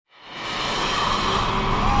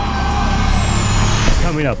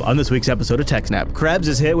Coming up on this week's episode of TechSNAP, Krebs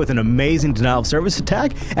is hit with an amazing denial of service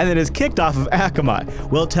attack and then is kicked off of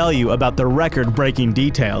Akamai. We'll tell you about the record-breaking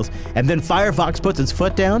details. And then Firefox puts its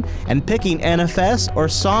foot down and picking NFS or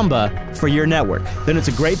Samba for your network. Then it's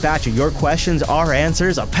a great batch of your questions, our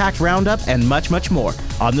answers, a packed roundup, and much, much more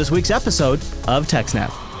on this week's episode of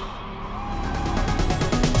TechSNAP.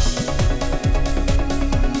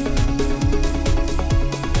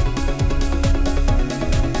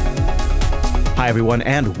 Hi, everyone,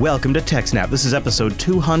 and welcome to TechSNAP. This is episode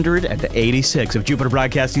 286 of Jupiter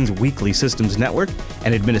Broadcasting's weekly systems network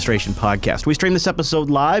and administration podcast. We stream this episode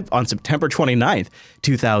live on September 29th,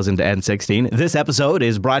 2016. This episode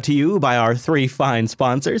is brought to you by our three fine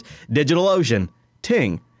sponsors, DigitalOcean,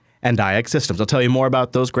 Ting, and IX Systems. I'll tell you more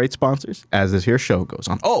about those great sponsors as this here show goes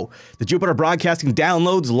on. Oh, the Jupiter Broadcasting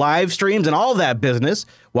downloads, live streams, and all that business.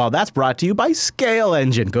 Well, that's brought to you by Scale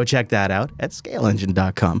Engine. Go check that out at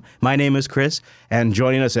scaleengine.com. My name is Chris, and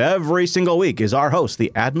joining us every single week is our host,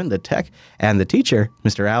 the admin, the tech, and the teacher,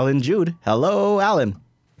 Mr. Alan Jude. Hello, Alan.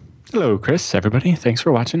 Hello, Chris, everybody. Thanks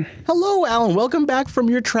for watching. Hello, Alan. Welcome back from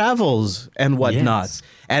your travels and whatnot. Yes.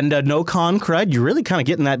 And no con crud, you're really kind of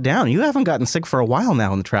getting that down. You haven't gotten sick for a while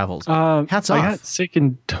now in the travels. Hats off. I got sick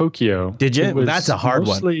in Tokyo. Did you? That's a hard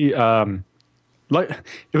mostly, one.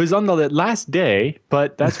 It was on the last day,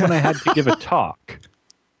 but that's when I had to give a talk.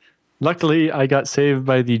 Luckily, I got saved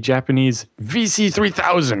by the Japanese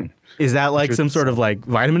VC3000. Is that like some sort of like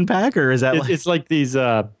vitamin pack, or is that it's like these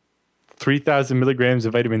 3,000 milligrams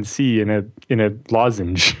of vitamin C in a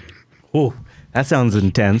lozenge. Oh, that sounds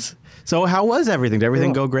intense. So how was everything? Did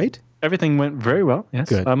everything go great? Everything went very well, yes.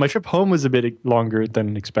 Good. My trip home was a bit longer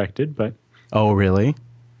than expected, but... Oh, really?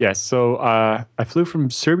 Yes. So I flew from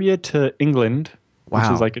Serbia to England, which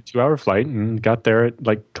is like a 2-hour flight, and got there at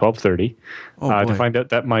like 12:30 to find out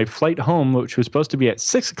that my flight home, which was supposed to be at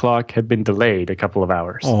 6 o'clock, had been delayed a couple of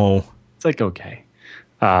hours. Oh. It's like, okay.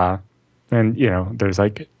 And, you know, there's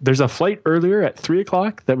a flight earlier at 3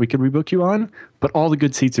 o'clock that we could rebook you on, but all the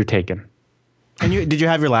good seats are taken. And did you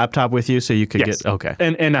have your laptop with you so you could Yes. get... Okay.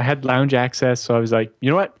 And I had lounge access, so I was like, you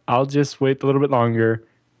know what? I'll just wait a little bit longer.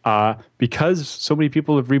 Because so many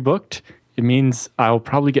people have rebooked, it means I'll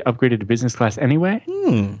probably get upgraded to business class anyway.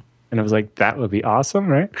 And I was like, that would be awesome,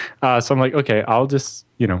 right? So I'm like, okay, I'll just,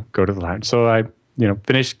 go to the lounge. So I,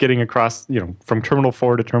 finished getting across, from Terminal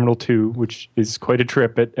 4 to Terminal 2, which is quite a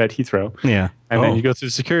trip at Heathrow. Yeah. And then you go through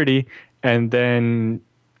security, and then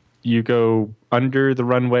you go under the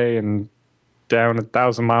runway and down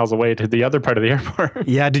 1,000 miles away to the other part of the airport.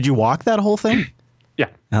 Yeah. Did you walk that whole thing? Yeah.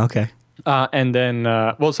 Okay. And then,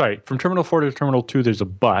 from Terminal 4 to Terminal 2, there's a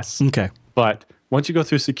bus. Okay. But once you go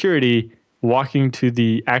through security, walking to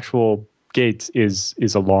the actual gates is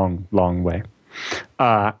a long, long way.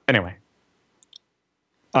 Anyway.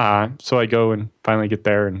 So I go and finally get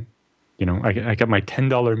there, and, I got my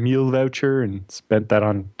 $10 meal voucher and spent that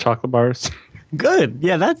on chocolate bars. Good.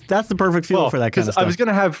 Yeah, that's the perfect fuel for that kind of stuff. I was going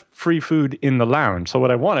to have free food in the lounge. So what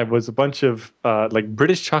I wanted was a bunch of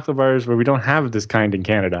British chocolate bars where we don't have this kind in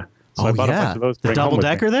Canada. So I bought a bunch of those to bring home with me. The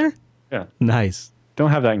double-decker there? Yeah. Nice.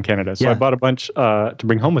 Don't have that in Canada. So I bought a bunch to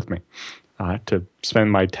bring home with me to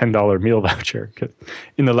spend my $10 meal voucher. 'Cause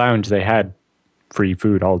in the lounge, they had free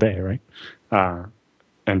food all day, right?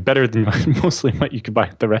 And better than mostly what you could buy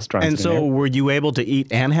at the restaurants. And so were you able to eat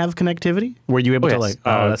and have connectivity? Were you able to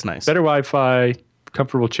that's nice. Better Wi-Fi,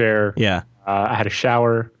 comfortable chair. Yeah. I had a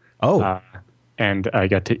shower. Oh. And I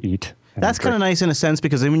got to eat. That's kind of nice in a sense,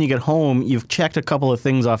 because then when you get home, you've checked a couple of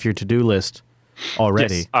things off your to-do list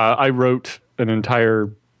already. Yes. I wrote an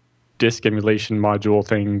entire disk emulation module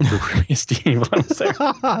thing for FreeBSD while I was there.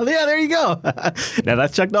 Yeah, there you go. Now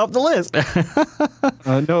that's checked off the list.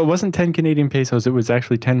 No, it wasn't 10 Canadian pesos. It was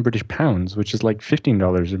actually 10 British pounds, which is like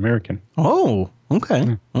 $15 American. Oh,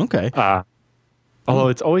 okay. Okay. Although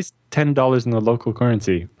it's always $10 in the local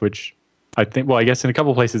currency, which I think, well, I guess in a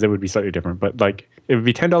couple places it would be slightly different, but like it would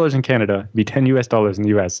be $10 in Canada, it'd be 10 US dollars in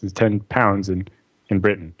the US, and 10 pounds in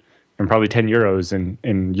Britain, and probably 10 euros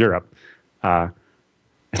in Europe.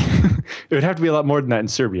 It would have to be a lot more than that in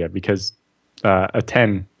Serbia, because a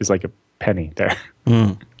 10 is like a penny there.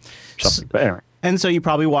 But anyway. And so you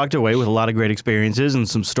probably walked away with a lot of great experiences and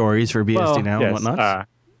some stories for BSD Now and whatnot?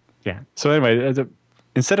 Yeah. So anyway,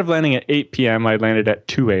 instead of landing at 8 p.m., I landed at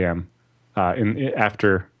 2 a.m.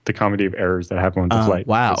 After the comedy of errors that happened with the flight.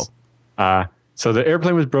 Wow. So the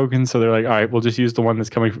airplane was broken, so they're like, all right, we'll just use the one that's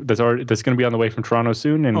going to be on the way from Toronto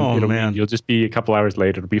soon, and you'll just be a couple hours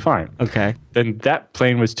late. It'll be fine. Okay. Then that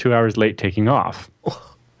plane was 2 hours late taking off.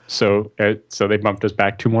 So they bumped us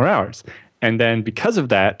back 2 more hours. And then because of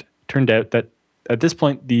that, turned out that at this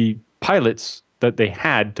point, the pilots that they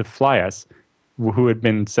had to fly us who had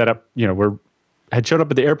been set up, had showed up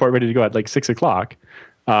at the airport ready to go at like 6 o'clock.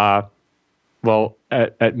 Well,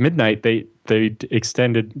 at midnight, they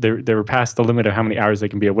extended, they were past the limit of how many hours they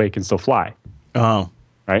can be awake and still fly. Oh.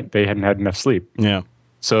 Right? They hadn't had enough sleep. Yeah.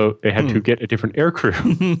 So they had to get a different air crew.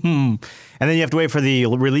 And then you have to wait for the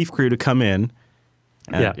relief crew to come in.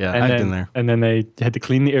 And, I've been there. And then they had to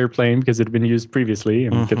clean the airplane because it had been used previously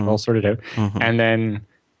and get it all sorted out. And then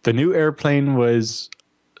the new airplane was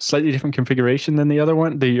slightly different configuration than the other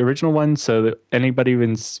one, the original one, so that anybody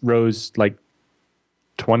in rows like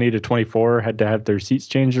 20 to 24 had to have their seats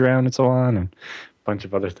changed around and so on, and a bunch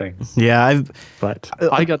of other things. Yeah, I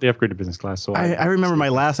got the upgraded business class. So I remember my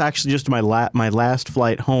last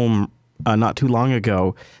flight home not too long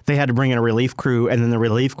ago. They had to bring in a relief crew, and then the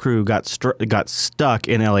relief crew got stuck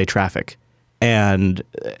in LA traffic. And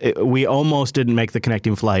we almost didn't make the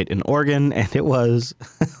connecting flight in Oregon, and it was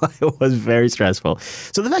very stressful.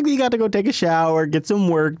 So the fact that you got to go take a shower, get some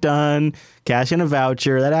work done, cash in a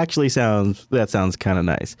voucher, that sounds kind of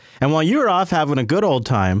nice. And while you were off having a good old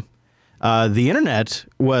time, the internet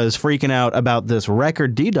was freaking out about this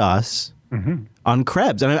record DDoS on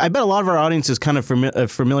Krebs. And I bet a lot of our audience is kind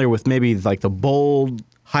of familiar with maybe like the bold,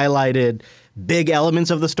 highlighted, big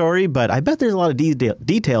elements of the story, but I bet there's a lot of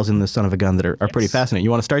details in this son of a gun that are pretty fascinating.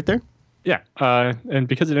 You want to start there? Yeah, and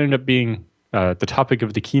because it ended up being the topic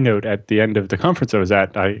of the keynote at the end of the conference I was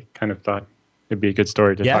at, I kind of thought it'd be a good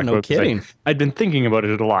story to talk about. Yeah, no kidding. I'd been thinking about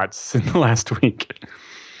it a lot in the last week.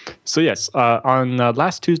 So yes, on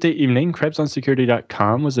last Tuesday evening,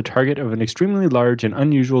 KrebsOnSecurity.com was the target of an extremely large and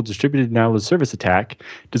unusual distributed denial of service attack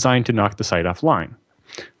designed to knock the site offline.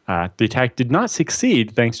 The attack did not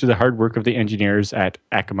succeed thanks to the hard work of the engineers at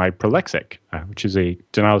Akamai Prolexic, which is a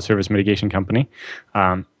denial of service mitigation company,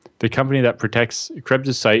 the company that protects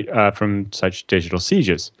Krebs' site from such digital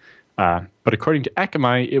sieges. But according to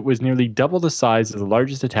Akamai, it was nearly double the size of the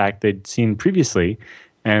largest attack they'd seen previously,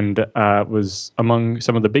 and was among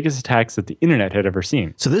some of the biggest attacks that the internet had ever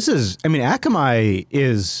seen. So Akamai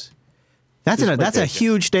is... That's a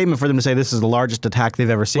huge statement for them to say this is the largest attack they've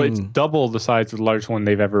ever seen. Well, it's double the size of the largest one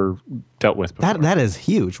they've ever dealt with before. That is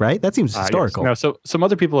huge, right? That seems historical. Yes. Now, so some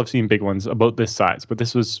other people have seen big ones about this size, but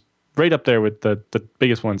this was right up there with the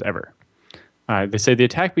biggest ones ever. They say the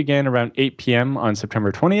attack began around 8 p.m. on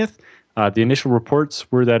September 20th. The initial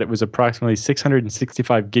reports were that it was approximately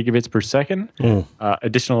 665 gigabits per second.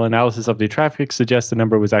 Additional analysis of the traffic suggests the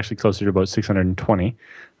number was actually closer to about 620.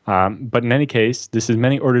 But in any case, this is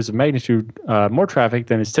many orders of magnitude more traffic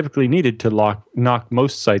than is typically needed to knock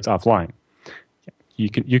most sites offline. You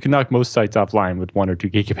can knock most sites offline with 1 or 2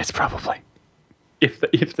 gigabits probably,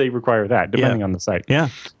 if they require that, depending on the site. Yeah.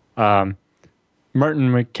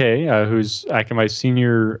 Martin McKay, who's Akamai's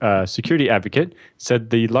senior security advocate, said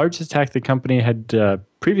the largest attack the company had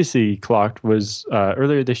previously clocked was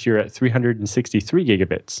earlier this year at 363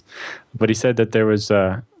 gigabits. But he said that there was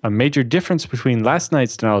a major difference between last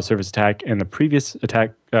night's denial of service attack and the previous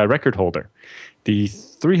attack record holder. The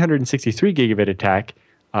 363 gigabit attack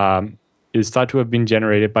is thought to have been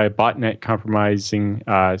generated by a botnet compromising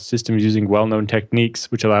systems using well-known techniques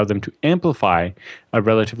which allow them to amplify a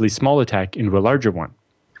relatively small attack into a larger one.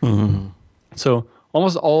 So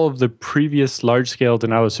almost all of the previous large-scale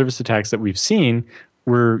denial of service attacks that we've seen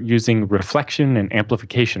were using reflection and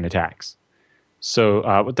amplification attacks. So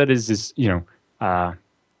what that is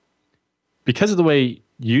because of the way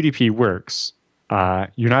UDP works,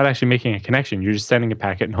 you're not actually making a connection. You're just sending a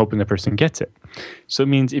packet and hoping the person gets it. So it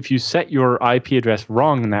means if you set your IP address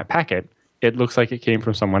wrong in that packet, it looks like it came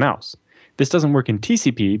from someone else. This doesn't work in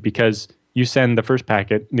TCP because you send the first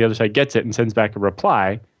packet, and the other side gets it and sends back a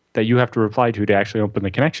reply that you have to reply to actually open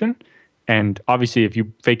the connection. And obviously, if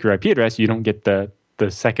you fake your IP address, you don't get the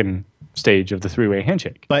second stage of the three-way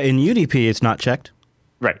handshake. But in UDP, it's not checked?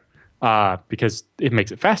 Right. Because it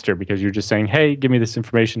makes it faster because you're just saying, hey, give me this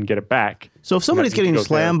information, get it back. So if somebody's getting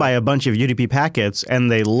slammed by a bunch of UDP packets and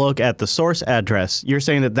they look at the source address, you're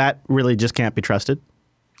saying that really just can't be trusted?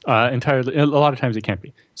 Entirely. A lot of times it can't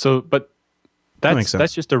be. So, but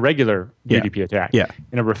that's just a regular UDP attack. Yeah.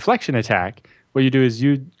 In a reflection attack, what you do is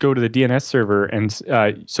you go to the DNS server, and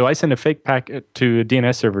so I send a fake packet to a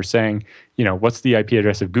DNS server saying, what's the IP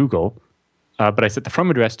address of Google? But I set the from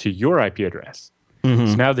address to your IP address.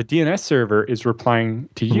 So now the DNS server is replying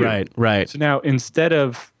to you. Right. So now instead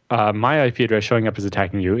of my IP address showing up as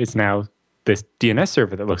attacking you, it's now this DNS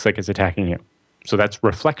server that looks like it's attacking you. So that's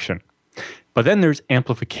reflection. But then there's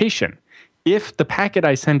amplification. If the packet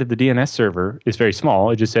I send to the DNS server is very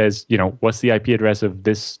small, it just says, what's the IP address of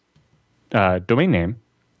this domain name?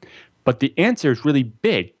 But the answer is really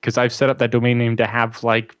big because I've set up that domain name to have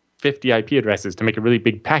like 50 IP addresses to make a really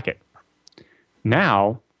big packet.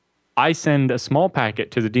 Now, I send a small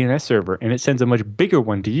packet to the DNS server, and it sends a much bigger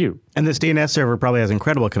one to you. And this DNS server probably has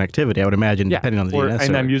incredible connectivity, I would imagine, depending on the DNS server.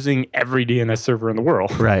 And I'm using every DNS server in the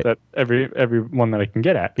world. Right. That every one that I can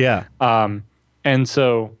get at. Yeah. And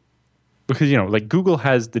so, because, like Google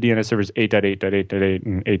has the DNS servers 8.8.8.8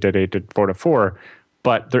 and 8.8.4.4,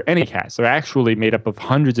 but they're anycast. They're actually made up of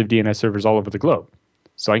hundreds of DNS servers all over the globe.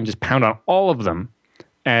 So I can just pound on all of them,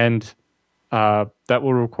 and that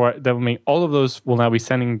will mean all of those will now be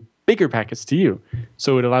sending bigger packets to you.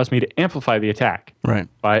 So it allows me to amplify the attack. Right.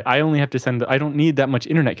 I only have to I don't need that much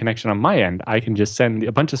internet connection on my end. I can just send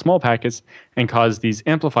a bunch of small packets and cause these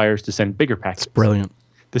amplifiers to send bigger packets. It's brilliant.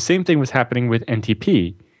 The same thing was happening with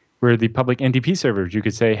NTP, where the public NTP servers, you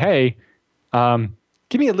could say, hey,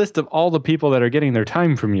 give me a list of all the people that are getting their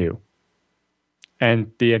time from you.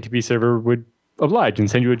 And the NTP server would oblige and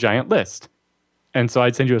send you a giant list. And so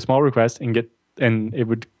I'd send you a small request and it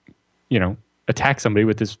would, attack somebody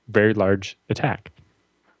with this very large attack.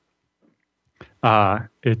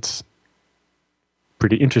 It's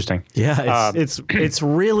pretty interesting. Yeah, it's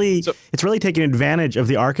really taking advantage of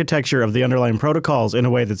the architecture of the underlying protocols in a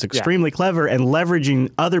way that's extremely clever and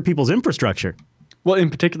leveraging other people's infrastructure. Well, in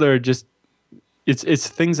particular, just it's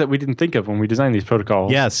things that we didn't think of when we designed these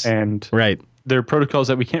protocols. Yes, and right. They're protocols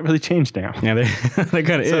that we can't really change now. Yeah, they're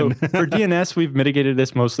kind of in. For DNS, we've mitigated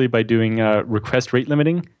this mostly by doing request rate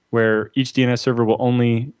limiting, where each DNS server will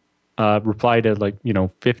only reply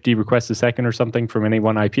to 50 requests a second or something from any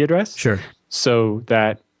one IP address. Sure. So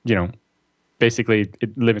that, basically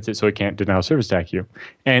it limits it so it can't denial service attack you.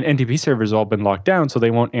 And NTP servers have all been locked down, so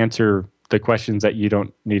they won't answer the questions that you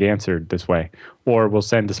don't need answered this way. Or we'll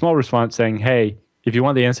send a small response saying, hey, if you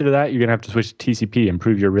want the answer to that, you're going to have to switch to TCP and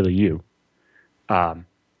prove you're really you. And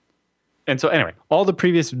so anyway, all the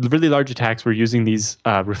previous really large attacks were using these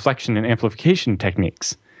reflection and amplification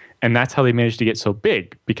techniques. And that's how they managed to get so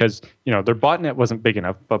big, because their botnet wasn't big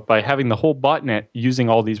enough. But by having the whole botnet using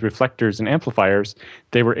all these reflectors and amplifiers,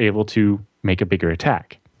 they were able to make a bigger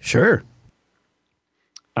attack. Sure.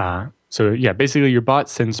 So yeah, basically your bot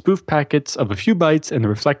sends spoof packets of a few bytes, and the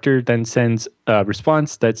reflector then sends a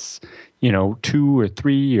response that's 2 or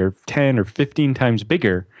 3 or 10 or 15 times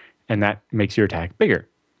bigger, and that makes your attack bigger.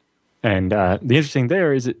 And the interesting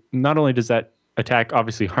there is that not only does that attack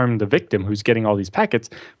obviously harm the victim who's getting all these packets,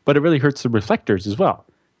 but it really hurts the reflectors as well.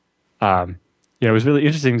 It was really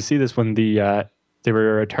interesting to see this when they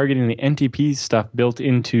were targeting the NTP stuff built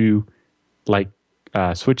into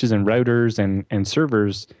switches and routers and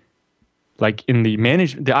servers, like in the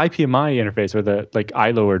IPMI interface, or the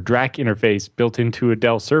ILO or DRAC interface built into a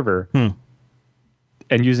Dell server.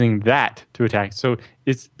 And using that to attack. So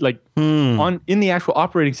it's in the actual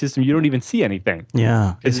operating system, you don't even see anything.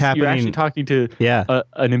 Yeah, it's happening. You're actually talking to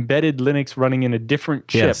an embedded Linux running in a different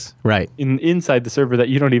chip. Yes, right. Inside the server that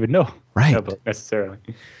you don't even know about necessarily.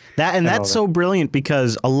 That's so brilliant,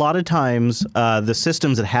 because a lot of times the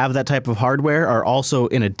systems that have that type of hardware are also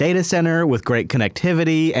in a data center with great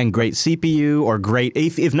connectivity and great CPU, or great,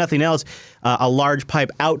 if nothing else, a large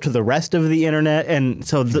pipe out to the rest of the internet. And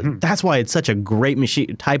so that's why it's such a great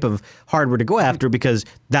machine type of hardware to go after, because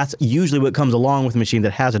that's usually what comes along with a machine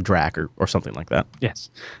that has a DRAC or something like that.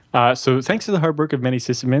 Yes. So thanks to the hard work of many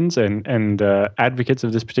sysadmins and advocates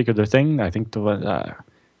of this particular thing, I think the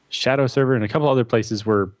Shadow server and a couple other places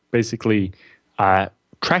were basically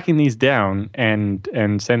tracking these down and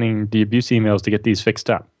sending the abuse emails to get these fixed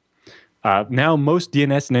up. Now most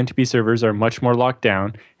DNS and NTP servers are much more locked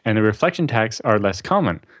down, and the reflection attacks are less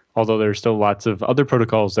common, although there are still lots of other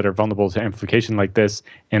protocols that are vulnerable to amplification like this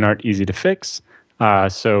and aren't easy to fix.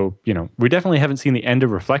 So we definitely haven't seen the end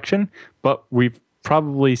of reflection, but we've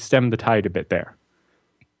probably stemmed the tide a bit there.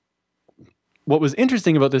 What was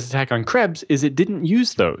interesting about this attack on Krebs is it didn't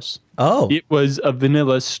use those. Oh. It was a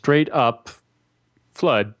vanilla straight up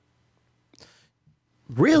flood.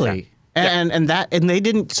 Really? Yeah. And they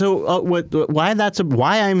didn't. So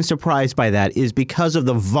why I'm surprised by that is because of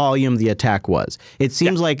the volume the attack was. It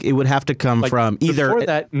seems like it would have to come from either. Before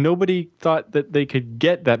that, nobody thought that they could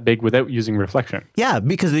get that big without using reflection. Yeah,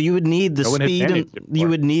 because you would need the speed and you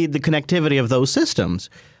would need the connectivity of those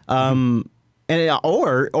systems.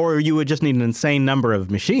 Or you would just need an insane number of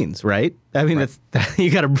machines, right? I mean, that's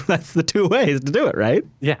the two ways to do it, right?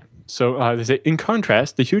 Yeah. So they say, in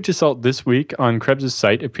contrast, the huge assault this week on Krebs'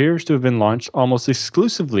 site appears to have been launched almost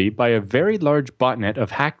exclusively by a very large botnet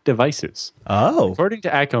of hacked devices. Oh. According to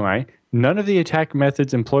Akamai, none of the attack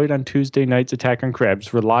methods employed on Tuesday night's attack on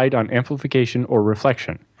Krebs relied on amplification or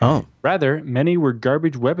reflection. Oh. Rather, many were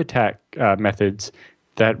garbage web attack methods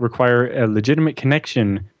that require a legitimate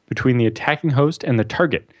connection between the attacking host and the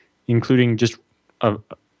target, including just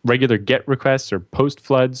regular GET requests or post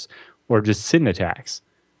floods or just SYN attacks.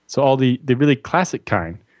 So all the really classic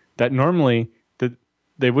kind that normally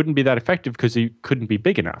they wouldn't be that effective because you couldn't be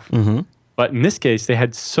big enough. Mm-hmm. But in this case, they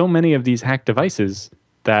had so many of these hacked devices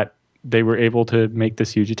that they were able to make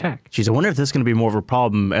this huge attack. Geez, I wonder if this is going to be more of a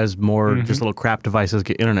problem as more just little crap devices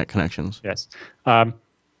get internet connections. Yes.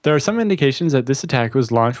 There are some indications that this attack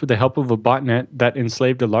was launched with the help of a botnet that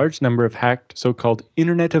enslaved a large number of hacked so-called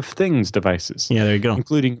Internet of Things devices. Yeah, there you go.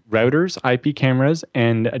 Including routers, IP cameras,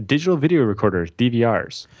 and digital video recorders,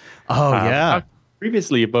 DVRs. Oh, yeah.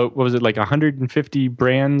 Previously, about, 150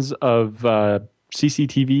 brands of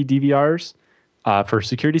CCTV DVRs for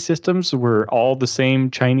security systems were all the same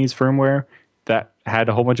Chinese firmware that had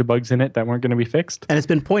a whole bunch of bugs in it that weren't going to be fixed. And it's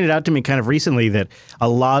been pointed out to me kind of recently that a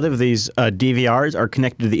lot of these DVRs are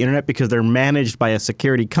connected to the internet because they're managed by a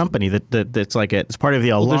security company that's like it's part of the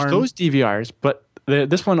alarm. Well, there's those DVRs, but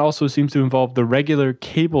this one also seems to involve the regular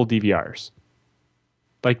cable DVRs,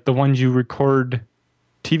 like the ones you record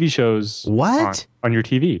TV shows on your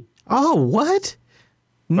TV. Oh, what?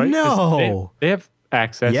 Right? No. They have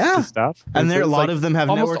access to stuff. And a lot of them have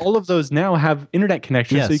almost all of those now have internet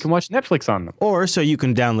connections, so you can watch Netflix on them. Or so you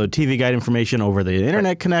can download TV Guide information over the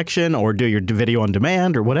internet connection or do your video on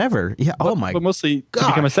demand or whatever. Yeah. But mostly to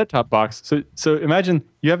become a set-top box. So imagine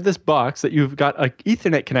you have this box that you've got an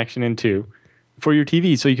Ethernet connection into for your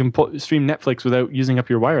TV so you can stream Netflix without using up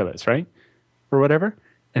your wireless, right? Or whatever.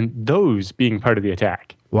 And those being part of the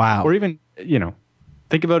attack. Wow. Or even,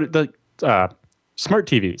 think about it, the smart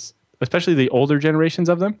TVs. Especially the older generations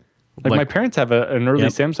of them. Like my parents have an early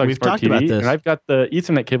Samsung Smart TV, and I've got the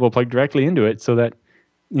Ethernet cable plugged directly into it so that,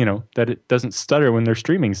 that it doesn't stutter when they're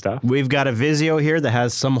streaming stuff. We've got a Vizio here that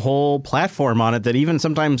has some whole platform on it that even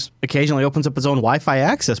sometimes occasionally opens up its own Wi-Fi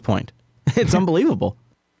access point. It's unbelievable.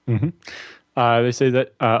 Mm-hmm. They say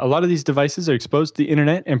that a lot of these devices are exposed to the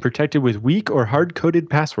internet and protected with weak or hard-coded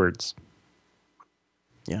passwords.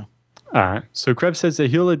 Yeah. So Krebs says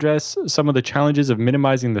that he'll address some of the challenges of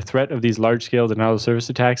minimizing the threat of these large-scale denial of service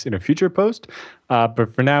attacks in a future post.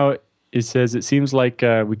 But for now, it says it seems like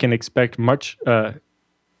we can expect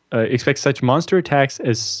such monster attacks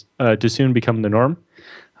as to soon become the norm.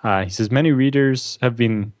 He says many readers have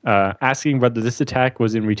been asking whether this attack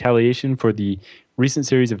was in retaliation for the recent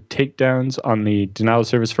series of takedowns on the denial of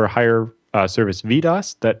service for higher service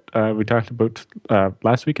VDOS that we talked about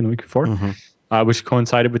last week and the week before. Mm-hmm. Which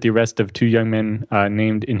coincided with the arrest of two young men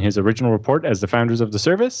named in his original report as the founders of the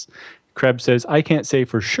service. Krebs says, I can't say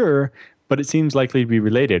for sure, but it seems likely to be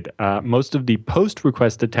related. Most of the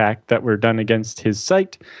post-request attack that were done against his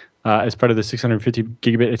site as part of the 650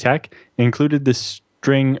 gigabit attack included the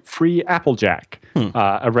string Free Applejack,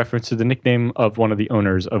 a reference to the nickname of one of the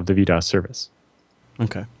owners of the VDOS service.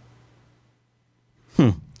 Okay.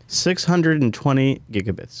 620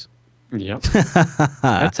 gigabits. Yep.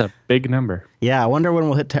 That's a big number. Yeah, I wonder when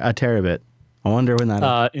we'll hit a terabit. I wonder when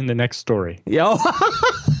that in the next story. Yo.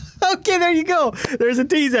 Okay, there you go. There's a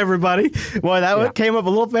tease, everybody. Boy, that one came up a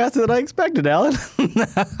little faster than I expected, Alan.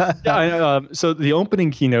 So the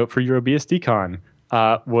opening keynote for EuroBSDCon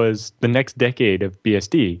was the next decade of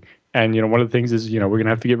BSD. And, one of the things is, we're going to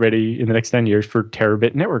have to get ready in the next 10 years for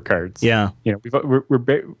terabit network cards. Yeah.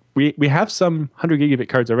 We have some 100 gigabit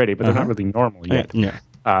cards already, but they're not really normal yet. Yeah.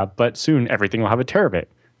 But soon everything will have a terabit.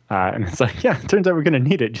 And it's like, it turns out we're going to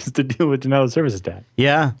need it just to deal with denial of service attack.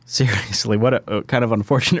 Yeah, seriously, what a kind of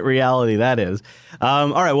unfortunate reality that is.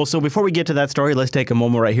 All right, well, so before we get to that story, let's take a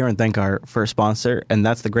moment right here and thank our first sponsor, and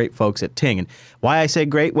that's the great folks at Ting. And why I say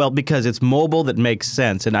great? Well, because it's mobile that makes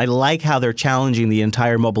sense, and I like how they're challenging the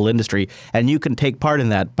entire mobile industry, and you can take part in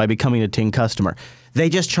that by becoming a Ting customer. They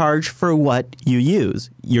just charge for what you use.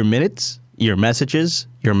 Your minutes, your messages,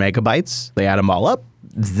 your megabytes, they add them all up.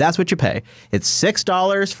 That's what you pay. It's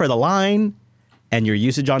 $6 for the line and your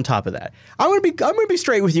usage on top of that. I'm gonna be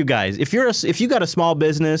straight with you guys. If you got a small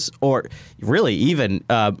business or really even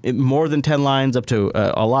more than 10 lines up to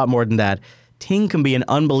a lot more than that, Ting can be an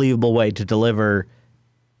unbelievable way to deliver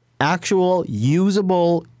actual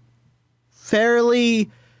usable, fairly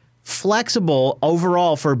flexible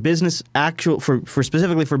overall for business for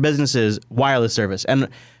specifically for businesses wireless service. And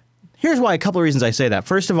here's why, a couple of reasons I say that.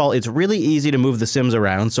 First of all, it's really easy to move the SIMs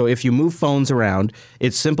around. So if you move phones around,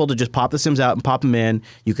 it's simple to just pop the SIMs out and pop them in.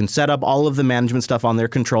 You can set up all of the management stuff on their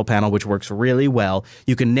control panel, which works really well.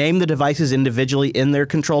 You can name the devices individually in their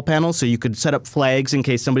control panel, so you could set up flags in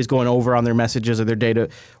case somebody's going over on their messages or their data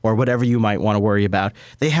or whatever you might want to worry about.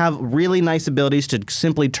 They have really nice abilities to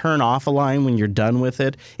simply turn off a line when you're done with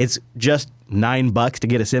it. It's just $9 to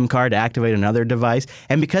get a SIM card to activate another device.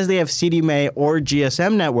 And because they have CDMA or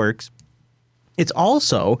GSM networks, It's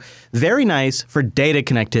also very nice for data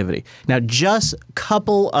connectivity. Now, just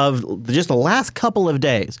the last couple of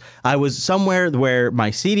days, I was somewhere where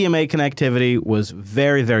my CDMA connectivity was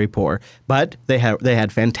very, very poor, but they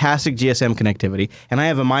had fantastic GSM connectivity, and I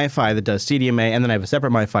have a MiFi that does CDMA, and then I have a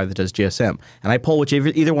separate MiFi that does GSM, and I pull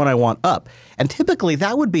either one I want up. And typically,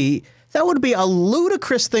 that would be a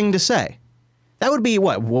ludicrous thing to say. That would be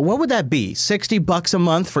what? What would that be? $60 a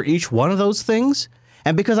month for each one of those things?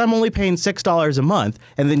 And because I'm only paying $6 a month,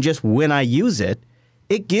 and then just when I use it,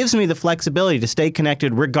 it gives me the flexibility to stay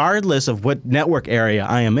connected regardless of what network area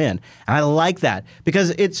I am in. And I like that because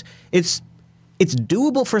it's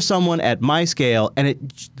doable for someone at my scale,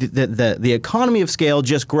 and the economy of scale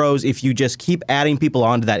just grows if you just keep adding people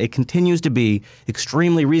onto that. It continues to be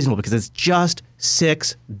extremely reasonable because it's just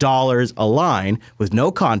 $6 a line with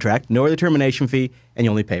no contract, no early termination fee, and you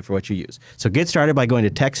only pay for what you use. So get started by going to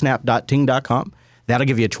techsnap.ting.com. That'll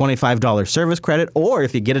give you a $25 service credit, or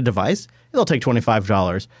if you get a device, it'll take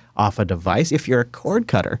 $25 off a device if you're a cord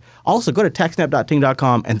cutter. Also, go to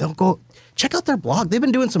techsnap.ting.com and they'll go check out their blog. They've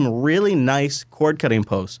been doing some really nice cord cutting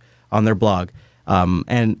posts on their blog,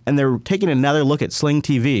 and they're taking another look at Sling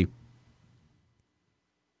TV.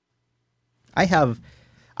 I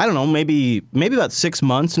don't know, maybe about 6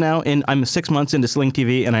 months now, and I'm 6 months into Sling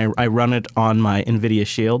TV, and I run it on my NVIDIA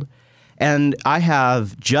Shield, and I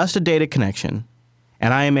have just a data connection.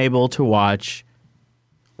 And I am able to watch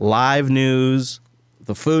live news,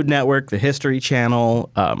 the Food Network, the History Channel,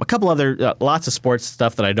 a couple other, lots of sports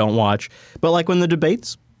stuff that I don't watch. But like when the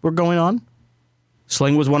debates were going on,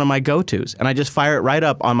 Sling was one of my go-tos. And I just fire it right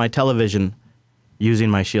up on my television using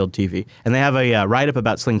my Shield TV. And they have a write-up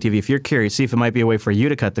about Sling TV. If you're curious, see if it might be a way for you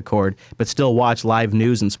to cut the cord, but still watch live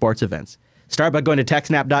news and sports events. Start by going to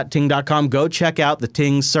techsnap.ting.com. Go check out the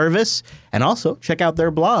Ting service, and also check out their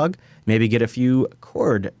blog. Maybe get a few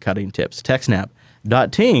cord cutting tips.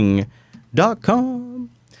 techsnap.ting.com.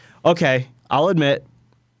 Okay, I'll admit,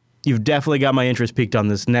 you've definitely got my interest piqued on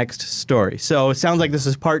this next story. So it sounds like this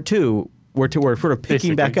is part two. We're sort of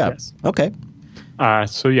picking back up. Yes. Okay.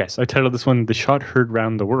 So yes, I titled this one "The Shot Heard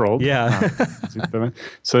Round the World." Yeah.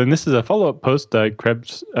 And this is a follow-up post.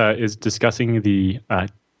 Krebs is discussing the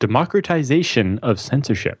democratization of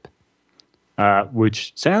censorship,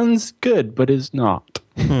 which sounds good, but is not.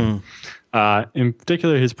 In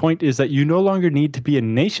particular, his point is that you no longer need to be a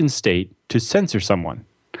nation state to censor someone.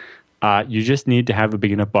 You just need to have a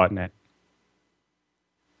big enough botnet.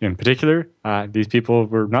 In particular, these people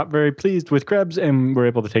were not very pleased with Krebs and were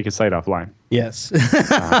able to take his site offline. Yes.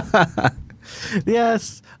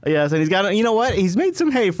 Yes. And he's got, you know what? He's made some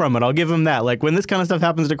hay from it. I'll give him that. Like when this kind of stuff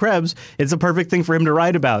happens to Krebs, it's a perfect thing for him to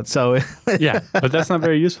write about. So yeah, but that's not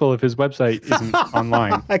very useful if his website isn't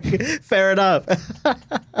online. Fair enough.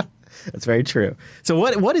 That's very true. So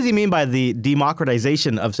what does he mean by the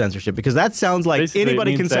democratization of censorship? Because that sounds like basically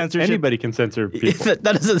anybody can censor. Anybody can censor people. That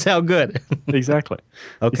doesn't sound good. Exactly.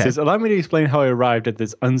 Okay. He says, allow me to explain how I arrived at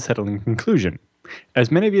this unsettling conclusion.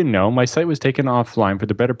 As many of you know, my site was taken offline for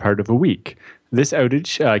the better part of a week. This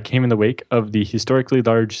outage came in the wake of the historically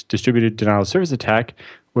large distributed denial of service attack,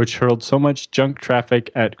 which hurled so much junk traffic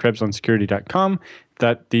at KrebsOnSecurity.com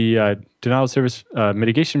that the denial of service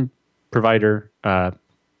mitigation provider,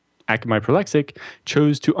 Akamai Prolexic,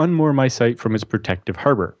 chose to unmoor my site from its protective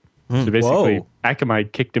harbor. So basically, Akamai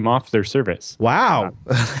kicked him off their service. Wow.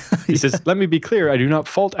 He says, let me be clear, I do not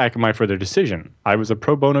fault Akamai for their decision. I was a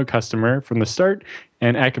pro bono customer from the start,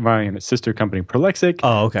 and Akamai and its sister company Prolexic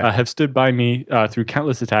have stood by me through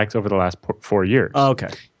countless attacks over the last 4 years. Oh, okay.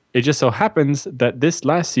 It just so happens that this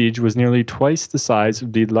last siege was nearly twice the size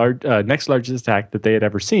of the next largest attack that they had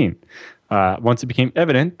ever seen. Once it became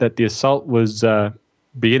evident that the assault was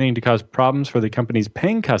beginning to cause problems for the company's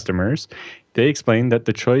paying customers, they explained that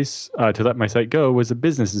the choice to let my site go was a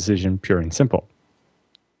business decision, pure and simple.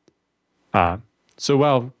 So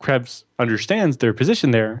while Krebs understands their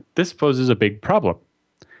position there, this poses a big problem.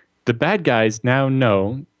 The bad guys now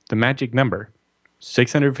know the magic number,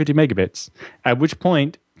 650 megabits, at which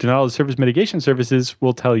point denial of service mitigation services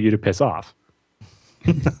will tell you to piss off.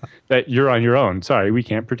 That you're on your own. Sorry, we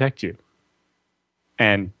can't protect you.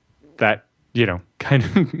 And that, kind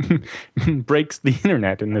of breaks the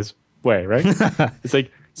internet in this way, right? It's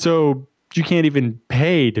like, so you can't even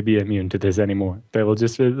pay to be immune to this anymore. They will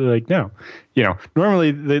just be like, no. Normally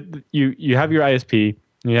you have your ISP,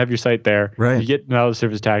 and you have your site there. Right. You get denial of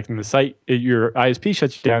service attack, and the site, your ISP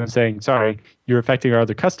shuts you down and saying, sorry, you're affecting our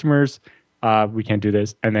other customers. We can't do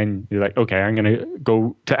this. And then you're like, okay, I'm going to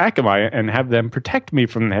go to Akamai and have them protect me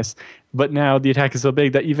from this. But now the attack is so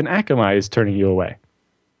big that even Akamai is turning you away.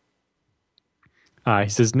 He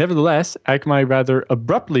says, nevertheless, Akamai rather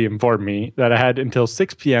abruptly informed me that I had until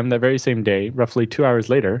 6 p.m. that very same day, roughly 2 hours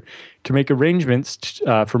later, to make arrangements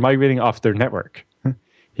for migrating off their network.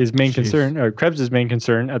 His main concern, or Krebs' main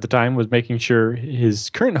concern at the time, was making sure his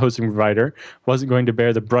current hosting provider wasn't going to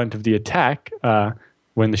bear the brunt of the attack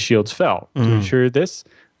when the shields fell. To ensure this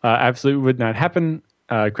absolutely would not happen,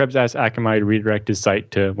 Krebs asked Akamai to redirect his site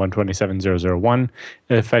to 127.0.0.1,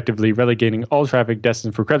 effectively relegating all traffic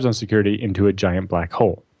destined for Krebs on security into a giant black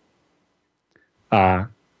hole. And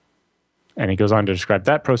he goes on to describe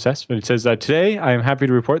that process. But it says, today, I am happy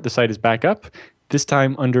to report the site is back up, this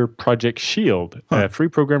time under Project Shield, a free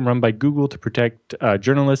program run by Google to protect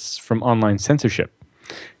journalists from online censorship.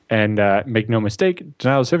 And make no mistake,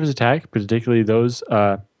 denial of service attack, particularly those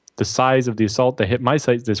the size of the assault that hit my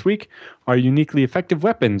site this week, are uniquely effective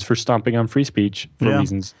weapons for stomping on free speech for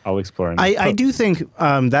reasons I'll explore. I do think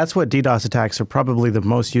that's what DDoS attacks are probably the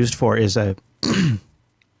most used for, is a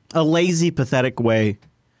a lazy, pathetic way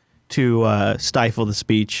to stifle the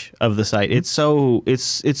speech of the site. It's so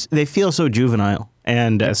they feel so juvenile.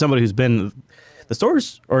 And as somebody who's been the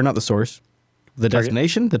source, or not the source, the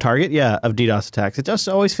destination, the target, of DDoS attacks, it just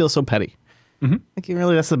always feels so petty. Like,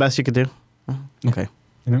 really, that's the best you could do? Okay.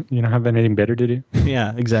 You don't have anything better to do?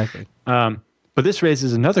 Yeah, exactly. But this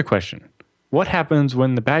raises another question. What happens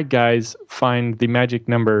when the bad guys find the magic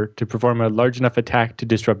number to perform a large enough attack to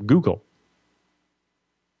disrupt Google?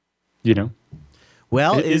 You know?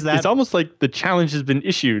 Well, it's almost like the challenge has been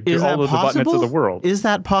issued to all of the botnets of the world. Is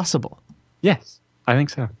that possible? Yes, I think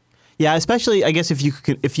so. Yeah, especially I guess if you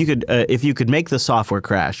could make the software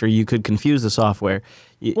crash, or you could confuse the software.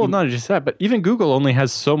 Well, not just that, but even Google only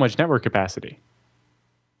has so much network capacity.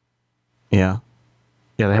 Yeah,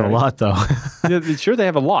 they have a lot though. Sure, they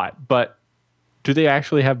have a lot, but do they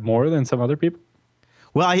actually have more than some other people?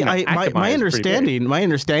 Well, my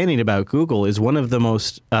understanding about Google is one of the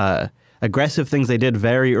most aggressive things they did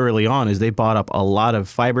very early on is they bought up a lot of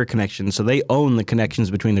fiber connections, so they own the connections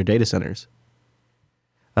between their data centers.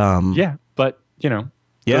 But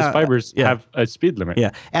those fibers have a speed limit.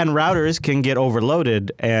 Yeah, and routers can get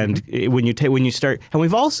overloaded, and when you start, and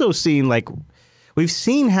we've also seen we've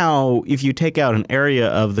seen how if you take out an area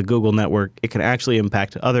of the Google network, it can actually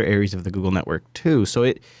impact other areas of the Google network too.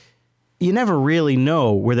 So you never really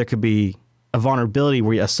know where there could be a vulnerability,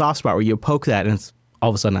 a soft spot where you poke that and it's all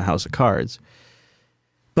of a sudden a house of cards.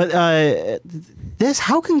 But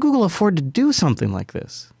how can Google afford to do something like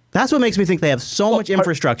this? That's what makes me think they have so much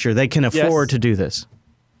infrastructure they can afford to do this.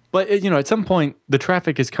 But at some point the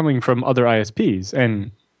traffic is coming from other ISPs,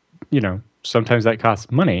 and sometimes that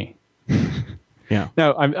costs money. Yeah.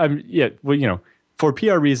 Now, for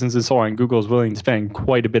PR reasons and so on, Google's willing to spend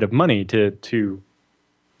quite a bit of money to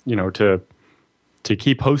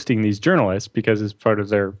keep hosting these journalists because it's part of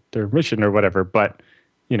their mission or whatever. But,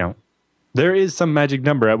 there is some magic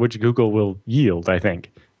number at which Google will yield, I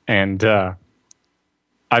think. And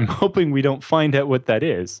I'm hoping we don't find out what that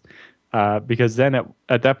is, because then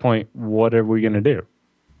at that point, what are we going to do?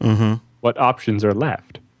 What options are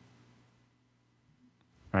left?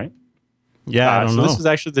 Right? Yeah, I don't know. This was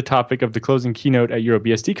actually the topic of the closing keynote at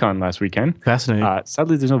EuroBSDCon last weekend. Fascinating.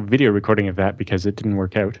 Sadly, there's no video recording of that because it didn't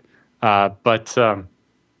work out.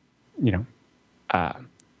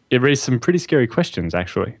 It raised some pretty scary questions,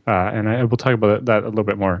 actually. And I will talk about that a little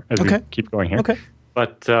bit more as we keep going here. Okay.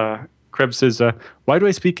 But Krebs says, why do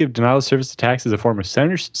I speak of denial of service attacks as a form of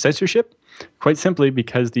censorship? Quite simply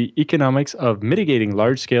because the economics of mitigating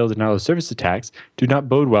large-scale denial of service attacks do not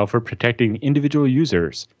bode well for protecting individual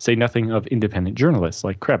users, say nothing of independent journalists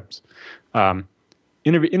like Krebs.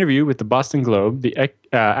 Interview with the Boston Globe, the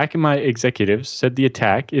Akamai executives said the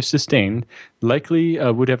attack, if sustained, likely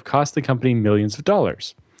would have cost the company millions of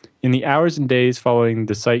dollars. In the hours and days following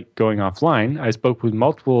the site going offline, I spoke with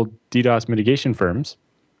multiple DDoS mitigation firms.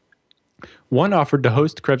 One offered to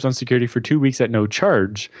host Krebs on security for 2 weeks at no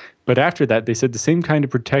charge, but after that, they said the same kind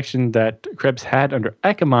of protection that Krebs had under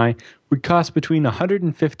Akamai would cost between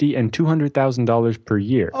 $150,000 and $200,000 per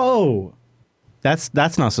year. Oh, that's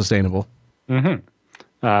not sustainable. And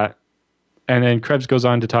then Krebs goes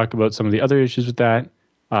on to talk about some of the other issues with that,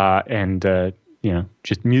 and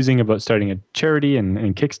just musing about starting a charity and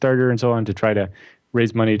Kickstarter and so on to try to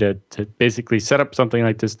raise money to basically set up something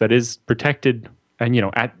like this that is protected and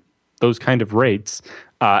at those kind of rates,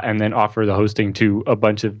 and then offer the hosting to a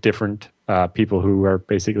bunch of different people who are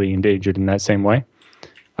basically endangered in that same way,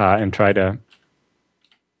 and try to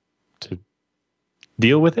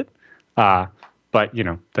deal with it. But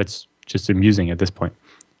that's just amusing at this point.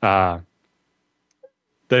 Then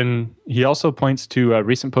he also points to a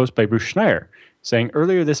recent post by Bruce Schneier, saying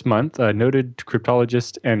earlier this month, noted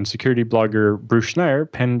cryptologist and security blogger Bruce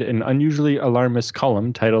Schneier penned an unusually alarmist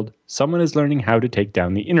column titled "Someone is Learning How to Take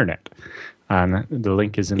Down the Internet." The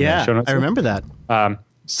link is in the show notes. I remember that.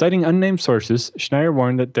 Citing unnamed sources, Schneier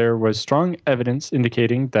warned that there was strong evidence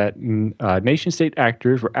indicating that nation-state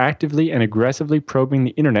actors were actively and aggressively probing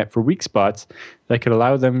the internet for weak spots that could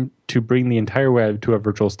allow them to bring the entire web to a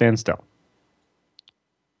virtual standstill.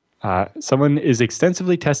 Someone is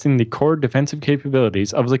extensively testing the core defensive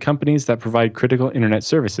capabilities of the companies that provide critical internet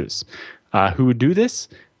services. Who would do this?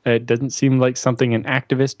 It doesn't seem like something an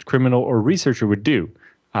activist, criminal, or researcher would do.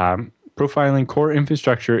 Profiling core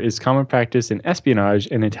infrastructure is common practice in espionage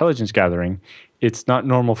and intelligence gathering. It's not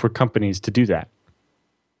normal for companies to do that.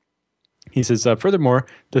 He says, furthermore,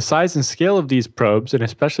 the size and scale of these probes, and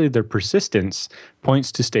especially their persistence,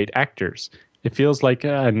 points to state actors. It feels like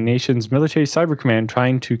a nation's military cyber command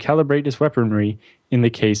trying to calibrate its weaponry in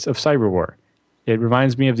the case of cyber war. It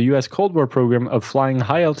reminds me of the U.S. Cold War program of flying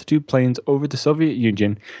high-altitude planes over the Soviet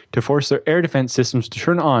Union to force their air defense systems to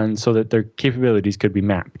turn on so that their capabilities could be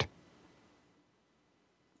mapped.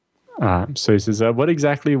 So he says, what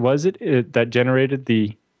exactly was it that generated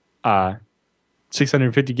the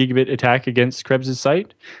 650 gigabit attack against Krebs'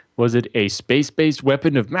 site? Was it a space-based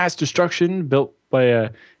weapon of mass destruction built by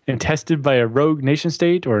and tested by a rogue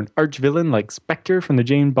nation-state or an arch-villain like Spectre from the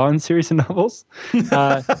James Bond series of novels?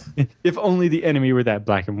 If only the enemy were that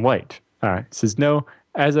black and white. It says, no,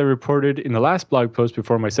 as I reported in the last blog post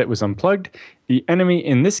before my site was unplugged, the enemy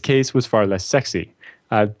in this case was far less sexy.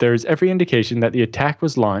 There's every indication that the attack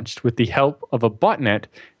was launched with the help of a botnet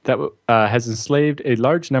that has enslaved a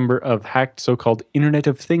large number of hacked so-called Internet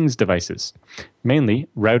of Things devices, mainly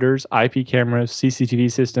routers, IP cameras,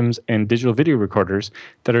 CCTV systems, and digital video recorders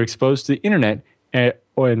that are exposed to the Internet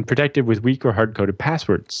and protected with weak or hard-coded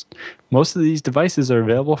passwords. Most of these devices are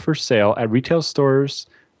available for sale at retail stores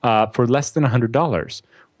for less than $100,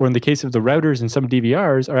 or in the case of the routers and some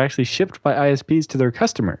DVRs, are actually shipped by ISPs to their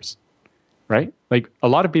customers. Right? Like a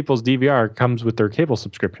lot of people's DVR comes with their cable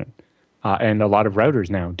subscription, and a lot of routers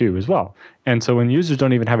now do as well. And so when users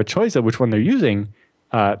don't even have a choice of which one they're using,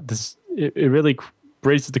 it really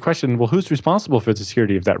raises the question, well, who's responsible for the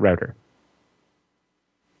security of that router?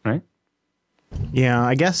 Right? Yeah,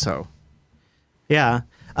 I guess so. Yeah.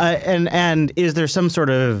 And is there some sort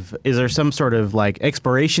of like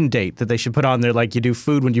expiration date that they should put on there, like you do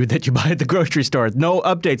food that you buy at the grocery store? No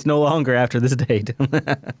updates, no longer after this date.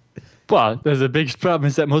 Well, the biggest problem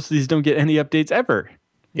is that most of these don't get any updates ever.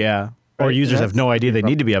 Yeah. Or right? Users have no idea they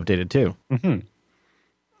need to be updated too.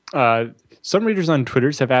 Mm-hmm. Some readers on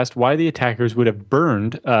Twitter have asked why the attackers would have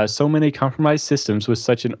burned so many compromised systems with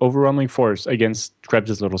such an overwhelming force against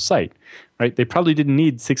Krebs' little site. Right? They probably didn't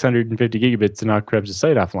need 650 gigabits to knock Krebs'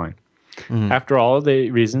 site offline. Mm-hmm. After all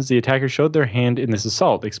the reasons, the attackers showed their hand in this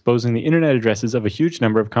assault, exposing the internet addresses of a huge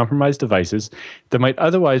number of compromised devices that might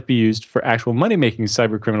otherwise be used for actual money-making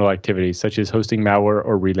cybercriminal activities, such as hosting malware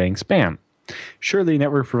or relaying spam. Surely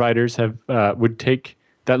network providers would take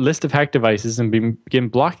that list of hacked devices and begin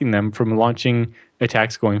blocking them from launching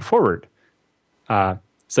attacks going forward.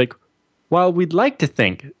 It's like, while we'd like to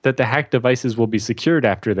think that the hacked devices will be secured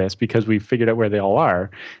after this because we've figured out where they all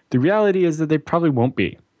are, the reality is that they probably won't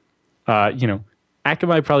be.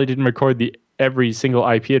 Akamai probably didn't record every single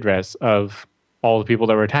IP address of all the people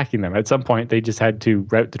that were attacking them. At some point, they just had to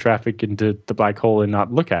route the traffic into the black hole and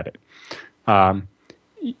not look at it.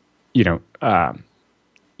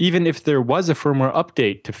 Even if there was a firmware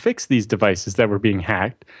update to fix these devices that were being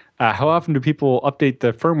hacked, how often do people update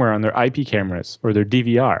the firmware on their IP cameras or their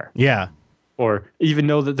DVR? Yeah. Or even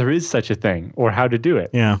know that there is such a thing or how to do it?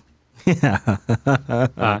 Yeah.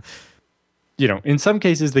 Yeah. In some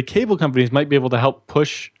cases, the cable companies might be able to help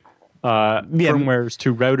push firmwares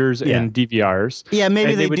to routers and DVRs. Yeah,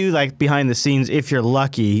 maybe they do like behind the scenes if you're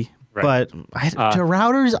lucky. Right. But to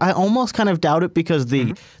routers, I almost kind of doubt it because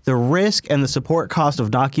the risk and the support cost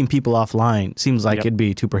of knocking people offline seems like it'd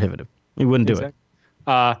be too prohibitive. We wouldn't do it.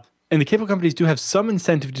 And the cable companies do have some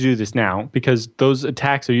incentive to do this now because those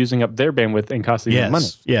attacks are using up their bandwidth and costing them money.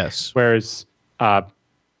 Yes. Whereas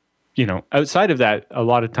outside of that, a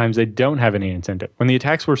lot of times they don't have any incentive. When the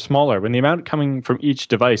attacks were smaller, when the amount coming from each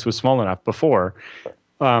device was small enough before,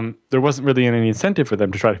 there wasn't really any incentive for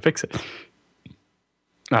them to try to fix it.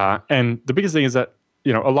 And the biggest thing is that,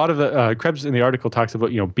 a lot of the Krebs in the article talks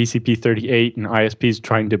about, BCP38 and ISPs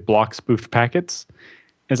trying to block spoofed packets.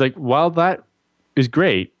 And it's like, while that is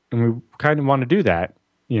great, and we kind of want to do that,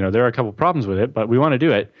 there are a couple problems with it, but we want to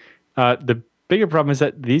do it. The bigger problem is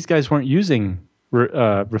that these guys weren't using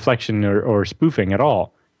reflection or spoofing at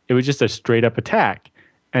all. It was just a straight up attack.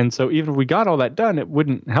 And so even if we got all that done, it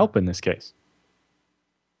wouldn't help in this case.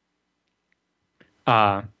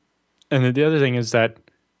 And then the other thing is that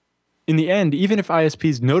in the end, even if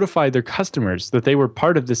ISPs notified their customers that they were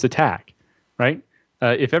part of this attack, right?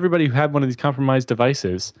 If everybody who had one of these compromised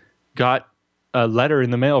devices got a letter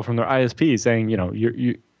in the mail from their ISP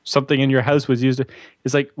saying, something in your house was used,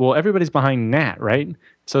 it's like, well, everybody's behind NAT, right?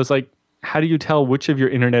 So it's like, how do you tell which of your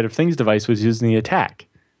Internet of Things device was used in the attack?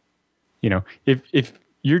 If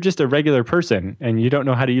you're just a regular person and you don't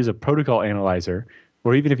know how to use a protocol analyzer,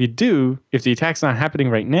 or even if you do, if the attack's not happening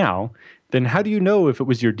right now, then how do you know if it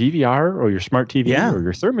was your DVR or your smart TV or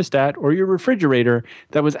your thermostat or your refrigerator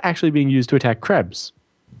that was actually being used to attack Krebs?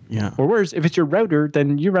 Yeah. Or worse, if it's your router,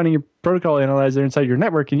 then you're running your protocol analyzer inside your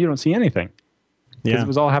network and you don't see anything because it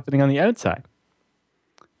was all happening on the outside.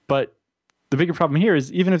 But the bigger problem here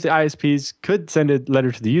is even if the ISPs could send a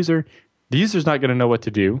letter to the user's not going to know what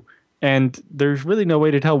to do. And there's really no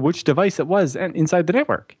way to tell which device it was inside the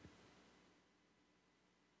network.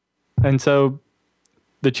 And so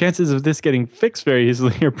the chances of this getting fixed very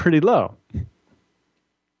easily are pretty low.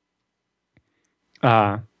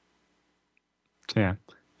 Yeah.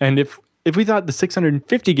 And if we thought the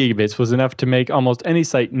 650 gigabits was enough to make almost any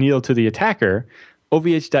site kneel to the attacker,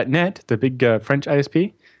 OVH.net, the big French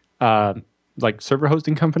ISP, like server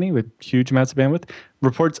hosting company with huge amounts of bandwidth,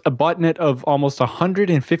 reports a botnet of almost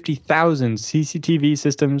 150,000 CCTV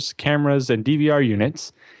systems, cameras, and DVR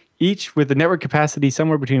units, each with a network capacity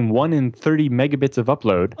somewhere between 1 and 30 megabits of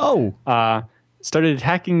upload. Started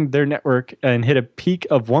attacking their network and hit a peak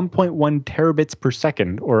of 1.1 terabits per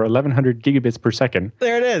second, or 1,100 gigabits per second.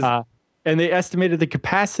 There it is. And they estimated the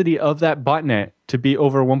capacity of that botnet to be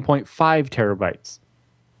over 1.5 terabytes.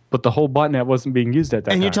 But the whole botnet wasn't being used at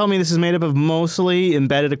that time. And you tell me this is made up of mostly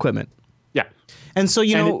embedded equipment. Yeah. And so,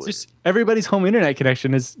 it's just everybody's home internet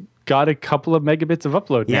connection has got a couple of megabits of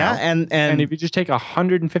upload now. Yeah, and if you just take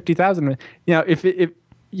 150,000, if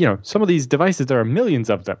some of these devices, there are millions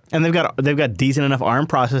of them. And they've got decent enough ARM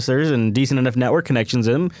processors and decent enough network connections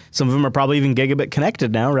in them. Some of them are probably even gigabit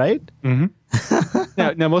connected now, right?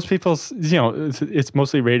 Mm-hmm. now, most people's, it's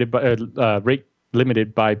mostly rated by rate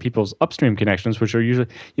limited by people's upstream connections, which are usually,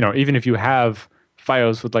 even if you have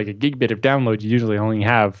FiOS with like a gigabit of download, you usually only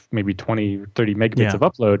have maybe 20 or 30 megabits of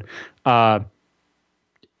upload.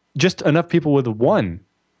 Just enough people with 1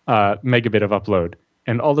 megabit of upload.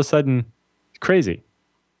 And all of a sudden, crazy.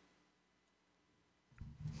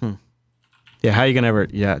 Yeah, how are you going to ever...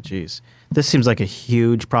 Yeah, geez. This seems like a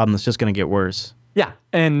huge problem that's just going to get worse. Yeah,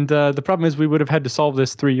 and the problem is we would have had to solve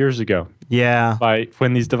this 3 years ago. Yeah. By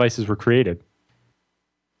when these devices were created.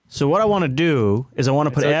 So what I want to do is I want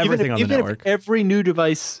to put everything on the network. Even if every new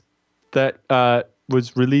device that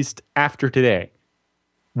was released after today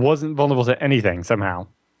wasn't vulnerable to anything somehow,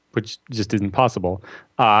 which just isn't possible,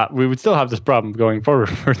 we would still have this problem going forward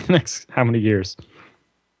for the next how many years.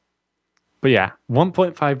 But yeah,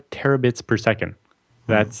 1.5 terabits per second.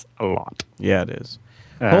 That's a lot. Yeah, it is.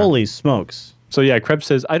 Holy smokes. So yeah, Krebs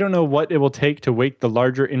says, I don't know what it will take to wake the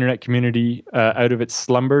larger internet community out of its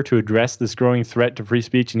slumber to address this growing threat to free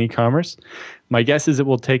speech and e-commerce. My guess is it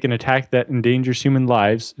will take an attack that endangers human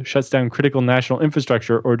lives, shuts down critical national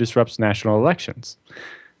infrastructure, or disrupts national elections.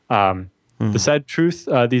 The sad truth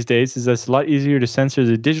these days is that it's a lot easier to censor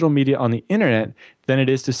the digital media on the internet than it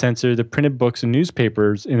is to censor the printed books and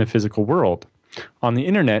newspapers in the physical world. On the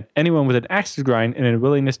internet, anyone with an axe to grind and a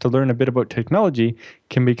willingness to learn a bit about technology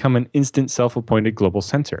can become an instant self-appointed global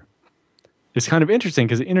censor. It's kind of interesting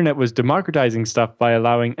because the internet was democratizing stuff by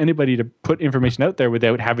allowing anybody to put information out there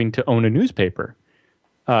without having to own a newspaper.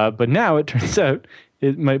 But now it turns out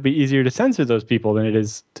it might be easier to censor those people than it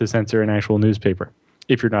is to censor an actual newspaper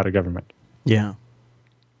if you're not a government. Yeah.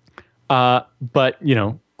 But,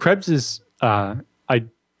 Krebs's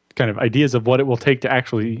kind of ideas of what it will take to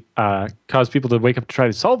actually cause people to wake up to try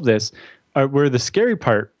to solve this were the scary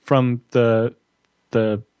part from the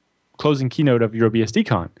closing keynote of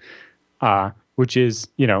EuroBSDCon, which is,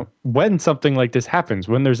 when something like this happens,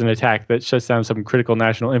 when there's an attack that shuts down some critical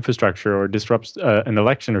national infrastructure or disrupts an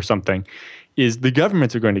election or something, is the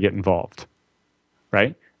governments are going to get involved,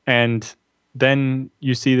 right? And then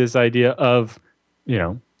you see this idea of,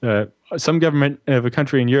 some government of a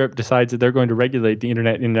country in Europe decides that they're going to regulate the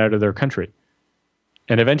internet in and out of their country.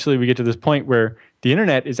 And eventually we get to this point where the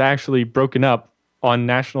internet is actually broken up on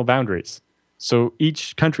national boundaries. So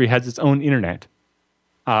each country has its own internet.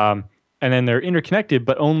 And then they're interconnected,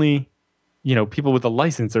 but only, people with a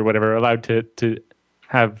license or whatever are allowed to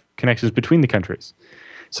have connections between the countries.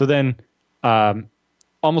 So then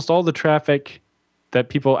almost all the traffic that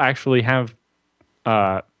people actually have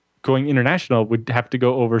going international would have to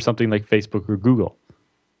go over something like Facebook or Google.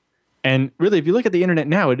 And really, if you look at the internet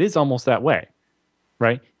now, it is almost that way,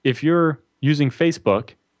 right? If you're using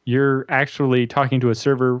Facebook, you're actually talking to a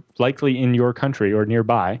server likely in your country or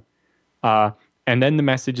nearby. And then the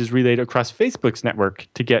message is relayed across Facebook's network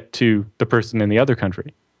to get to the person in the other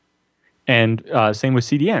country. And same with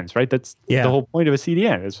CDNs, right? That's the whole point of a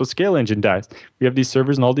CDN. It's what Scale Engine does. We have these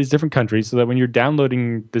servers in all these different countries so that when you're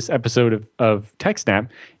downloading this episode of TechSNAP,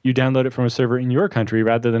 you download it from a server in your country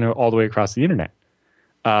rather than all the way across the internet.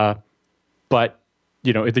 But,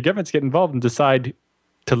 if the governments get involved and decide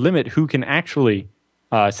to limit who can actually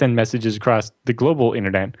send messages across the global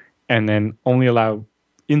internet and then only allow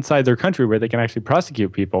inside their country where they can actually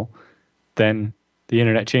prosecute people, then the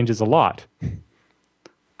internet changes a lot.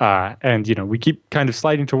 And we keep kind of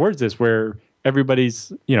sliding towards this where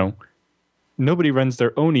everybody's, nobody runs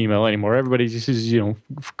their own email anymore. Everybody just uses,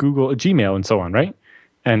 Google, Gmail, and so on, right?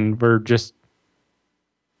 And we're just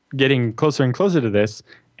getting closer and closer to this.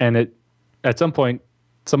 And at some point,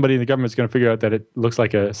 somebody in the government is going to figure out that it looks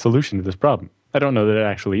like a solution to this problem. I don't know that it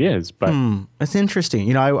actually is, but that's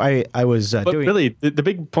interesting. I was but doing. Really, the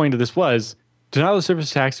big point of this was denial of service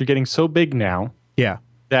attacks are getting so big now. Yeah.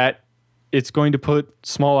 That it's going to put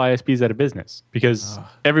small ISPs out of business because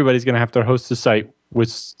everybody's going to have to host a site with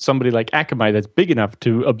somebody like Akamai that's big enough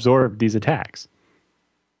to absorb these attacks.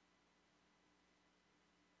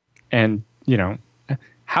 And,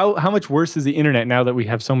 how much worse is the internet now that we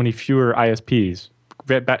have so many fewer ISPs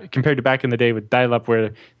compared to back in the day with dial-up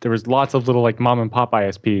where there was lots of little like mom and pop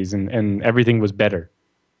ISPs and everything was better.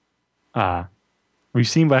 We've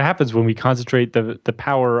seen what happens when we concentrate the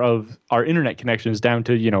power of our internet connections down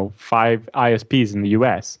to, 5 ISPs in the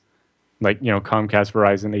US, like, Comcast,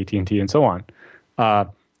 Verizon, AT&T, and so on.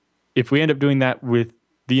 If we end up doing that with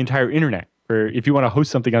the entire internet, or if you want to host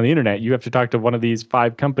something on the internet, you have to talk to one of these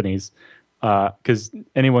 5 companies because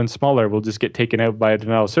anyone smaller will just get taken out by a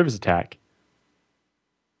denial of service attack.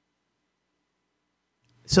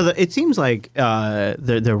 So it seems like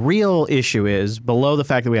the real issue is below the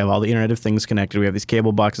fact that we have all the Internet of Things connected, we have these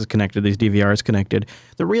cable boxes connected, these DVRs connected.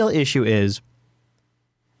 The real issue is,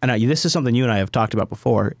 and this is something you and I have talked about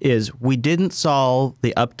before, is we didn't solve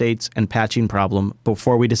the updates and patching problem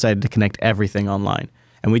before we decided to connect everything online.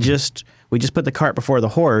 And we just put the cart before the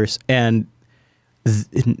horse, and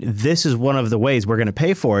this is one of the ways we're going to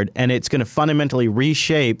pay for it, and it's going to fundamentally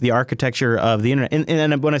reshape the architecture of the internet.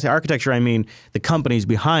 And when I say architecture, I mean the companies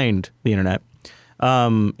behind the internet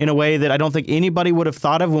in a way that I don't think anybody would have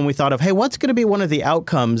thought of when we thought of, hey, what's going to be one of the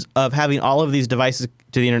outcomes of having all of these devices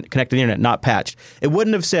to the internet, connect to the internet, not patched? It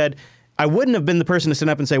wouldn't have said, I wouldn't have been the person to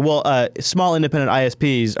stand up and say, well, small independent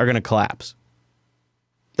ISPs are going to collapse.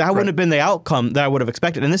 That wouldn't have been the outcome that I would have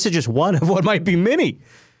expected. And this is just one of what might be many.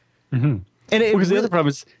 Mm-hmm. And because the other problem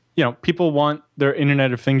is, people want their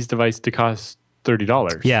Internet of Things device to cost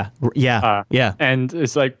 $30. Yeah. And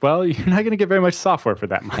it's like, well, you're not going to get very much software for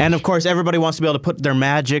that much. And of course, everybody wants to be able to put their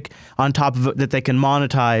magic on top of it that they can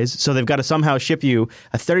monetize. So they've got to somehow ship you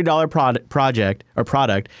a $30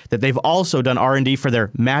 product that they've also done R&D for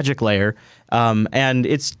their magic layer, and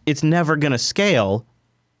it's never going to scale.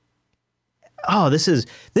 Oh, this is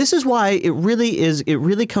why it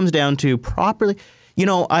really comes down to properly.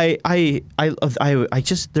 I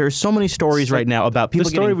just there's so many stories right now about people. The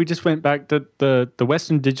story we just went back to the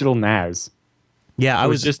Western Digital NAS. Yeah, I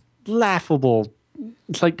was just laughable.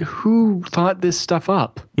 It's like, who thought this stuff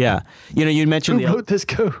up? Yeah, you mentioned who wrote this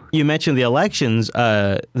code. You mentioned the elections.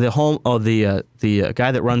 The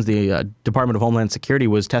guy that runs the Department of Homeland Security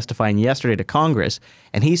was testifying yesterday to Congress,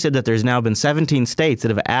 and he said that there's now been 17 states that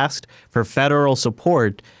have asked for federal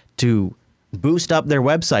support to boost up their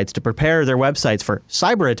websites, to prepare their websites for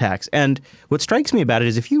cyber attacks. And what strikes me about it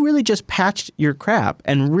is if you really just patched your crap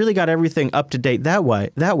and really got everything up to date that way,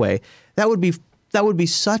 that would be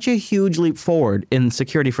such a huge leap forward in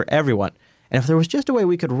security for everyone. And if there was just a way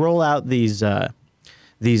we could roll out these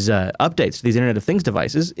updates to these Internet of Things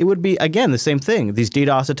devices, it would be, again, the same thing. These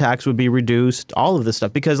DDoS attacks would be reduced, all of this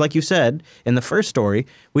stuff. Because like you said in the first story,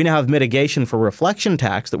 we now have mitigation for reflection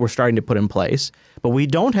attacks that we're starting to put in place, but we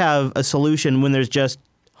don't have a solution when there's just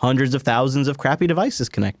hundreds of thousands of crappy devices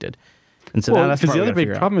connected. And so that's because the other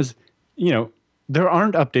big problem is, there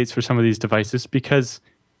aren't updates for some of these devices because,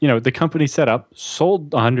 the company set up,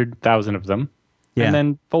 sold 100,000 of them, and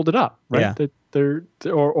then folded up, right? Yeah.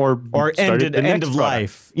 Or ended end of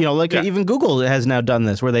life. Even Google has now done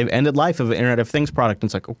this where they've ended life of an Internet of Things product. And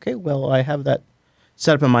it's like, okay, well, I have that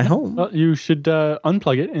set up in my home. Well, you should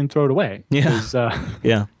unplug it and throw it away.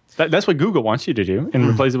 Yeah. That's what Google wants you to do and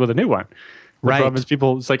replace it with a new one. The Right. problem is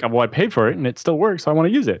people, it's like, well, I paid for it and it still works, so I want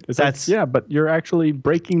to use it. It's like, yeah, but you're actually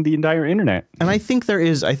breaking the entire internet. And I think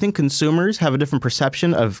consumers have a different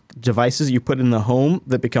perception of devices you put in the home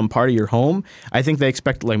that become part of your home. I think they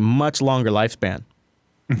expect like much longer lifespan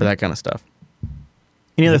for that kind of stuff.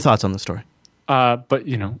 Any other thoughts on the story? But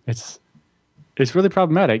you know, it's really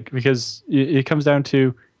problematic because it comes down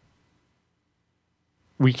to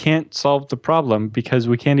we can't solve the problem because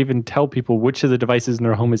we can't even tell people which of the devices in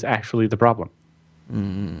their home is actually the problem.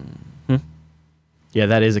 Mm-hmm. Yeah,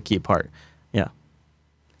 that is a key part. Yeah.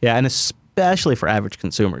 Yeah, and especially for average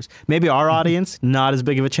consumers. Maybe our audience, not as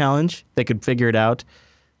big of a challenge. They could figure it out.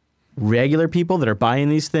 Regular people that are buying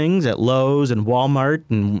these things at Lowe's and Walmart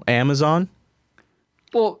and Amazon.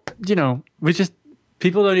 Well, you know,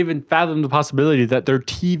 people don't even fathom the possibility that their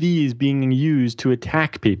TV is being used to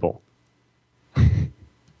attack people.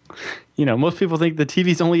 You know, most people think the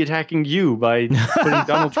TV's only attacking you by putting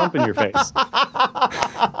Donald Trump in your face. I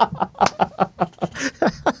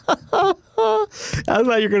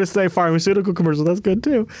thought you were going to say pharmaceutical commercial. That's good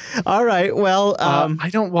too. All right. Well, I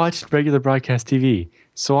don't watch regular broadcast TV,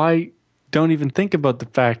 so I don't even think about the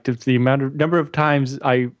fact of the number of times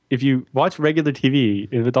if you watch regular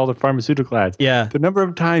TV with all the pharmaceutical ads, yeah, the number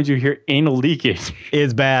of times you hear anal leakage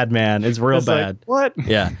is bad, man. It's real bad. Like, what?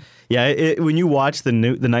 Yeah. Yeah, when you watch the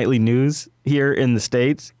nightly news here in the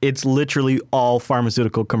States, it's literally all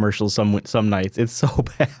pharmaceutical commercials some nights. It's so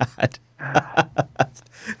bad.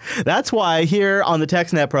 That's why here on the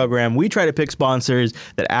TechSNAP program, we try to pick sponsors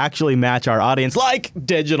that actually match our audience, like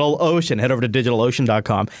DigitalOcean. Head over to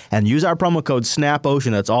DigitalOcean.com and use our promo code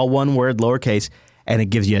SNAPOcean. That's all one word, lowercase, and it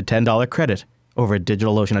gives you a $10 credit over at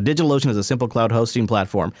DigitalOcean. Now, DigitalOcean is a simple cloud hosting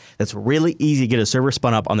platform that's really easy to get a server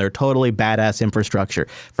spun up on their totally badass infrastructure.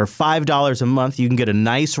 For $5 a month, you can get a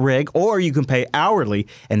nice rig, or you can pay hourly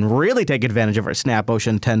and really take advantage of our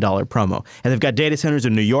SnapOcean $10 promo. And they've got data centers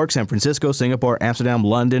in New York, San Francisco, Singapore, Amsterdam,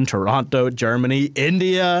 London, Toronto, Germany,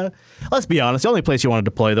 India. Let's be honest, the only place you want to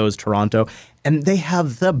deploy those is Toronto. And they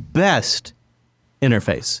have the best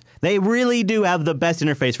interface. They really do have the best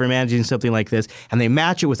interface for managing something like this, and they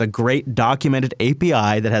match it with a great documented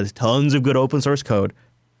API that has tons of good open source code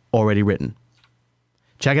already written.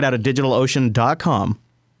 Check it out at DigitalOcean.com.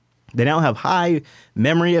 They now have high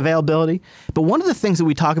memory availability, but one of the things that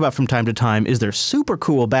we talk about from time to time is their super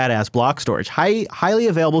cool, badass block storage. Highly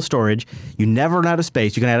available storage. You never run out of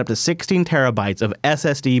space. You can add up to 16 terabytes of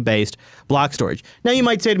SSD-based block storage. Now, you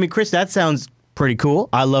might say to me, Chris, that sounds pretty cool.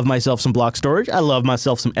 I love myself some block storage. I love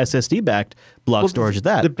myself some SSD-backed block storage at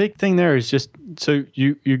that. The big thing there is just, so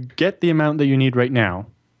you get the amount that you need right now,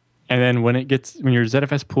 and then when your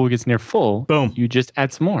ZFS pool gets near full, boom, you just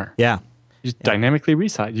add some more. Yeah. You just dynamically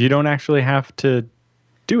resize. You don't actually have to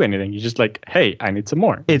do anything. You just like, hey, I need some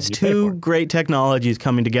more. It's two great technologies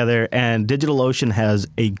coming together, and DigitalOcean has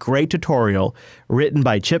a great tutorial written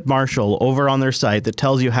by Chip Marshall over on their site that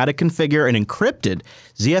tells you how to configure an encrypted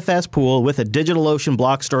ZFS pool with a DigitalOcean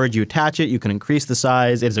block storage. You attach it, you can increase the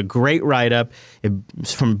size. It's a great write-up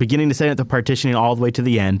from beginning to setting up the partitioning all the way to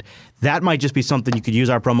the end. That might just be something you could use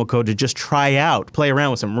our promo code to just try out, play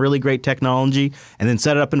around with some really great technology, and then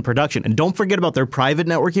set it up in production. And don't forget about their private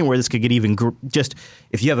networking, where this could get even just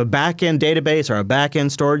if you have a back-end database or a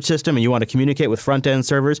back-end storage system and you want to communicate with front-end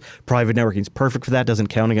servers, private networking is perfect for that. Doesn't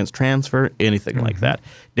count against transfer, anything like that.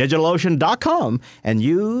 DigitalOcean.com and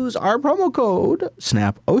use our promo code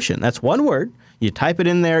SNAPOcean. That's one word. You type it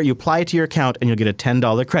in there, you apply it to your account, and you'll get a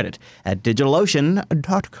 $10 credit at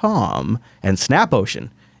DigitalOcean.com. And SNAPOcean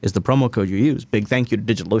is the promo code you use. Big thank you to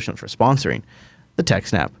DigitalOcean for sponsoring the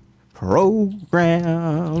TechSNAP program.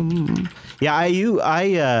 Yeah,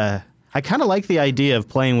 I kind of like the idea of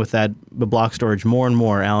playing with the block storage more and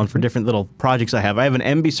more, Alan, for different little projects I have. I have an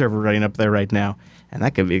MB server running up there right now, and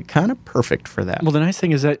that could be kind of perfect for that. Well, the nice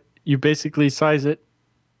thing is that you basically size it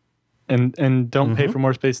and don't pay for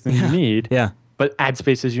more space than you need. Yeah. But add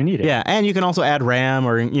space as you need it. Yeah, and you can also add RAM,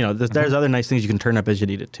 or there's other nice things you can turn up as you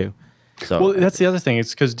need it too. So, well, that's the other thing.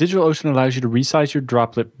 It's because DigitalOcean allows you to resize your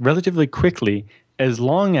droplet relatively quickly, as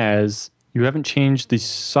long as you haven't changed the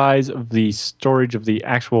size of the storage of the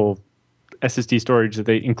actual SSD storage that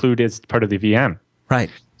they include as part of the VM.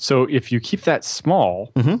 Right. So if you keep that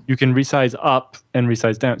small, you can resize up and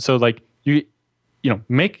resize down. So like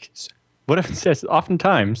make what it says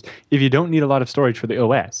oftentimes, if you don't need a lot of storage for the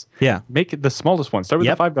OS, make it the smallest one. Start with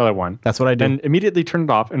the $5 one. That's what I do. And immediately turn it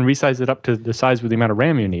off and resize it up to the size with the amount of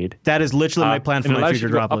RAM you need. That is literally my plan for my future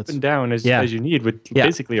droplets. Up and down as you need with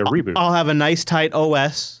basically a reboot. I'll have a nice tight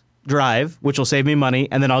OS drive, which will save me money,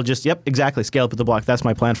 and then I'll just exactly scale up with the block. That's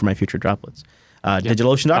my plan for my future droplets.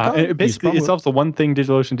 DigitalOcean.com. Basically, it solves the one thing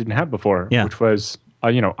DigitalOcean didn't have before, which was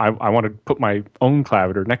I want to put my own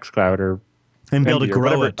cloud or Nextcloud or And be able to Envy or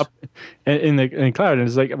grow whatever it. up in the cloud. And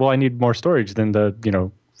it's like, well, I need more storage than the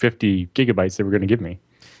 50 gigabytes they were going to give me.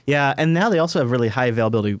 Yeah, and now they also have really high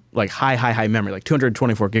availability, like high memory, like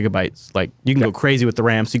 224 gigabytes. Like you can go crazy with the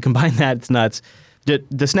RAM. So you combine that, it's nuts.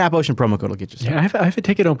 The Snap Ocean promo code will get you started. Yeah, I have a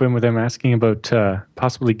ticket open with them asking about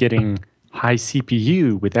possibly getting high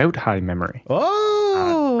CPU without high memory.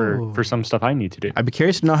 Oh, For some stuff I need to do. I'd be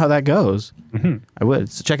curious to know how that goes. I would.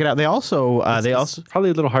 So check it out. They also It's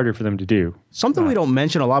probably a little harder for them to do. something we don't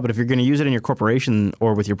mention a lot, but if you're going to use it in your corporation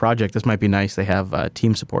or with your project, this might be nice. They have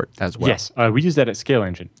team support as well. Yes, we use that at Scale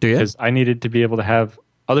Engine. Do you? Because I needed to be able to have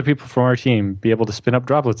other people from our team be able to spin up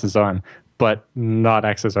droplets and so on, but not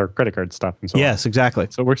access our credit card stuff and so on. Yes, exactly.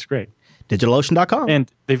 So it works great. DigitalOcean.com. And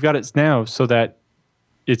they've got it now so that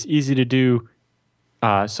it's easy to do.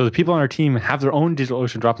 So the people on our team have their own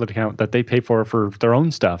DigitalOcean droplet account that they pay for their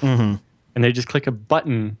own stuff. And they just click a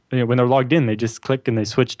button. When they're logged in, they just click and they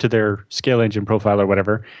switch to their Scale Engine profile or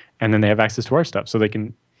whatever. And then they have access to our stuff. So they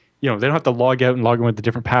can, they don't have to log out and log in with a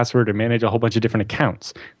different password or manage a whole bunch of different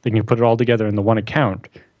accounts. They can put it all together in the one account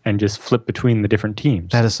and just flip between the different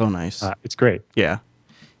teams. That is so nice. It's great. Yeah.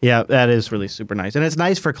 Yeah, that is really super nice. And it's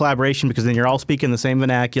nice for collaboration because then you're all speaking the same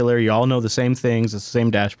vernacular. You all know the same things. It's the same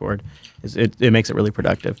dashboard. It makes it really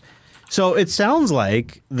productive. So it sounds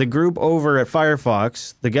like the group over at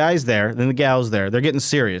Firefox, the guys there, then the gals there, they're getting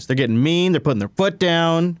serious. They're getting mean. They're putting their foot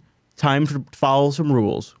down. Time to follow some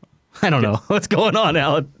rules. I don't know. What's going on,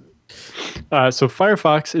 Alan? So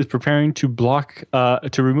Firefox is preparing to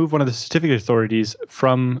to remove one of the certificate authorities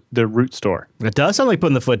from the root store. It does sound like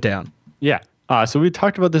putting the foot down. Yeah. So we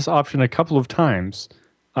talked about this option a couple of times,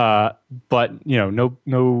 but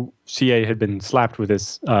no CA had been slapped with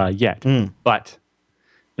this yet. But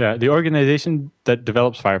the organization that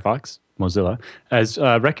develops Firefox, Mozilla, has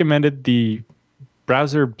recommended the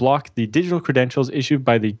browser block the digital credentials issued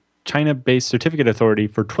by the China-based certificate authority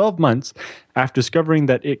for 12 months after discovering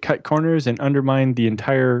that it cut corners and undermined the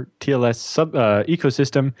entire TLS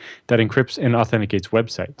ecosystem that encrypts and authenticates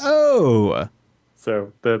websites. Oh.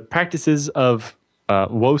 So the practices of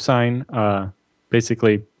WoSign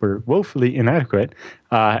basically were woefully inadequate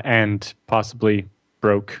and possibly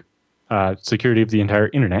broke security of the entire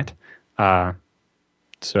internet.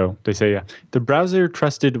 So they say the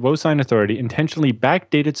browser-trusted WoSign authority intentionally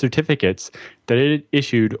backdated certificates that it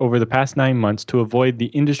issued over the past 9 months to avoid the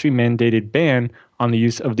industry-mandated ban on the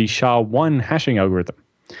use of the SHA-1 hashing algorithm.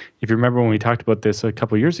 If you remember when we talked about this a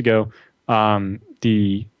couple years ago,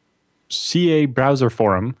 the CA Browser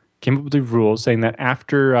Forum came up with the rules saying that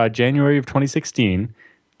after January of 2016,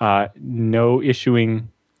 no issuing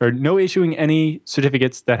any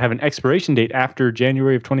certificates that have an expiration date after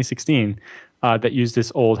January of 2016 that use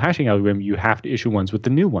this old hashing algorithm. You have to issue ones with the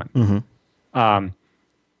new one.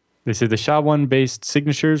 They said the SHA-1 based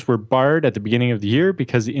signatures were barred at the beginning of the year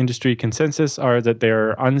because the industry consensus are that they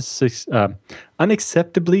are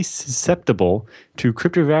unacceptably susceptible to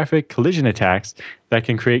cryptographic collision attacks that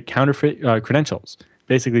can create counterfeit credentials.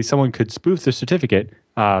 Basically, someone could spoof the certificate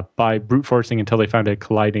by brute forcing until they found a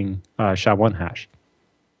colliding SHA-1 hash.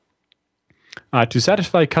 To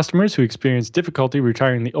satisfy customers who experience difficulty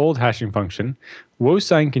retiring the old hashing function,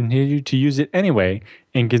 WoSign continued to use it anyway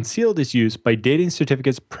and concealed its use by dating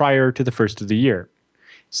certificates prior to the first of the year.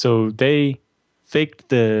 So they faked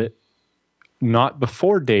the not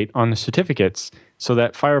before date on the certificates so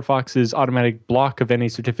that Firefox's automatic block of any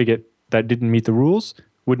certificate that didn't meet the rules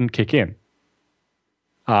wouldn't kick in,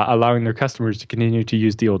 allowing their customers to continue to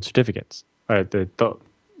use the old certificates, the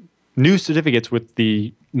new certificates with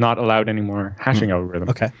the not allowed anymore hashing algorithm.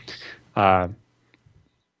 Okay.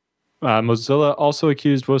 Mozilla also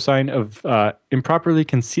accused WoSign of improperly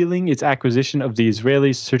concealing its acquisition of the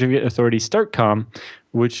Israeli certificate authority Startcom,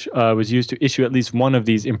 which was used to issue at least one of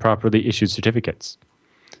these improperly issued certificates.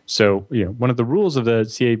 So, one of the rules of the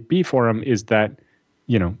CAB forum is that,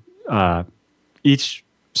 each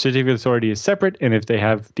certificate authority is separate, and if they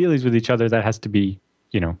have dealings with each other, that has to be,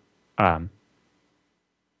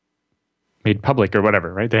 made public or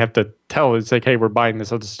whatever, right? They have to tell, it's like, hey, we're buying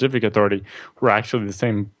this other certificate authority. We're actually the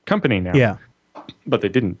same company now. Yeah. But they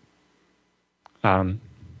didn't. So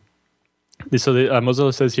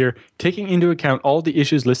Mozilla says here, taking into account all the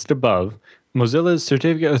issues listed above, Mozilla's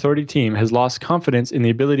certificate authority team has lost confidence in the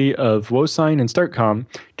ability of WoSign and Startcom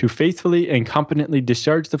to faithfully and competently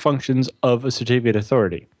discharge the functions of a certificate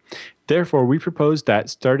authority. Therefore, we propose that,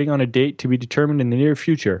 starting on a date to be determined in the near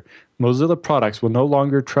future, Mozilla products will no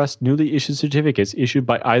longer trust newly issued certificates issued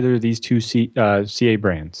by either of these two CA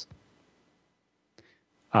brands.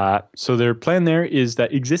 So their plan there is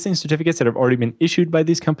that existing certificates that have already been issued by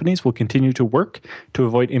these companies will continue to work to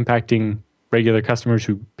avoid impacting regular customers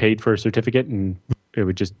who paid for a certificate and it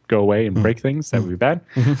would just go away and break things. That would be bad.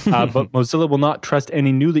 But Mozilla will not trust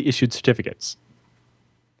any newly issued certificates.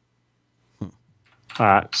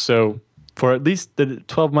 So for at least the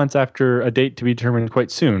 12 months after a date to be determined quite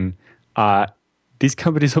soon, these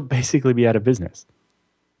companies will basically be out of business.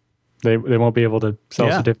 They won't be able to sell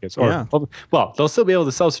certificates. Well, they'll still be able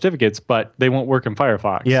to sell certificates, but they won't work in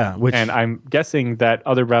Firefox. Yeah, and I'm guessing that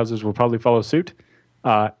other browsers will probably follow suit.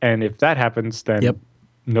 And if that happens, then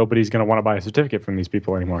nobody's going to want to buy a certificate from these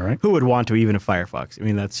people anymore, right? Who would want to, even in Firefox? I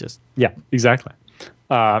mean, that's just... Yeah, exactly.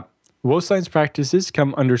 WoSign's practices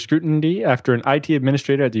come under scrutiny after an IT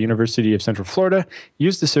administrator at the University of Central Florida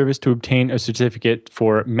used the service to obtain a certificate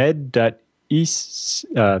for UCF.edu.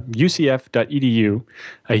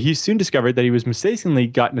 He soon discovered that he was mistakenly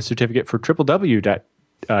gotten a certificate for www.ucf.edu.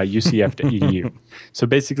 So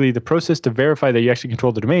basically, the process to verify that you actually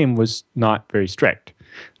control the domain was not very strict.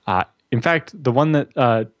 In fact, the one that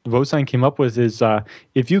WoSign came up with is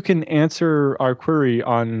if you can answer our query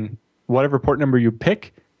on whatever port number you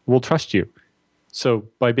pick, we'll trust you. So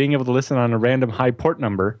by being able to listen on a random high port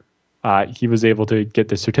number, he was able to get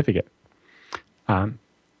this certificate.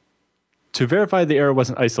 To verify the error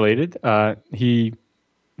wasn't isolated, the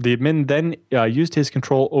admin then used his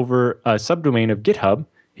control over a subdomain of GitHub,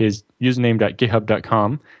 his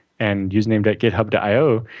username.github.com and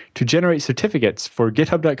username.github.io, to generate certificates for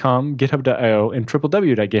github.com, github.io, and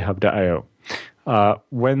www.github.io.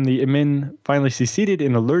 When the admin finally succeeded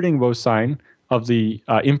in alerting WoSign of the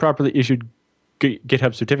improperly issued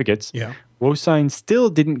GitHub certificates, WoSign still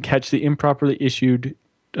didn't catch the improperly issued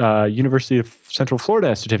University of Central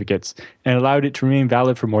Florida certificates and allowed it to remain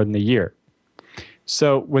valid for more than a year.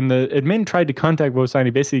 So when the admin tried to contact WoSign,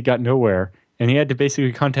 he basically got nowhere, and he had to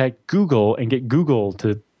basically contact Google and get Google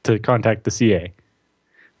to contact the CA.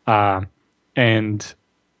 And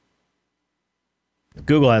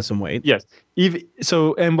Google has some weight. Yes.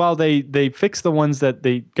 And while they fixed the ones that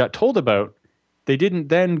they got told about, they didn't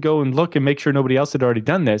then go and look and make sure nobody else had already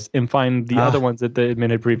done this and find the other ones that the admin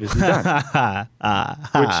had previously done,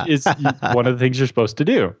 which is one of the things you're supposed to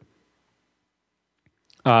do.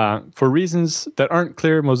 For reasons that aren't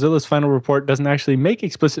clear, Mozilla's final report doesn't actually make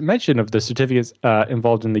explicit mention of the certificates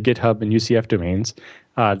involved in the GitHub and UCF domains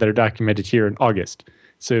that are documented here in August.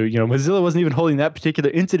 So, Mozilla wasn't even holding that particular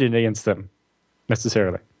incident against them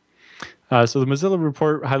necessarily. So the Mozilla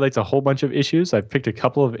report highlights a whole bunch of issues. I've picked a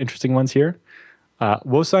couple of interesting ones here.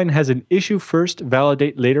 WoSign has an issue first,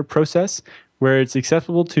 validate later process where it's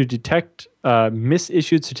acceptable to detect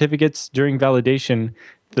misissued certificates during validation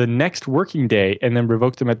the next working day and then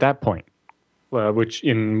revoke them at that point, which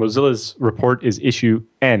in Mozilla's report is issue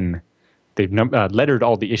N. They've lettered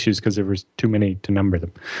all the issues because there was too many to number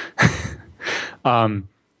them.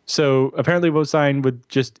 So apparently WoSign would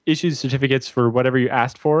just issue certificates for whatever you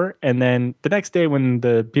asked for, and then the next day when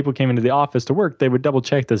the people came into the office to work, they would double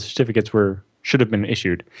check the certificates should have been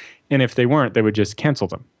issued. And if they weren't, they would just cancel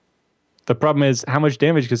them. The problem is, how much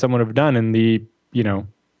damage could someone have done in the,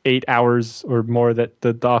 8 hours or more that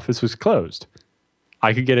the office was closed?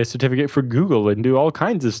 I could get a certificate for Google and do all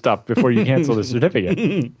kinds of stuff before you cancel the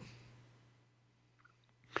certificate.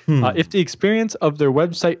 If the experience of their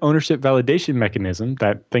website ownership validation mechanism,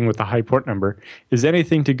 that thing with the high port number, is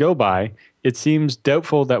anything to go by, it seems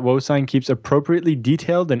doubtful that WoSign keeps appropriately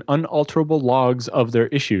detailed and unalterable logs of their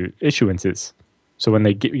issuances. So when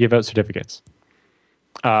they give out certificates.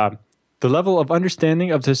 The level of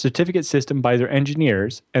understanding of the certificate system by their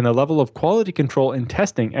engineers and the level of quality control and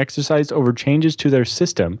testing exercised over changes to their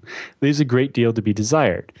system leaves a great deal to be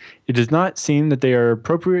desired. It does not seem that they are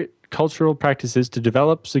appropriate cultural practices to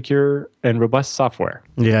develop secure and robust software.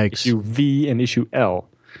 Yikes. Issue V and issue L.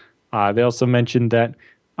 They also mentioned that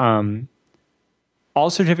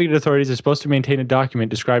all certificate authorities are supposed to maintain a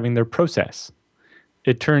document describing their process.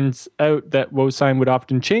 It turns out that WoSign would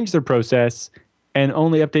often change their process and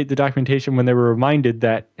only update the documentation when they were reminded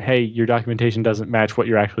that, hey, your documentation doesn't match what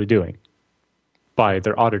you're actually doing by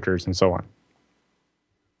their auditors and so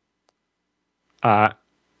on.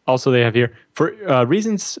 Also, they have here, for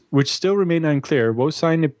reasons which still remain unclear,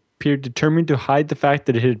 WoSign appeared determined to hide the fact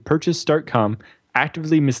that it had purchased StartCom,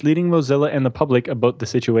 actively misleading Mozilla and the public about the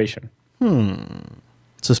situation.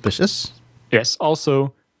 Suspicious. Yes.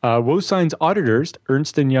 Also, WoSign's auditors,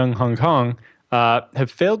 Ernst & Young Hong Kong, have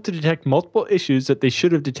failed to detect multiple issues that they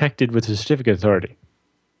should have detected with the certificate authority.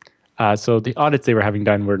 So the audits they were having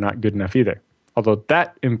done were not good enough either. Although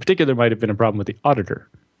that in particular might have been a problem with the auditor.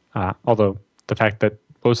 Although the fact that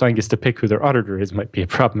WoSign gets to pick who their auditor is might be a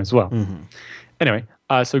problem as well. Anyway,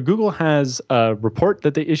 So Google has a report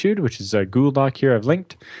that they issued, which is a Google Doc here I've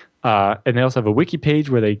linked. And they also have a wiki page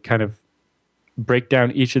where they kind of break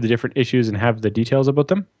down each of the different issues and have the details about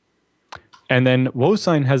them. And then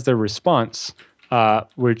WoSign has their response,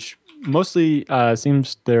 which mostly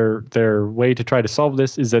seems their way to try to solve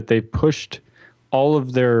this is that they pushed all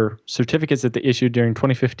of their certificates that they issued during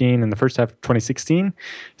 2015 and the first half of 2016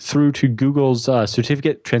 through to Google's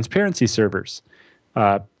certificate transparency servers,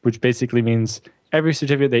 which basically means every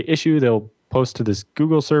certificate they issue, they'll post to this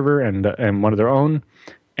Google server and one of their own.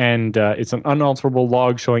 And it's an unalterable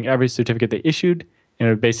log showing every certificate they issued, and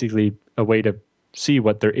it's basically a way to see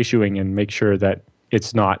what they're issuing and make sure that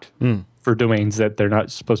it's not for domains that they're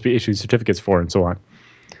not supposed to be issuing certificates for and so on.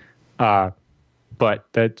 But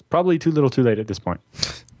that's probably too little too late at this point.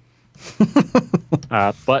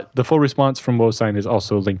 But the full response from WoSign is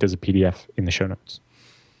also linked as a PDF in the show notes.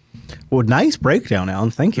 Well, nice breakdown,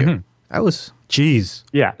 Alan. Thank you. Mm-hmm. That was, geez.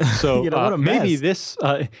 Yeah. So what a maybe mess. this,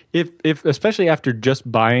 if especially after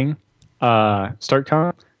just buying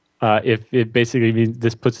StartCom, if it basically means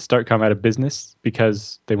this puts StartCom out of business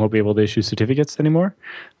because they won't be able to issue certificates anymore,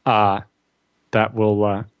 that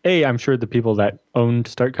will, I'm sure the people that owned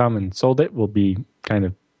StartCom and sold it will be kind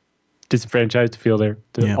of disenfranchised to feel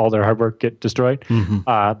all their hard work get destroyed.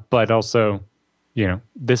 Mm-hmm. But also,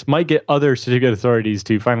 this might get other certificate authorities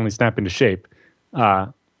to finally snap into shape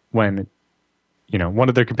when, one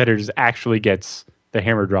of their competitors actually gets the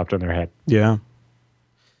hammer dropped on their head. Yeah.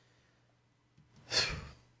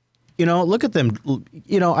 Look at them,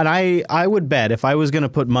 and I would bet if I was going to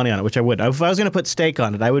put money on it, which I would, if I was going to put stake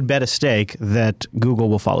on it, I would bet a stake that Google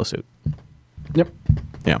will follow suit. Yep.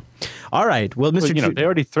 Yeah. All right. Well, Mr. They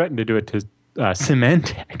already threatened to do it to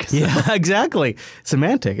Symantec. So. Yeah, exactly.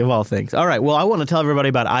 Symantec, of all things. All right. Well, I want to tell everybody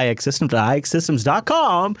about IX Systems at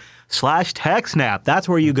ixsystems.com/TechSNAP. That's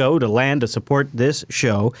where you go to land to support this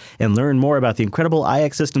show and learn more about the incredible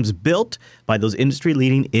IX systems built by those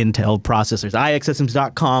industry-leading Intel processors.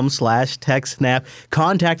 ixsystems.com/TechSNAP.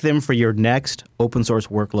 Contact them for your next open source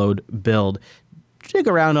workload build. Dig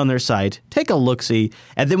around on their site, take a look-see,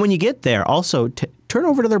 and then when you get there, also turn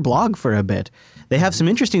over to their blog for a bit. They have some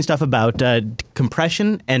interesting stuff about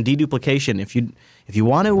compression and deduplication. If you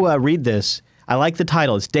want to read this, I like the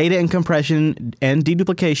title. It's Data and Compression and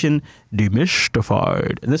Deduplication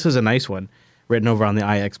Demystified. And this is a nice one written over on the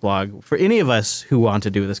IX blog. For any of us who want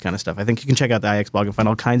to do this kind of stuff, I think you can check out the IX blog and find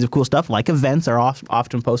all kinds of cool stuff, like events are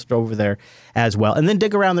often posted over there as well. And then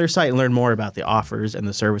dig around their site and learn more about the offers and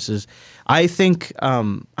the services. I think,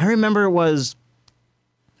 I remember it was,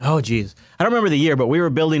 I don't remember the year, but we were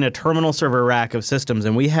building a terminal server rack of systems,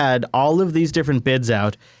 and we had all of these different bids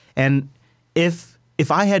out. And if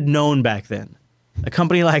I had known back then, a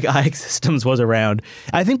company like IX Systems was around,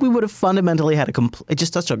 I think we would have fundamentally had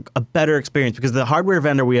just such a better experience, because the hardware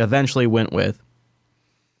vendor we eventually went with,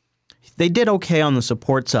 they did okay on the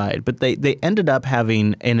support side, but they ended up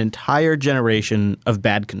having an entire generation of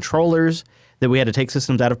bad controllers that we had to take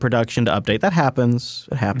systems out of production to update. That happens.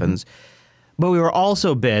 It happens. Mm-hmm. But we were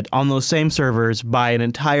also bid on those same servers by an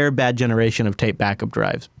entire bad generation of tape backup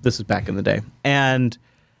drives. This is back in the day. And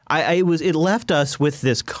it left us with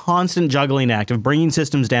this constant juggling act of bringing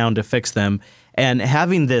systems down to fix them and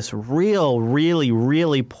having this really,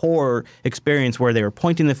 really poor experience where they were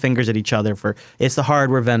pointing the fingers at each other for, it's the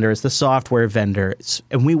hardware vendor, it's the software vendor.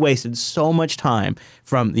 And we wasted so much time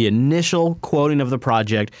from the initial quoting of the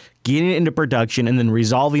project, getting it into production, and then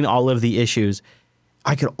resolving all of the issues.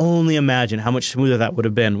 I could only imagine how much smoother that would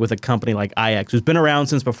have been with a company like IX, who's been around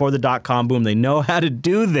since before the dot-com boom. They know how to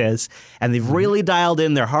do this, and they've really dialed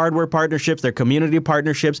in their hardware partnerships, their community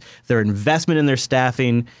partnerships, their investment in their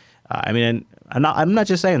staffing. I'm not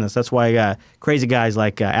just saying this. That's why crazy guys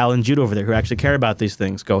like Alan Jude over there, who actually care about these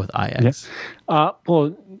things, go with IX. Yes.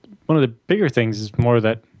 Well, one of the bigger things is more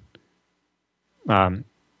that. Now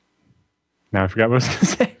I forgot what I was going to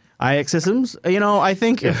say. IX Systems, I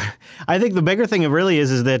think the bigger thing really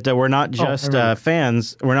is that we're not just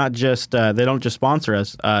fans. We're not just they don't just sponsor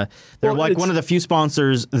us. They're one of the few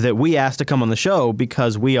sponsors that we asked to come on the show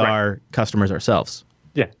because we are customers ourselves.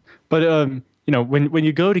 Yeah, but when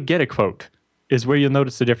you go to get a quote is where you'll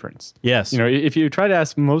notice the difference. Yes, if you try to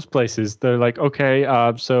ask most places, they're like,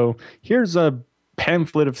 okay, so here's a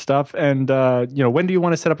pamphlet of stuff, and when do you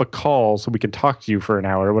want to set up a call so we can talk to you for an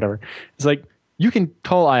hour or whatever? It's like, you can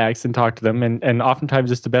call IX and talk to them, and oftentimes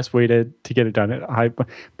it's the best way to get it done.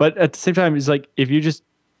 But at the same time, it's like, if you just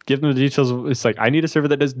give them the details, it's like, I need a server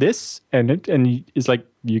that does this, and it's like,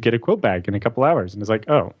 you get a quote back in a couple hours, and it's like,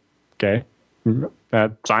 oh, okay,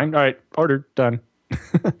 signed, all right, ordered, done.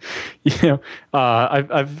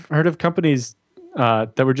 I've heard of companies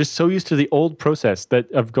that were just so used to the old process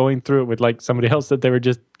of going through it with like somebody else that they were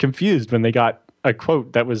just confused when they got a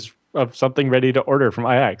quote that was of something ready to order from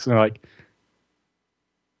IX. And they're like,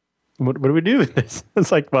 what do we do with this?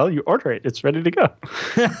 It's like, well, you order it. It's ready to go.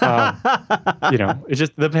 It's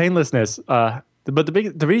just the painlessness. But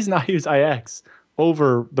the reason I use IX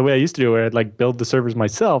over the way I used to do it, where I'd like build the servers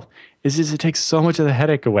myself, is just it takes so much of the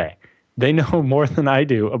headache away. They know more than I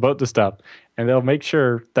do about the stuff, and they'll make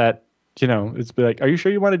sure that, it's be like, are you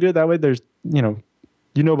sure you want to do it that way? There's, you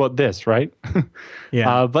know about this, right?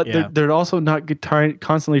 Yeah. But they're also not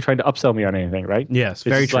constantly trying to upsell me on anything, right? Yes, it's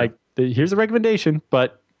very true. Like, here's a recommendation,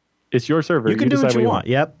 but it's your server. You can do what you want.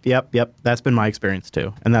 Yep. That's been my experience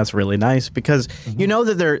too, and that's really nice because you know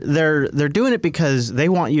that they're doing it because they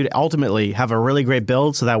want you to ultimately have a really great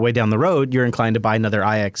build, so that way down the road you're inclined to buy another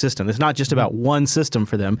IX system. It's not just about one system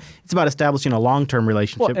for them; it's about establishing a long-term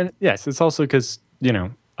relationship. Well, and yes, it's also because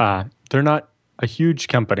they're not a huge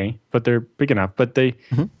company, but they're big enough. But they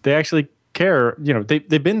actually care.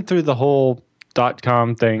 They've been through the whole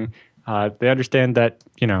 .com thing. They understand that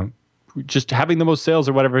just having the most sales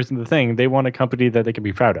or whatever isn't the thing. They want a company that they can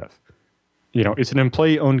be proud of. It's an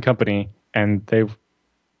employee-owned company, and they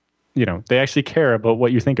actually care about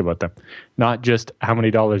what you think about them, not just how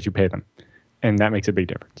many dollars you pay them, and that makes a big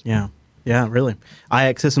difference. Yeah, really.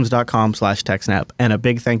 ixsystems.com/TechSNAP, and a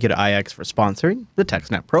big thank you to IX for sponsoring the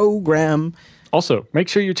TechSNAP program. Also, make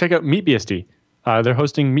sure you check out MeetBSD. They're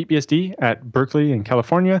hosting MeetBSD at Berkeley in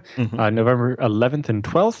California, November 11th and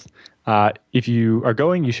 12th. If you are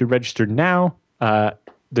going, you should register now.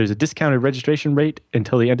 There's a discounted registration rate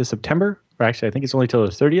until the end of September. Or actually, I think it's only till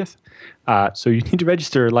the 30th. So you need to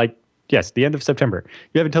register the end of September.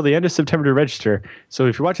 You have until the end of September to register. So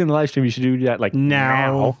if you're watching the live stream, you should do that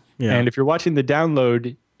now. Yeah. And if you're watching the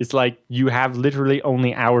download, it's like you have literally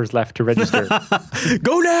only hours left to register.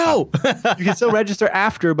 Go now! You can still register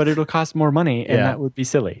after, but it'll cost more money, and that would be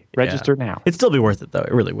silly. Register now. It'd still be worth it, though.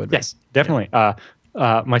 It really would be. Yes, definitely.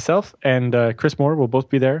 Myself and Chris Moore will both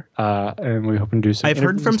be there, and we hope to do some. I've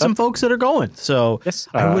heard from some folks that are going, so yes,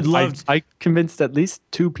 I would love. I convinced at least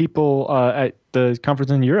 2 people at the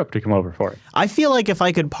conference in Europe to come over for it. I feel like if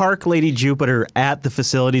I could park Lady Jupiter at the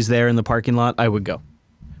facilities there in the parking lot, I would go.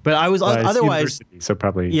 But I was otherwise. So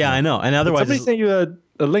probably. Yeah, I know, and otherwise somebody sent you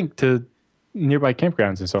a link to nearby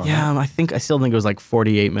campgrounds and so on. Yeah, I still think it was like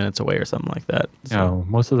 48 minutes away or something like that. So. No,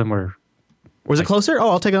 most of them were. Was it closer? Oh,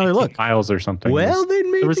 I'll take another look. Miles or something. Well, then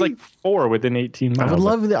maybe there was like 4 within 18 miles.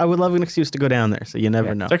 I would love an excuse to go down there. So you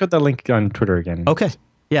never know. Check out that link on Twitter again. Okay.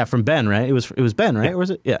 Yeah, from Ben, right? It was Ben, right? Or was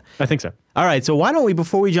it? Yeah. I think so. All right. So why don't we,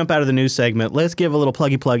 before we jump out of the news segment, let's give a little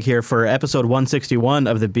pluggy plug here for episode 161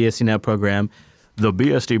 of the BSDNet program, the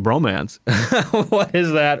BSD Bromance. What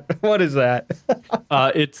is that?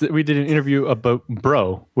 We did an interview about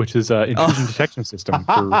Bro, which is an intrusion detection system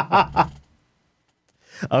for.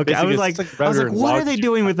 Okay, I was like, what are they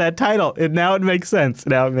doing with that title? And now it makes sense.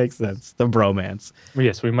 The Bromance.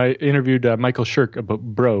 Yes, we interviewed Michael Shirk about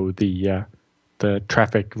Bro, the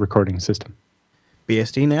traffic recording system.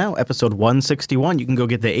 BSD Now, episode 161. You can go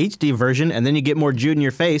get the HD version, and then you get more Jude in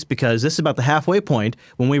your face, because this is about the halfway point.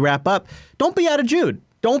 When we wrap up, don't be out of Jude.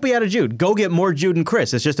 Go get more Jude and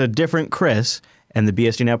Chris. It's just a different Chris. And the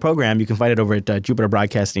BSD Now program, you can find it over at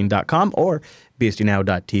jupiterbroadcasting.com or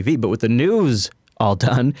bsdnow.tv. But with the news all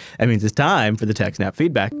done, that means it's time for the TechSNAP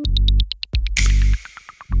feedback.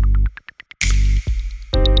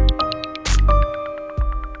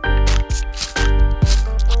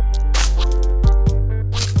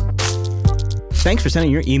 Thanks for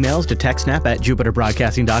sending your emails to TechSNAP at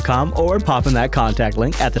jupiterbroadcasting.com or popping that contact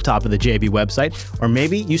link at the top of the JB website. Or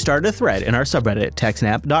maybe you started a thread in our subreddit at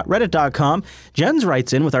techsnap.reddit.com. Jens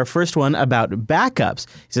writes in with our first one about backups.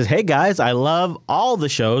 He says, hey guys, I love all the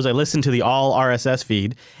shows. I listen to the all RSS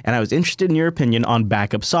feed, and I was interested in your opinion on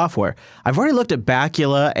backup software. I've already looked at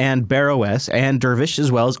Bacula and BearOS and Dervish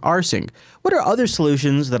as well as rsync. What are other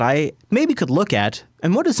solutions that I maybe could look at?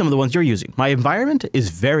 And what are some of the ones you're using? My environment is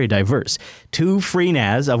very diverse. 2 free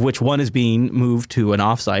NAS, of which one is being moved to an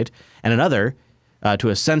offsite, and another to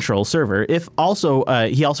a central server. He wants to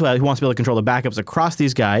be able to control the backups across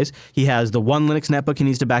these guys. He has the one Linux netbook he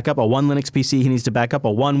needs to back up, a one Linux PC he needs to back up,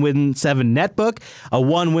 a one Win 7 netbook, a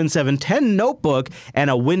one Win 7 10 notebook, and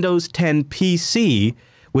a Windows 10 PC,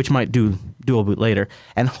 which might do dual boot later.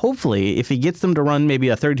 And hopefully, if he gets them to run maybe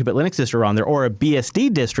a 32-bit Linux distro on there or a BSD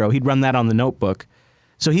distro, he'd run that on the notebook.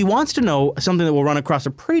 So he wants to know something that will run across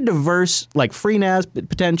a pretty diverse, like FreeNAS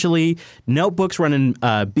potentially, notebooks running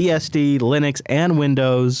BSD, Linux, and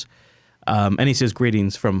Windows. And he says,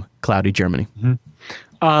 greetings from cloudy Germany.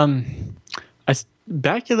 Mm-hmm.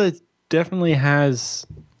 Bacula definitely has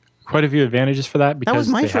quite a few advantages for that because that was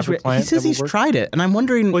my they first. have a client He says that will he's work. tried it, and I'm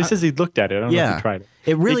wondering. Well, he says he looked at it. I don't know if he tried it.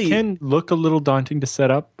 It can look a little daunting to set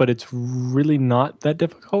up, but it's really not that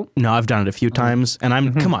difficult. No, I've done it a few times,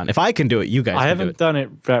 and come on, if I can do it, you guys can do it. I haven't done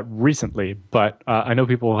it that recently, but I know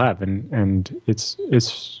people have, and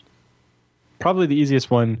it's probably the easiest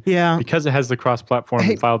one. Yeah. Because it has the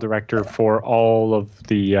cross-platform file director for all of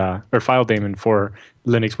the or file daemon for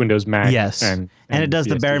Linux, Windows, Mac. Yes, and it does BSD.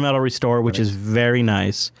 the bare metal restore, which is very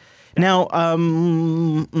nice. Now,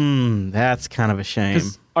 that's kind of a shame.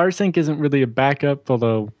 Because rsync isn't really a backup,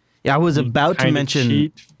 although I was about to mention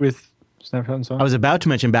cheat with snapshot and so on. I was about to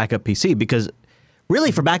mention backup PC because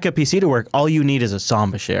really for backup PC to work, all you need is a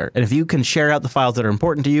Samba share. And if you can share out the files that are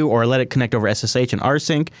important to you or let it connect over SSH and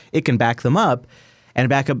rsync, it can back them up. And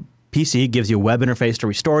backup PC gives you a web interface to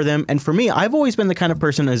restore them. And for me, I've always been the kind of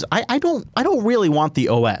person I don't really want the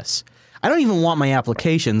OS. I don't even want my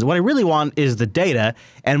applications. What I really want is the data,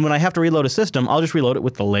 and when I have to reload a system, I'll just reload it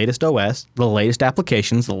with the latest OS, the latest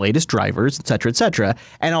applications, the latest drivers, et cetera,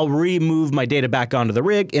 and I'll remove my data back onto the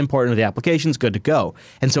rig, import into the applications, good to go.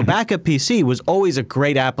 And so Backup PC was always a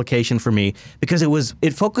great application for me because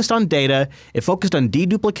it focused on data, it focused on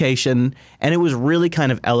deduplication, and it was really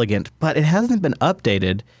kind of elegant, but it hasn't been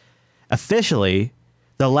updated officially.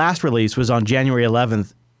 The last release was on January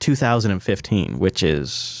 11th, 2015, which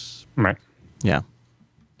is... Right. Yeah.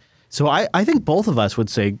 So I think both of us would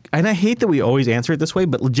say, and I hate that we always answer it this way,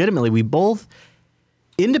 but legitimately, we both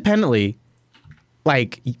independently,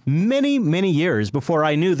 like many, many years before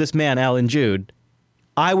I knew this man, Alan Jude,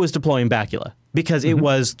 I was deploying Bacula because it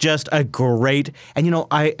was just a great, and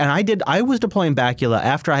I was deploying Bacula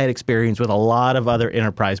after I had experience with a lot of other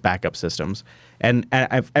enterprise backup systems, and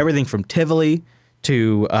everything from Tivoli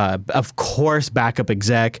to, of course, Backup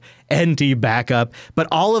Exec, NT Backup, but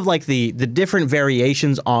all of like the different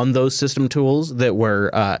variations on those system tools that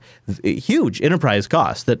were huge enterprise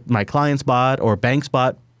costs that my clients bought or banks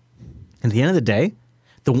bought. At the end of the day,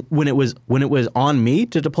 when it was on me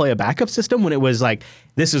to deploy a backup system, when it was like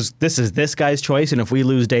this is this guy's choice, and if we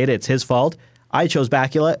lose data, it's his fault. I chose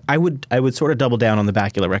Bacula. I would sort of double down on the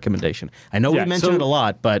Bacula recommendation. I know we mentioned it a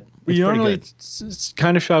lot, but it's you pretty normally good.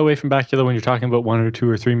 Kind of shy away from Bacula when you're talking about 1 or 2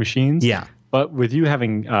 or 3 machines. Yeah. But with you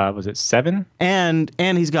having, was it 7? And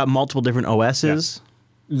he's got multiple different OSs.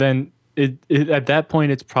 Yeah. Then at that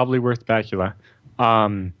point, it's probably worth Bacula.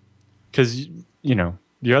 Because,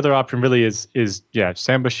 the other option really is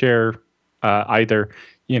Samba share, either,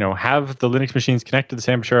 have the Linux machines connect to the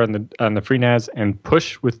Samba share on the FreeNAS and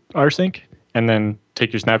push with rsync, and then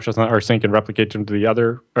take your snapshots on rsync and replicate them to the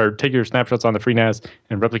other, or take your snapshots on the FreeNAS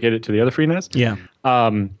and replicate it to the other FreeNAS. Yeah.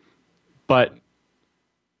 But,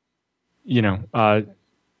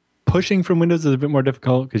 pushing from Windows is a bit more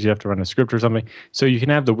difficult because you have to run a script or something. So you can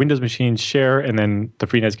have the Windows machines share, and then the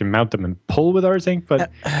FreeNAS can mount them and pull with rsync,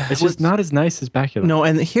 but it's just not as nice as Bacula. No,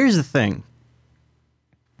 and here's the thing.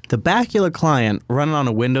 The Bacula client running on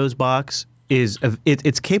a Windows box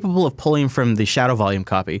it's capable of pulling from the shadow volume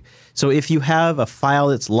copy. So if you have a file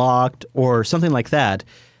that's locked or something like that,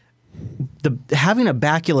 having a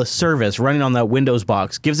Bacula service running on that Windows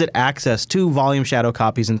box gives it access to volume shadow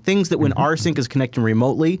copies and things that when rsync is connecting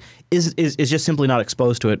remotely is just simply not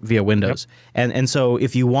exposed to it via Windows. Yep. And so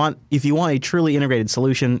if you want a truly integrated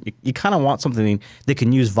solution, you kind of want something that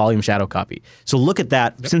can use volume shadow copy. So look at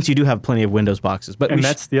that since you do have plenty of Windows boxes. And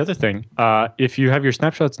that's the other thing. If you have your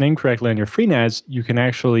snapshots named correctly on your FreeNAS, you can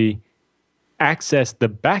actually access the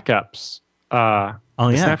backups.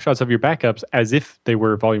 The snapshots of your backups as if they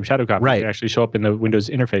were volume shadow copies. Right. They actually show up in the Windows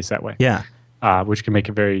interface that way. Yeah. Which can make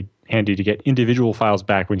it very handy to get individual files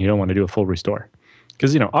back when you don't want to do a full restore.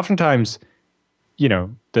 Because, oftentimes,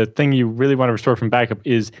 the thing you really want to restore from backup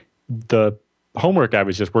is the homework I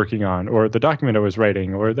was just working on, or the document I was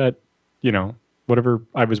writing, or that, whatever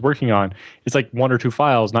I was working on. It's like 1 or 2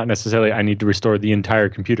 files, not necessarily I need to restore the entire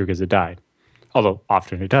computer because it died. Although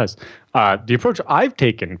often it does. The approach I've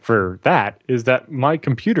taken for that is that my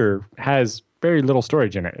computer has very little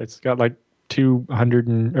storage in it. It's got like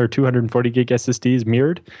 240 gig SSDs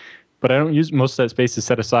mirrored, but I don't use most of that space is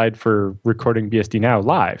set aside for recording BSD Now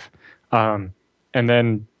live. And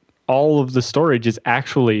then all of the storage is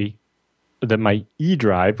actually my E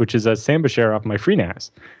drive, which is a Samba share off my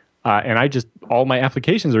FreeNAS. And all my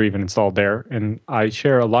applications are even installed there, and I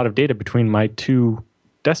share a lot of data between my 2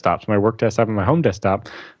 desktops, my work desktop and my home desktop,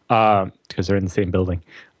 because they're in the same building.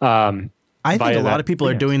 I think a lot of people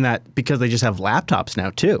are doing that because they just have laptops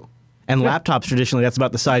now too. And laptops traditionally, that's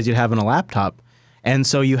about the size you'd have in a laptop. And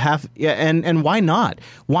so you have, and why not?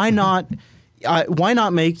 Why not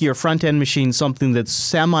make your front-end machine something that's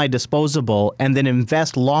semi-disposable and then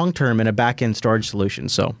invest long-term in a back-end storage solution?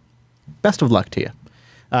 So Best of luck to you.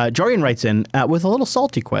 Jorian writes in with a little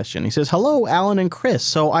salty question. He says, "Hello, Alan and Chris.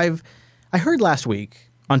 So I heard last week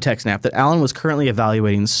on TechSNAP that Alan was currently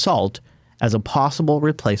evaluating Salt as a possible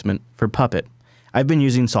replacement for Puppet. I've been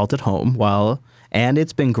using Salt at home and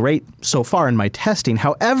it's been great so far in my testing.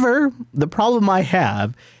 However, the problem I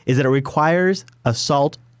have is that it requires a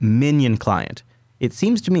Salt Minion client. It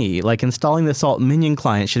seems to me like installing the Salt Minion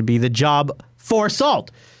client should be the job for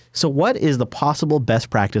Salt. So what is the possible best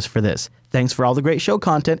practice for this? Thanks for all the great show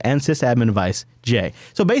content and sysadmin advice, Jay."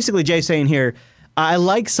 So basically, Jay's saying here, I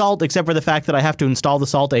like Salt except for the fact that I have to install the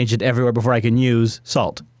Salt agent everywhere before I can use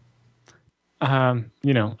Salt.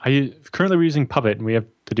 Currently we're using Puppet, and we have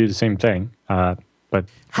to do the same thing. But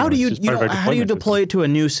how do you deploy it to a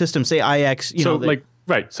new system? Say IX.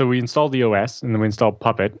 So we install the OS, and then we install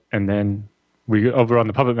Puppet, and then we go over on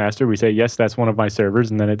the Puppet Master. We say, yes, that's one of my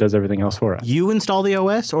servers, and then it does everything else for us. You install the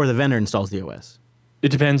OS, or the vendor installs the OS? It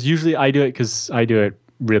depends. Usually, I do it because I do it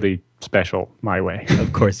really special my way.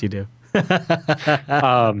 Of course, you do. But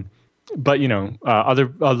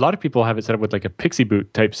a lot of people have it set up with like a Pixie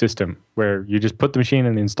boot type system where you just put the machine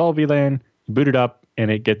in the install VLAN, you boot it up, and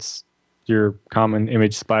it gets your common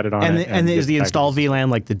image splatted on it. And is the install VLAN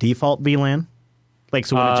like the default VLAN? Like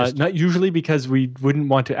so, not usually, because we wouldn't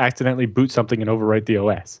want to accidentally boot something and overwrite the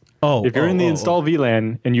OS. If you're in the install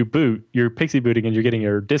VLAN and you boot, you're Pixie booting and you're getting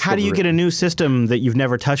your disk. How do you get a new system that you've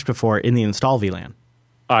never touched before in the install VLAN?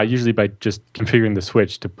 Usually by just configuring the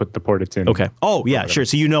switch to put the port it's in. Okay. Oh, yeah, sure.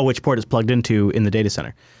 So you know which port it's plugged into in the data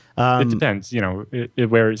center. It depends,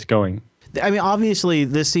 where it's going. I mean, obviously,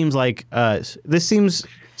 this seems like a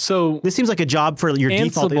job for your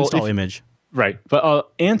default install image. Right.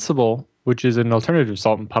 But Ansible, which is an alternative to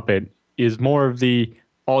Salt and Puppet, is more of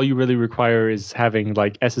all you really require is having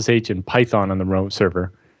like SSH and Python on the remote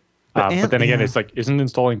server. But then again, it's like, isn't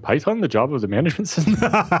installing Python the job of the management system?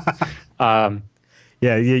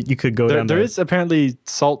 Yeah, you could go down there. There is apparently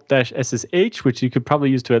Salt-SSH, which you could probably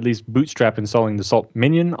use to at least bootstrap installing the Salt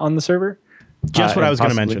Minion on the server. Just what I was going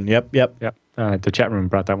to mention. Yep. The chat room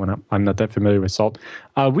brought that one up. I'm not that familiar with Salt.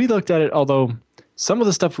 We looked at it, although some of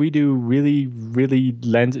the stuff we do really, really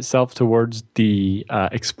lends itself towards the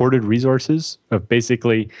exported resources of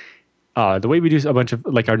basically the way we do a bunch of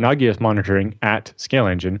like our Nagios monitoring at Scale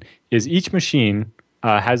Engine is each machine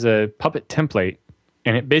has a Puppet template,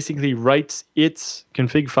 and it basically writes its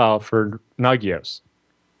config file for Nagios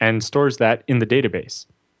and stores that in the database.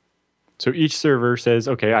 So each server says,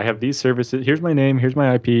 okay, I have these services. Here's my name. Here's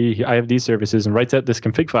my IP. I have these services, and writes out this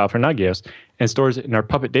config file for Nagios and stores it in our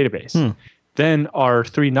Puppet database. Then our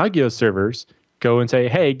 3 Nagios servers go and say,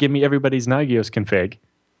 hey, give me everybody's Nagios config.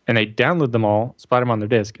 And they download them all, spot them on their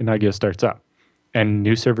disk, and Nagios starts up. And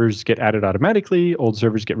new servers get added automatically. Old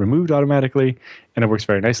servers get removed automatically. And it works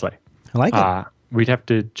very nicely. I like it. We'd have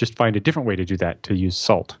to just find a different way to do that, to use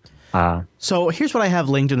Salt. So here's what I have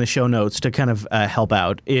linked in the show notes to kind of help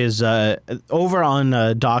out is over on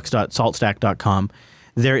docs.saltstack.com,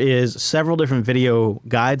 there is several different video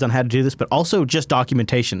guides on how to do this, but also just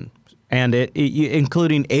documentation, and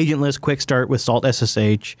including agentless quick start with Salt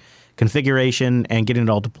SSH, configuration, and getting it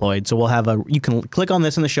all deployed. So we'll have you can click on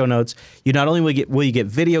this in the show notes. You not only will you get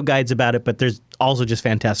video guides about it, but there's also just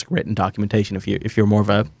fantastic written documentation if you're more of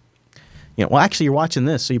a well, actually, you're watching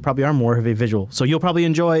this, so you probably are more of a visual. So you'll probably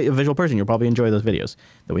enjoy a visual person. You'll probably enjoy those videos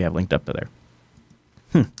that we have linked up to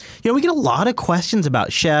there. We get a lot of questions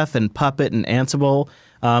about Chef and Puppet and Ansible.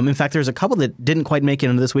 In fact, there's a couple that didn't quite make it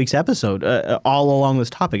into this week's episode all along this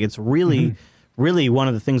topic. It's really, really one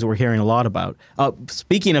of the things that we're hearing a lot about.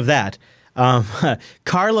 Speaking of that,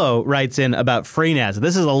 Carlo writes in about FreeNAS.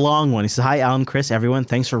 This is a long one. He says, hi, Alan, Chris, everyone.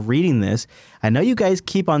 Thanks for reading this. I know you guys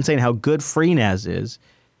keep on saying how good FreeNAS is,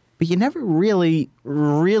 but you never really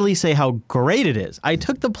say how great it is. I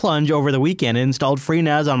took the plunge over the weekend and installed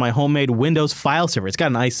FreeNAS on my homemade Windows file server. It's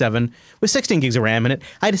got an i7 with 16 gigs of RAM in it.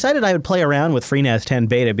 I decided I would play around with FreeNAS 10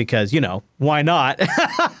 beta because, why not?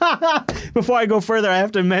 Before I go further, I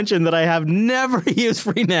have to mention that I have never used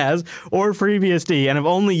FreeNAS or FreeBSD and have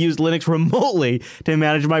only used Linux remotely to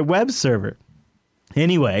manage my web server.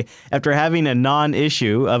 Anyway, after having a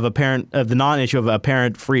non-issue of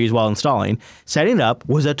apparent freeze while installing, setting it up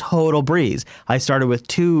was a total breeze. I started with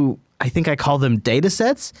 2, I think I call them data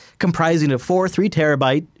sets, comprising of 4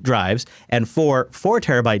 3-terabyte drives and 4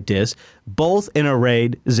 4-terabyte disks, both in a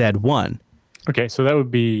RAID Z1. Okay, so that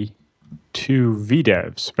would be 2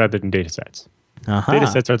 VDEVs rather than data sets. Data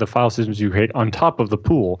sets are the file systems you create on top of the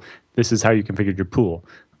pool. This is how you configured your pool.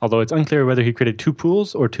 Although it's unclear whether he created 2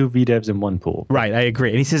 pools or 2 VDEVs in 1 pool. Right, I agree.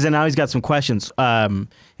 And he says, and now he's got some questions. And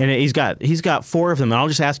he's got 4 of them. And I'll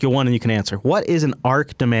just ask you one and you can answer. What is an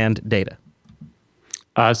ARC demand data?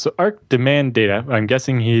 So Arc demand data, I'm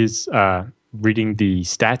guessing he's reading the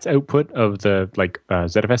stats output of the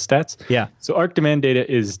ZFS stats. Yeah. So Arc demand data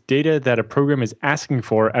is data that a program is asking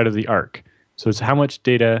for out of the Arc. So it's how much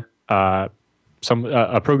data a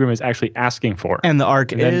program is actually asking for. And the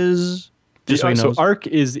Arc is... Just so he knows. So Arc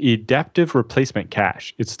is the adaptive replacement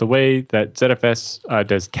cache. It's the way that ZFS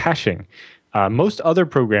does caching. Most other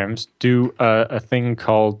programs do a thing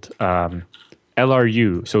called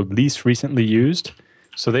LRU, so least recently used.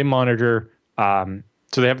 So they monitor, so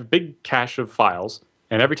they have a big cache of files,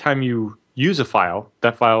 and every time you use a file,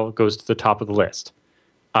 that file goes to the top of the list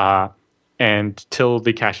and till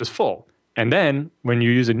the cache is full. And then when you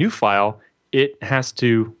use a new file, it has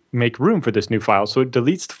to make room for this new file. So it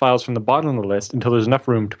deletes the files from the bottom of the list until there's enough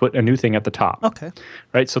room to put a new thing at the top. Okay.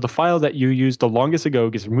 Right? So the file that you used the longest ago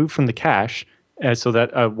gets removed from the cache so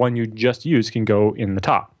that one you just used can go in the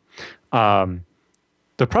top.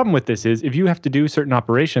 The problem with this is if you have to do certain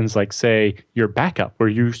operations like, say, your backup, where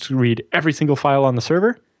you read every single file on the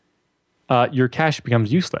server, your cache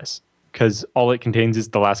becomes useless because all it contains is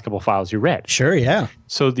the last couple of files you read. Sure, yeah.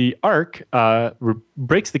 So the Arc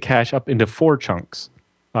breaks the cache up into 4 chunks.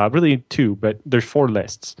 Really 2, but there's 4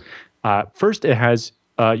 lists. First, it has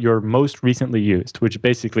your most recently used, which is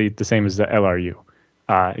basically the same as the LRU,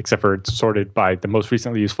 except for it's sorted by the most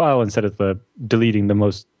recently used file instead of deleting the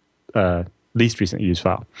most least recently used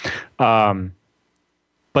file.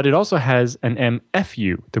 But it also has an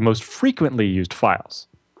MFU, the most frequently used files.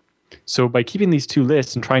 So by keeping these 2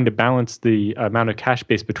 lists and trying to balance the amount of cache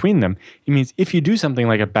space between them, it means if you do something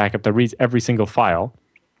like a backup that reads every single file,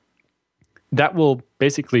 that will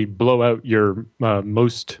basically blow out your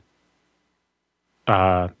most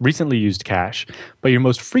recently used cache, but your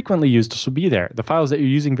most frequently used will still be there. The files that you're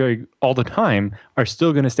using all the time are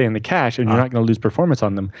still going to stay in the cache, and you're not going to lose performance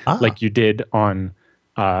on them like you did on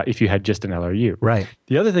if you had just an LRU. Right.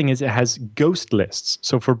 The other thing is it has ghost lists.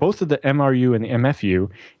 So for both of the MRU and the MFU,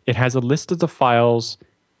 it has a list of the files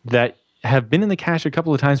that have been in the cache a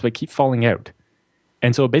couple of times but keep falling out.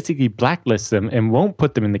 And so it basically blacklists them and won't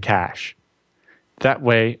put them in the cache. That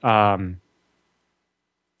way,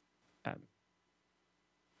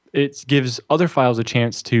 it gives other files a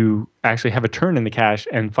chance to actually have a turn in the cache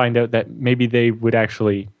and find out that maybe they would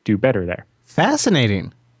actually do better there.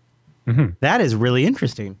 Fascinating. Mm-hmm. That is really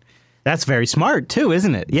interesting. That's very smart too,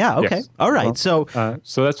 isn't it? Yeah. Okay. Yes. All right. Well,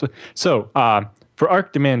 so that's what. So for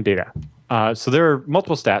Arc demand data, so there are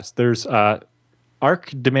multiple stats. There's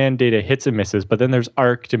Arc demand data hits and misses, but then there's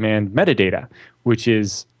Arc demand metadata, which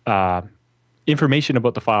is information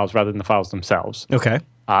about the files rather than the files themselves. Okay.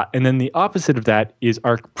 And then the opposite of that is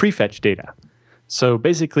Arc prefetch data. So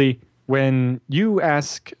basically, when you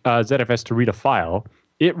ask ZFS to read a file,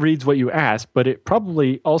 it reads what you ask, but it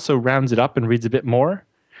probably also rounds it up and reads a bit more,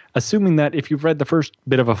 assuming that if you've read the first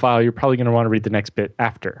bit of a file, you're probably going to want to read the next bit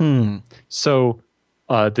after. So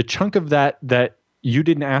the chunk of that you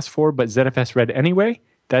didn't ask for, but ZFS read anyway,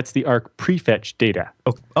 that's the Arc prefetch data.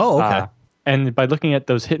 Oh, okay. And by looking at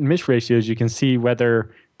those hit and miss ratios, you can see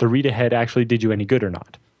whether the read ahead actually did you any good or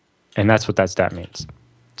not. And that's what that stat means.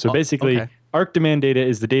 So basically, Arc demand data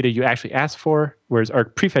is the data you actually asked for, whereas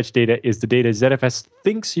Arc prefetch data is the data ZFS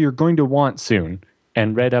thinks you're going to want soon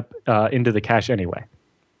and read up into the cache anyway.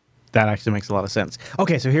 That actually makes a lot of sense.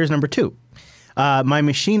 Okay, so here's number 2. My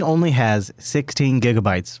machine only has 16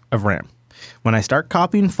 gigabytes of RAM. When I start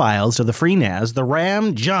copying files to the FreeNAS, the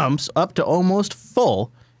RAM jumps up to almost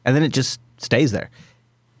full, and then it just stays there.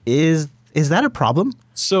 Is that a problem?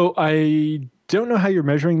 So I don't know how you're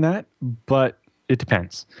measuring that, but it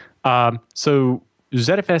depends. So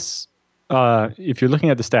ZFS, if you're looking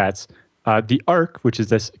at the stats, the Arc, which is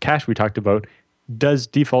this cache we talked about, does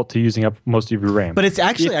default to using up most of your RAM. But it's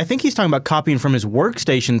actually, I think he's talking about copying from his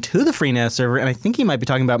workstation to the FreeNAS server, and I think he might be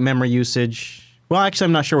talking about memory usage. Well, actually,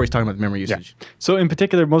 I'm not sure what he's talking about the memory usage. Yeah. So in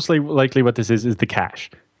particular, most likely what this is the cache.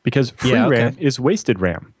 Because free RAM is wasted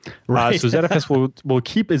RAM. Right. So ZFS will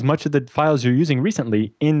keep as much of the files you're using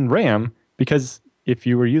recently in RAM, because if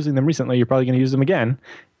you were using them recently, you're probably going to use them again.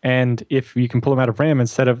 And if you can pull them out of RAM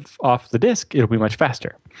instead of off the disk, it'll be much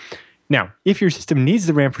faster. Now, if your system needs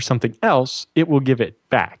the RAM for something else, it will give it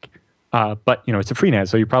back. But it's a FreeNAS,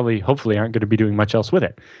 so you probably, hopefully, aren't going to be doing much else with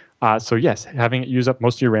it. So yes, having it use up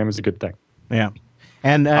most of your RAM is a good thing. Yeah.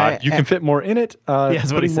 And you can fit more in it.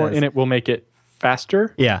 Putting more in it will make it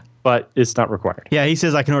faster. Yeah. But it's not required. Yeah, he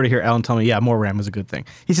says, I can already hear Alan tell me, more RAM is a good thing.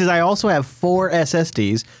 He says, I also have 4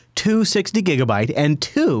 SSDs, 2 60 gigabyte, and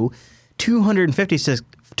 2 256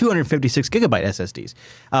 gigabyte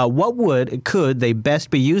SSDs. Could they best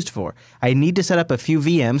be used for? I need to set up a few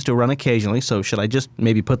VMs to run occasionally, so should I just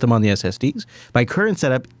maybe put them on the SSDs? My current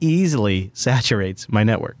setup easily saturates my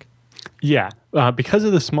network. Yeah, because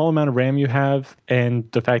of the small amount of RAM you have and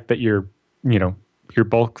the fact that your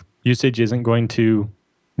bulk usage isn't going to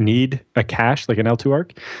need a cache like an L2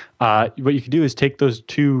 ARC, what you can do is take those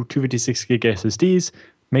two 256 gig SSDs,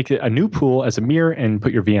 make it a new pool as a mirror, and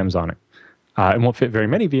put your VMs on it. It won't fit very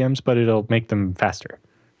many VMs, but it'll make them faster.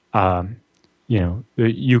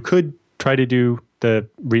 You could try to do the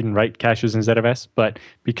read and write caches in ZFS, but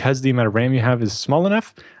because the amount of RAM you have is small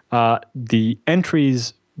enough, the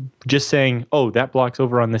entries just saying, oh, that block's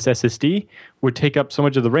over on this SSD would take up so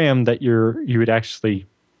much of the RAM that you would actually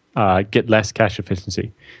get less cache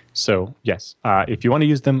efficiency. So yes, if you want to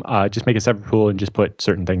use them, just make a separate pool and just put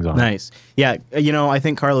certain things on. Nice. Yeah, I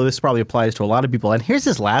think, Carlo, this probably applies to a lot of people. And here's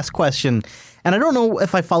his last question, and I don't know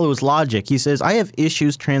if I follow his logic. He says, I have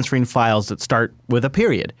issues transferring files that start with a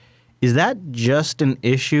period. Is that just an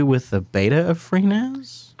issue with the beta of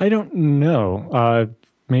FreeNAS? I don't know.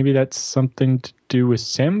 Maybe that's something to do with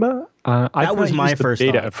Samba. That was my first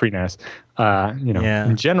beta thought of FreeNAS.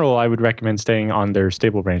 In general, I would recommend staying on their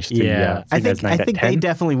stable branch. I think they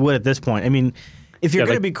definitely would at this point. I mean, if you're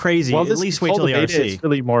going to be crazy, at least wait till the RC. It's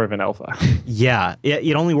really more of an alpha. Yeah,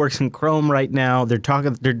 it only works in Chrome right now. They're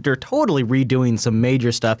totally redoing some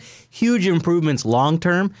major stuff, huge improvements long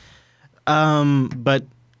term. But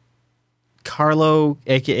Carlo,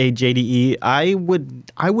 aka JDE,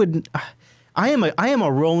 I am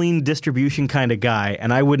a rolling distribution kind of guy,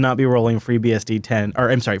 and I would not be rolling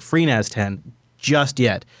FreeNAS 10 just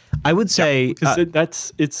yet. I would say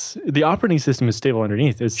because it's the operating system is stable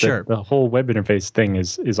underneath. It's sure. The whole web interface thing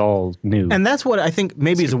is all new, and that's what I think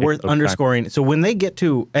maybe is worth underscoring. So when they get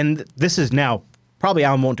to, and this is now probably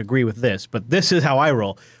Alan won't agree with this, but this is how I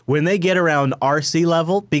roll. When they get around RC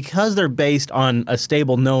level, because they're based on a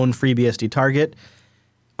stable known FreeBSD target.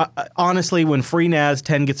 Honestly, when FreeNAS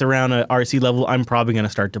 10 gets around a RC level, I'm probably going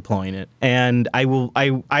to start deploying it, and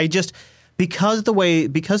I just because the way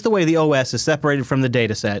the OS is separated from the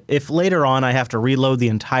dataset. If later on I have to reload the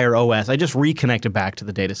entire OS, I just reconnect it back to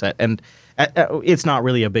the dataset, and it's not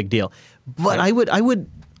really a big deal. But right.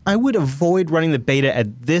 I would avoid running the beta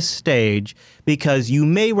at this stage because you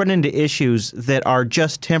may run into issues that are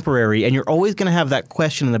just temporary, and you're always going to have that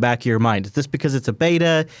question in the back of your mind. Is this because it's a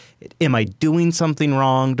beta? Am I doing something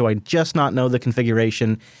wrong? Do I just not know the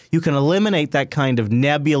configuration? You can eliminate that kind of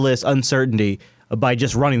nebulous uncertainty by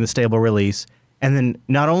just running the stable release. And then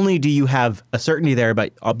not only do you have a certainty there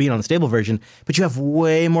about being on the stable version, but you have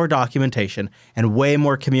way more documentation and way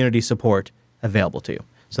more community support available to you.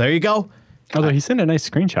 So there you go. Although he sent a nice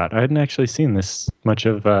screenshot. I hadn't actually seen this much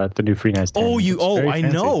of the new FreeNAS 10. I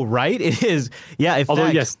know, right? It is. Yeah.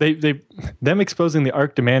 Yes, them exposing the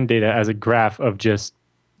ARC demand data as a graph of just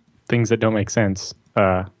things that don't make sense.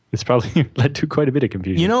 It's probably led to quite a bit of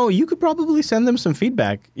confusion. You could probably send them some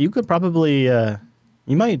feedback. You could probably, they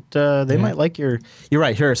might like You're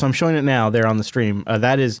right here. So I'm showing it now there on the stream.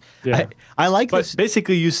 That is, yeah. I like this. But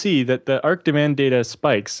basically, you see that the ARC demand data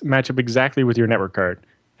spikes match up exactly with your network card.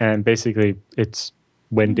 And basically, it's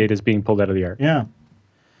when data is being pulled out of the ARC. Yeah.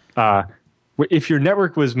 If your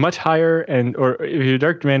network was much higher or if your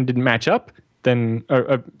ARC demand didn't match up, then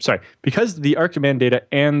because the ARC demand data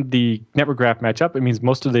and the network graph match up, it means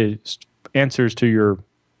most of the answers to your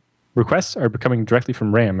requests are coming directly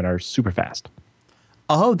from RAM and are super fast.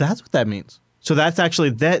 Oh, that's what that means. So that's actually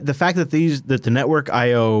the fact that the network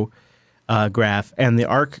I/O graph and the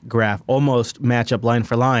ARC graph almost match up line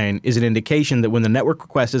for line is an indication that when the network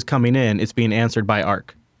request is coming in, it's being answered by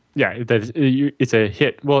ARC. Yeah, it's a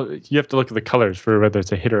hit. Well, you have to look at the colors for whether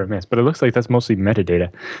it's a hit or a miss, but it looks like that's mostly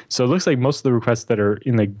metadata. So it looks like most of the requests that are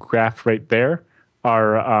in the graph right there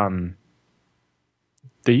are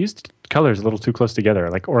they used colors a little too close together,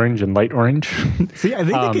 like orange and light orange. See, I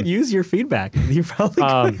think they could use your feedback. You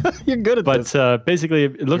probably you're good at this. But basically,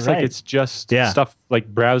 it looks like it's just stuff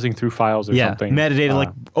like browsing through files or something. Metadata, like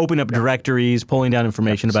open up directories, pulling down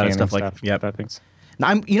information about it, stuff like that. Things.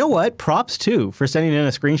 Now, you know what? Props too for sending in a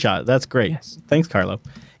screenshot. That's great. Yes. Thanks, Carlo.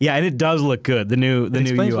 Yeah, and it does look good. The new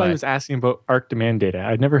UI. Why I was asking about ARC demand data.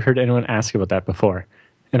 I'd never heard anyone ask about that before.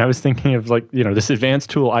 And I was thinking of this advanced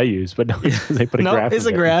tool I use, but no, they put a graph. No, it's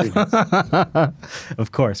a graph.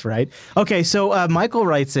 Of course, right? Okay, so Michael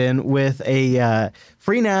writes in with a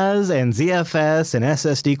FreeNAS and ZFS and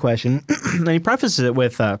SSD question, and he prefaces it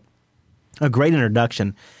with a great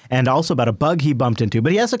introduction and also about a bug he bumped into.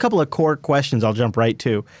 But he has a couple of core questions I'll jump right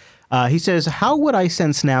to. He says, how would I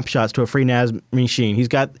send snapshots to a FreeNAS machine? He's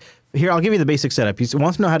got here, I'll give you the basic setup. He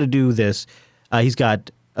wants to know how to do this. He's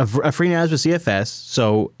got a FreeNAS with ZFS,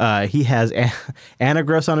 so he has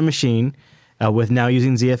Anagross on a machine with now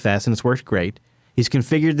using ZFS, and it's worked great. He's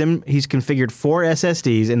configured them. He's configured 4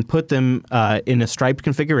 SSDs and put them in a striped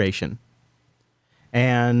configuration.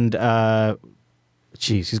 And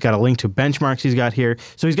he's got a link to benchmarks he's got here.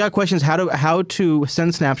 So he's got questions how to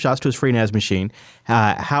send snapshots to his FreeNAS machine,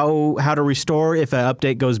 how to restore if an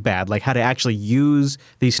update goes bad, like how to actually use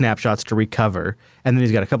these snapshots to recover. And then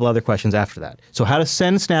he's got a couple other questions after that. So how to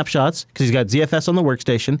send snapshots, because he's got ZFS on the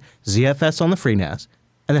workstation, ZFS on the FreeNAS,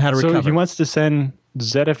 and then how to recover. So he wants to send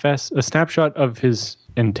ZFS, a snapshot of his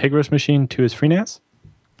Integros machine to his FreeNAS?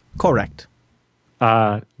 Correct.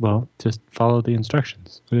 Well, just follow the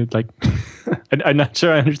instructions. Like, I'm not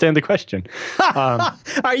sure I understand the question.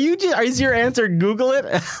 Is your answer Google it?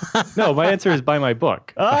 No, my answer is buy my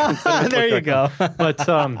book. There you go. But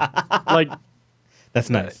like, that's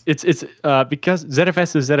nice. It's because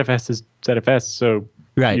ZFS is ZFS, so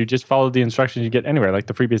right. You just follow the instructions you get anywhere, like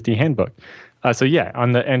the FreeBSD handbook. So yeah,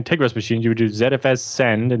 on the Integros machine, you would do ZFS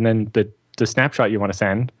send, and then the snapshot you want to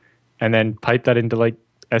send, and then pipe that into like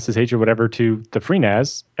SSH or whatever to the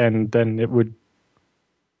FreeNAS, and then it would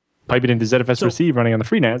pipe it into ZFS receive running on the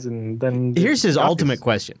FreeNAS, and then here's his ultimate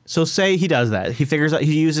question. So say he does that. He figures out,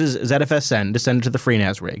 he uses ZFS send to send it to the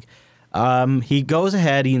FreeNAS rig. He goes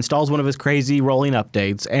ahead, he installs one of his crazy rolling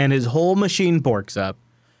updates, and his whole machine borks up.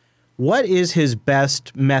 What is his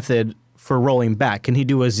best method for rolling back? Can he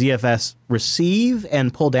do a ZFS receive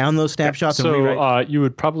and pull down those snapshots? So you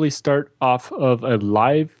would probably start off of a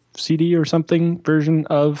live CD or something version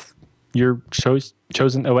of your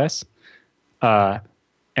chosen OS,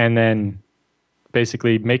 and then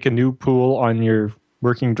basically make a new pool on your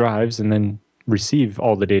working drives and then receive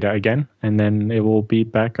all the data again, and then it will be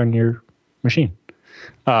back on your machine.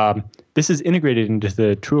 This is integrated into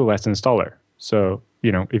the TrueOS installer. So,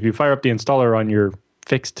 if you fire up the installer on your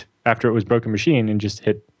fixed after it was broken machine and just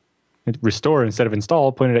hit restore instead of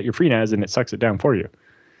install, point it at your FreeNAS, and it sucks it down for you.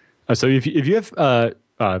 So if you have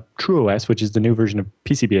TrueOS, which is the new version of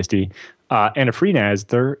PCBSD, and a FreeNAS,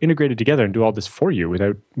 they're integrated together and do all this for you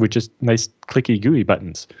with just nice clicky GUI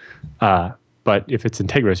buttons. But if it's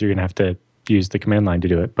Integros, you're going to have to use the command line to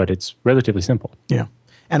do it, but it's relatively simple. Yeah.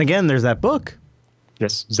 And again, there's that book.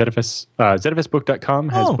 Yes, ZFS. ZFSbook.com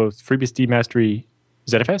has both FreeBSD Mastery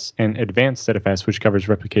ZFS and Advanced ZFS, which covers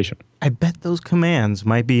replication. I bet those commands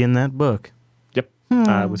might be in that book. Yep.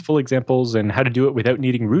 With full examples and how to do it without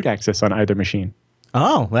needing root access on either machine.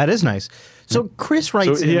 Oh, that is nice. So Chris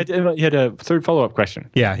writes he had a third follow-up question.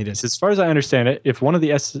 Yeah, he did. So as far as I understand it, if one of the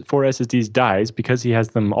 4 SSDs dies, because he has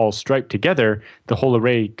them all striped together, the whole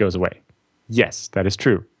array goes away. Yes, that is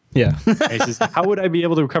true. Yeah. And he says, how would I be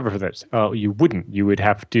able to recover from this? You wouldn't. You would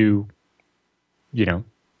have to,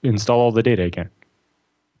 install all the data again.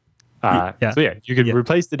 So yeah, you could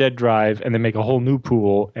replace the dead drive and then make a whole new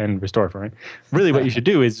pool and restore it from it. Really what you should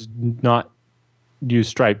do is not use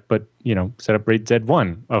Stripe, but set up RAID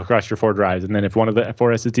Z1 across your 4 drives, and then if one of the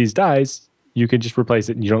 4 SSDs dies, you can just replace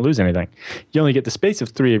it and you don't lose anything. You only get the space of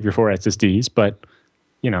 3 of your 4 SSDs, but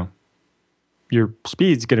your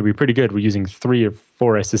speed's going to be pretty good with using 3 or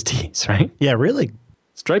 4 SSDs, right? Yeah, really.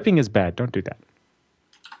 Striping is bad. Don't do that.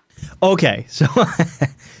 Okay, so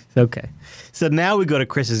now we go to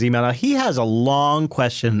Chris's email. Now he has a long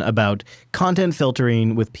question about content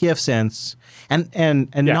filtering with pfSense and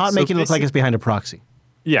not making it look like it's behind a proxy.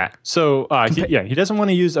 Yeah. So he doesn't want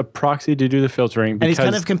to use a proxy to do the filtering, and he's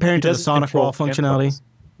kind of comparing to the SonicWall functionality.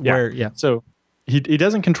 So he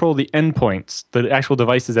doesn't control the endpoints, the actual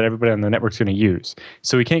devices that everybody on the network's going to use.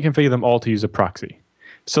 So he can't configure them all to use a proxy.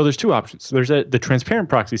 So there's 2 options. There's the transparent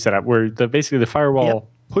proxy setup where basically the firewall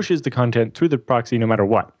pushes the content through the proxy no matter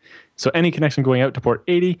what. So any connection going out to port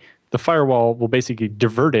 80, the firewall will basically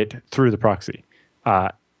divert it through the proxy.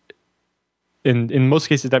 In most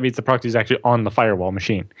cases, that means the proxy is actually on the firewall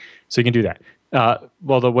machine. So you can do that.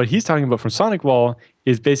 What he's talking about from SonicWall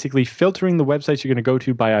is basically filtering the websites you're going to go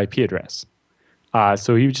to by IP address.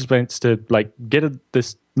 So he just wants to get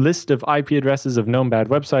this list of IP addresses of known bad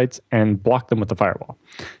websites and block them with the firewall.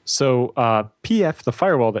 So PF, the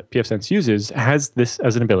firewall that pfSense uses, has this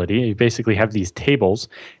as an ability. You basically have these tables,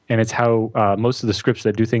 and it's how most of the scripts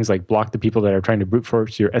that do things like block the people that are trying to brute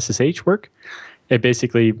force your SSH work. It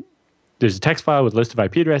basically, there's a text file with a list of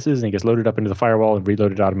IP addresses, and it gets loaded up into the firewall and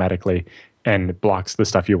reloaded automatically, and it blocks the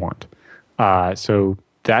stuff you want. So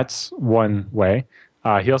that's one way.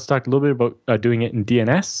 He also talked a little bit about doing it in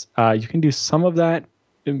DNS. You can do some of that.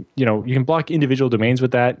 You can block individual domains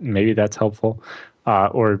with that, and maybe that's helpful.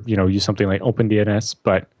 Or use something like OpenDNS,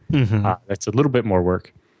 but that's a little bit more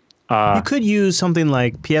work. You could use something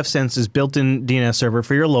like pfSense's built-in DNS server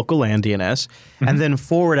for your local LAN DNS, and then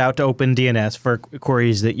forward out to OpenDNS for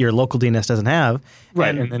queries that your local DNS doesn't have.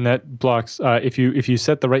 Right, and then that blocks. If you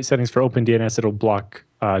set the right settings for OpenDNS, it'll block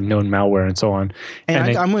known malware and so on.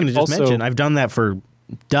 And I'm going to just mention, I've done that for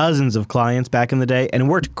dozens of clients back in the day, and it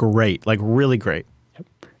worked great, like really great. Yep.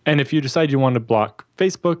 And if you decide you want to block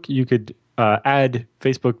Facebook, you could add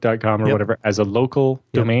facebook.com or whatever as a local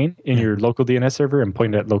domain in your local DNS server and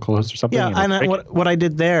point it at localhost or something. Yeah, and what I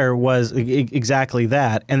did there was exactly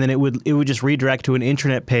that, and then it would just redirect to an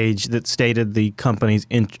intranet page that stated the company's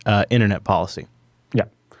internet policy. Yeah.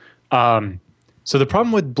 So the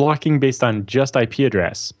problem with blocking based on just IP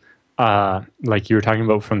address, like you were talking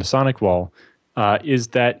about from the Sonic wall, is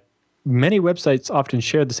that many websites often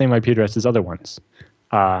share the same IP address as other ones.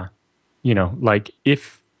 Like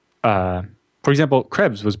if for example,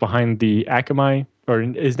 Krebs was behind the Akamai, or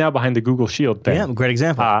is now behind the Google Shield thing. Yeah, great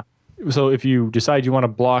example. So if you decide you want to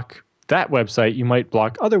block that website, you might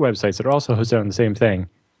block other websites that are also hosted on the same thing,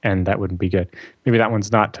 and that wouldn't be good. Maybe that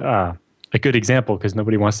one's not a good example because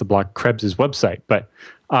nobody wants to block Krebs's website. But,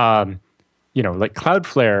 like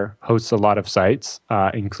Cloudflare hosts a lot of sites,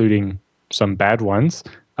 including some bad ones,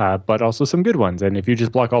 but also some good ones. And if you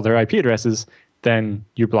just block all their IP addresses, then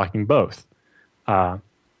you're blocking both.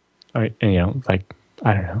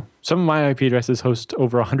 I don't know. Some of my IP addresses host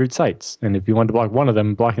over 100 sites, and if you wanted to block one of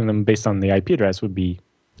them, blocking them based on the IP address would be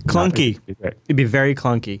clunky. It'd be very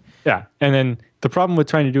clunky. Yeah, and then the problem with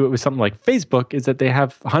trying to do it with something like Facebook is that they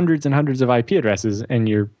have hundreds and hundreds of IP addresses, and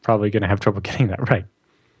you're probably going to have trouble getting that right.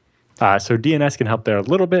 So DNS can help there a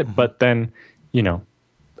little bit, but then there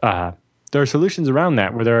are solutions around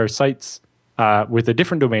that where there are sites with a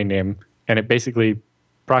different domain name, and it basically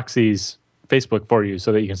proxies Facebook for you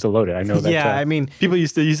so that you can still load it. I know that. Yeah, I mean, people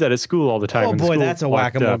used to use that at school all the time. Oh boy, that's a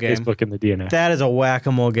whack-a-mole game. Facebook and the DNS. That is a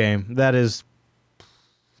whack-a-mole game. That's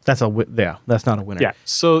not a winner. Yeah.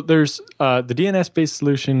 So there's the DNS-based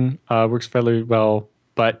solution works fairly well,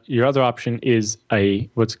 but your other option is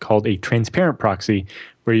what's called a transparent proxy,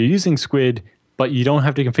 where you're using Squid, but you don't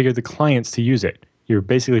have to configure the clients to use it. You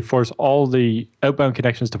basically force all the outbound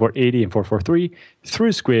connections to port 80 and 443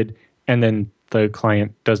 through Squid, and then the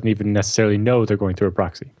client doesn't even necessarily know they're going through a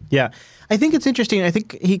proxy. Yeah. I think it's interesting. I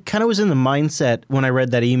think he kind of was in the mindset when I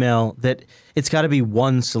read that email that it's got to be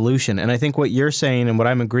one solution. And I think what you're saying and what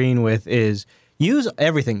I'm agreeing with is use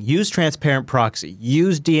everything. Use transparent proxy.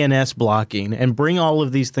 Use DNS blocking and bring all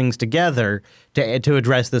of these things together to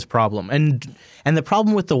address this problem. And the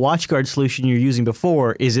problem with the WatchGuard solution you're using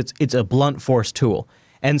before is it's a blunt force tool.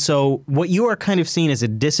 And so what you are kind of seeing as a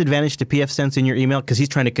disadvantage to pfSense in your email, because he's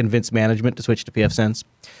trying to convince management to switch to pfSense,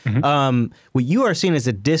 what you are seeing as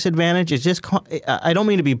a disadvantage is just, I don't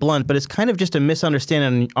mean to be blunt, but it's kind of just a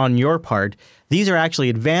misunderstanding on your part. These are actually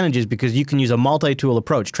advantages because you can use a multi-tool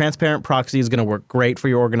approach. Transparent proxy is going to work great for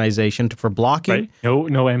your organization for blocking. Right. No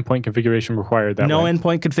endpoint configuration required that way. No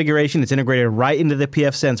endpoint configuration. It's integrated right into the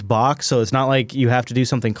pfSense box, so it's not like you have to do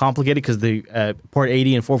something complicated because the port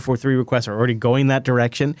 80 and 443 requests are already going that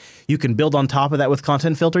direction. You can build on top of that with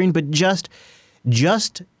content filtering, but just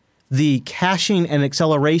the caching and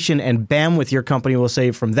acceleration and bandwidth your company will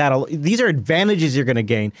save from that. These are advantages you're going to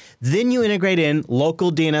gain. Then you integrate in local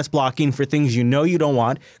DNS blocking for things you know you don't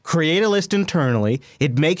want. Create a list internally.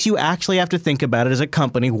 It makes you actually have to think about it as a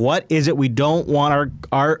company. What is it we don't want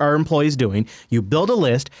our employees doing? You build a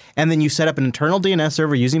list, and then you set up an internal DNS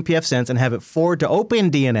server using pfSense and have it forward to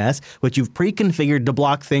OpenDNS, which you've pre-configured to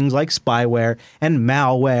block things like spyware and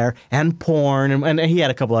malware and porn, and he had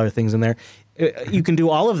a couple other things in there. You can do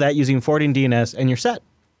all of that using forwarding DNS, and you're set.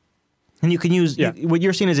 And you can use what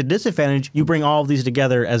you're seeing as a disadvantage. You bring all of these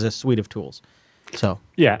together as a suite of tools. So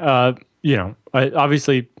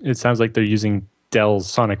obviously it sounds like they're using Dell's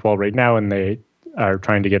Sonic Wall right now, and they are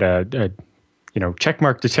trying to get a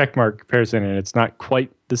checkmark to checkmark comparison, and it's not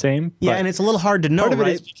quite the same. Yeah, and it's a little hard to know. Part of it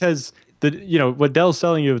is because what Dell's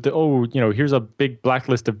selling you, here's a big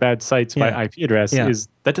blacklist of bad sites by IP address, is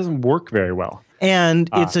that doesn't work very well. And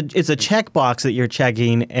it's a checkbox that you're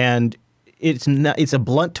checking, and it's a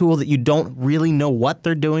blunt tool that you don't really know what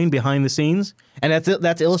they're doing behind the scenes. And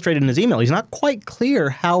that's illustrated in his email. He's not quite clear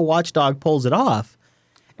how Watchdog pulls it off.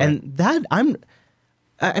 And that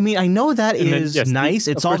I know that is nice.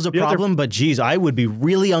 It solves a problem, but geez, I would be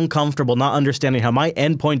really uncomfortable not understanding how my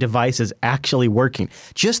endpoint device is actually working.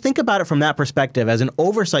 Just think about it from that perspective as an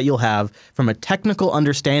oversight you'll have from a technical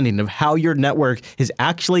understanding of how your network is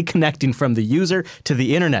actually connecting from the user to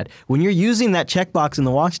the internet. When you're using that checkbox in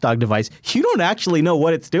the Watchdog device, you don't actually know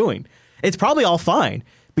what it's doing. It's probably all fine,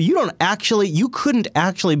 but you couldn't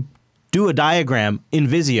actually do a diagram in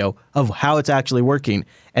Visio of how it's actually working.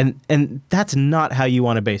 And that's not how you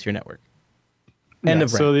want to base your network. End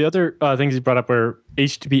of rant. So the other things you brought up were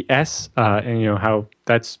HTTPS, and how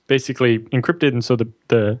that's basically encrypted, and so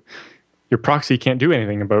your proxy can't do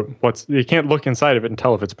anything about you can't look inside of it and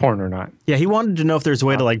tell if it's porn or not. Yeah, he wanted to know if there's a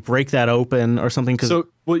way to like break that open or something.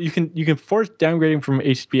 You can force downgrading from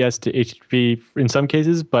HTTPS to HTTP in some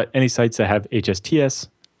cases, but any sites that have HSTS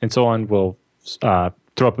and so on will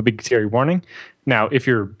throw up a big scary warning. Now, if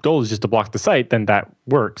your goal is just to block the site, then that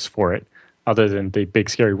works for it. Other than the big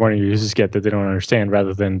scary warning your users get that they don't understand,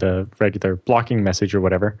 rather than the regular blocking message or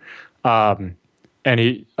whatever. And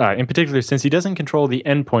he, in particular, since he doesn't control the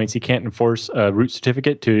endpoints, he can't enforce a root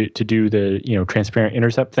certificate to do the transparent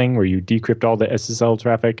intercept thing where you decrypt all the SSL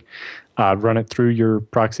traffic, run it through your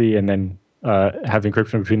proxy, and then have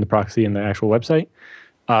encryption between the proxy and the actual website.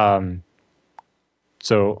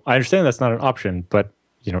 So I understand that's not an option, but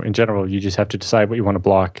in general, you just have to decide what you want to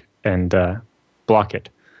block and block it.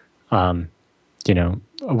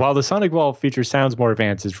 While the Sonic Wall feature sounds more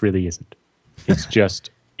advanced, it really isn't. It's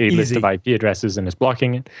just a list of IP addresses and it's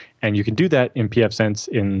blocking it. And you can do that in pfSense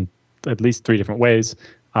in at least 3 different ways.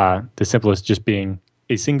 The simplest just being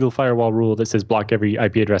a single firewall rule that says block every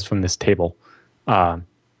IP address from this table. And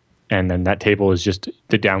then that table is just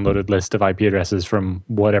the downloaded list of IP addresses from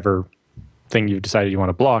whatever thing you've decided you want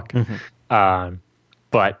to block. Mm-hmm.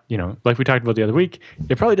 But, like we talked about the other week,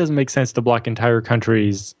 it probably doesn't make sense to block entire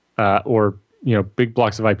countries or big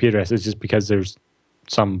blocks of IP addresses just because there's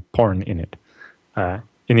some porn in it.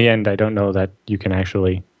 In the end, I don't know that you can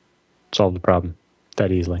actually solve the problem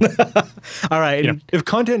that easily. All right. If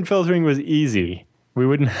content filtering was easy, we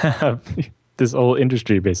wouldn't have this whole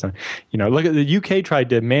industry based on. Look at the UK tried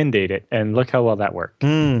to mandate it, and look how well that worked.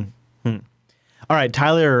 All right,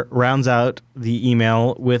 Tyler rounds out the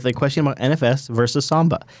email with a question about NFS versus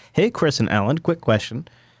Samba. Hey, Chris and Alan, quick question.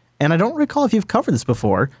 And I don't recall if you've covered this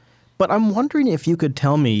before, but I'm wondering if you could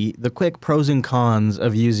tell me the quick pros and cons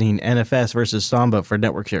of using NFS versus Samba for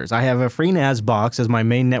network shares. I have a FreeNAS box as my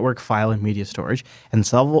main network file and media storage, and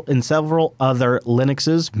several other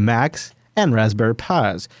Linuxes, Macs, and Raspberry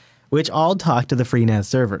Pis, which all talk to the FreeNAS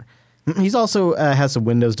server. He's also has some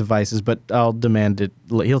Windows devices, but I'll demand it.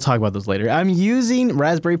 He'll talk about those later. I'm using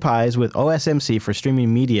Raspberry Pis with OSMC for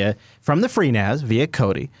streaming media from the FreeNAS via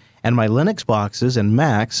Kodi, and my Linux boxes and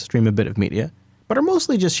Macs stream a bit of media, but are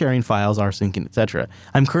mostly just sharing files, rsyncing, etc.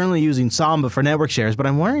 I'm currently using Samba for network shares, but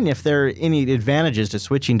I'm wondering if there are any advantages to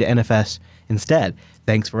switching to NFS instead.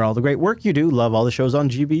 Thanks for all the great work you do. Love all the shows on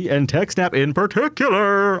GB and TechSNAP in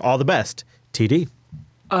particular. All the best. TD.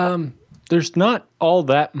 There's not all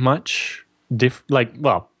that much the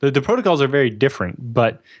protocols are very different,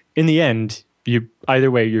 but in the end, either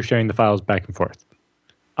way, you're sharing the files back and forth.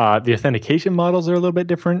 The authentication models are a little bit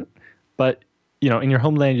different, but in your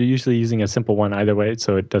homeland, you're usually using a simple one either way,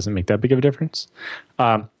 so it doesn't make that big of a difference.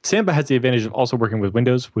 Samba has the advantage of also working with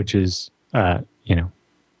Windows, which is, kind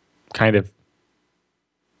of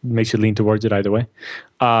makes you lean towards it either way.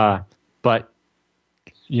 But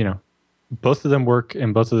both of them work,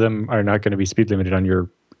 and both of them are not going to be speed limited on your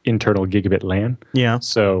internal gigabit LAN. Yeah.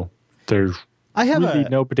 So there's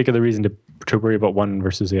no particular reason to worry about one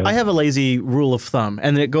versus the other. I have a lazy rule of thumb,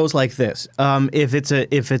 and it goes like this: if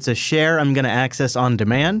it's a share I'm going to access on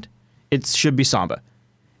demand, it should be Samba.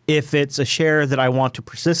 If it's a share that I want to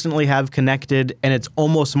persistently have connected, and it's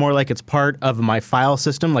almost more like it's part of my file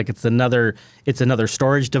system, like it's another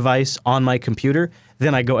storage device on my computer,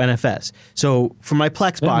 then I go NFS. So for my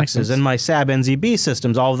Plex boxes and my SAB NZB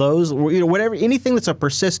systems, all those, whatever, anything that's a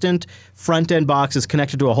persistent front-end box is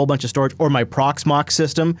connected to a whole bunch of storage, or my Proxmox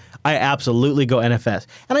system, I absolutely go NFS.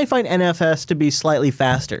 And I find NFS to be slightly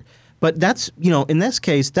faster. But that's, in this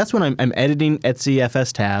case, that's when I'm editing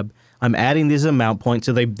etcfs tab. I'm adding these mount points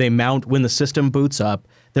so they mount when the system boots up.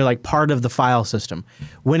 They're like part of the file system.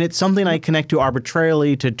 When it's something I connect to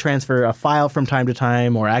arbitrarily to transfer a file from time to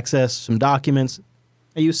time or access some documents,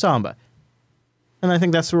 I use Samba. And I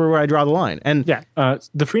think that's where I draw the line. And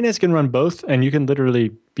the FreeNAS can run both, and you can literally,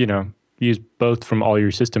 use both from all your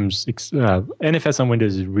systems. NFS on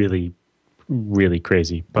Windows is really, really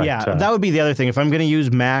crazy. But, that would be the other thing. If I'm going to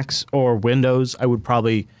use Macs or Windows, I would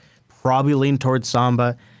probably lean towards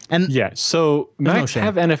Samba. And so Macs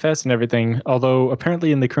have NFS and everything, although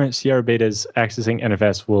apparently in the current CR betas, accessing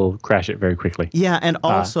NFS will crash it very quickly. Yeah, and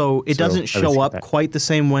also it doesn't show up quite the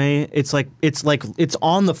same way. It's like it's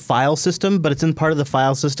on the file system, but it's in part of the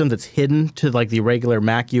file system that's hidden to like the regular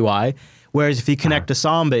Mac UI. Whereas if you connect to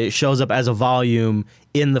Samba, it shows up as a volume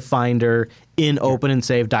in the Finder, in open and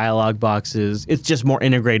save dialog boxes. It's just more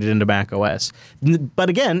integrated into Mac OS. But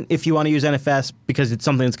again, if you want to use NFS because it's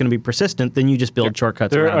something that's going to be persistent, then you just build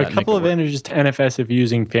shortcuts around that. There are a couple of advantages to NFS if you're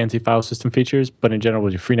using fancy file system features, but in general,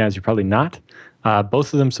 with your FreeNAS, you're probably not.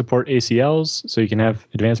 Both of them support ACLs, so you can have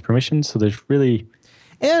advanced permissions. So there's really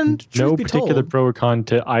no particular pro or con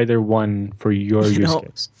to either one for your use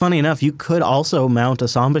case. Funny enough, you could also mount a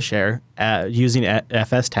Samba share using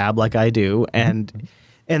FS tab like I do, and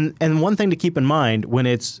one thing to keep in mind when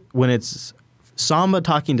it's Samba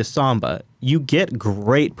talking to Samba, you get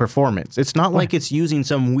great performance. It's not like it's using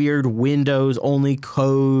some weird Windows-only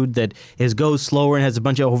code that goes slower and has a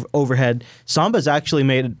bunch of overhead. Samba's actually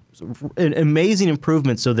made an amazing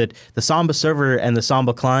improvement so that the Samba server and the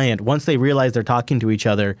Samba client, once they realize they're talking to each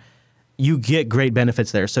other, you get great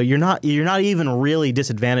benefits there. So you're not even really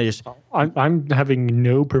disadvantaged. I'm having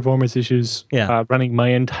no performance issues running my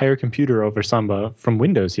entire computer over Samba from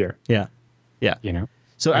Windows here. Yeah.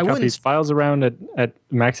 So I wouldn't these files around at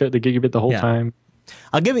max out the gigabit the whole time.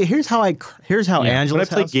 I'll give you here's how Angela's when I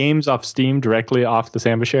play games off Steam directly off the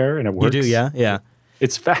Samba share and it works. You do, yeah.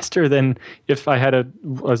 It's faster than if I had a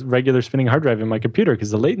regular spinning hard drive in my computer because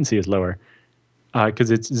the latency is lower. Because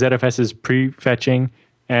ZFS is pre-fetching,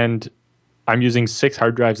 and I'm using 6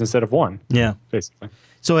 hard drives instead of 1. Yeah, basically.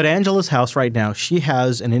 So at Angela's house right now, she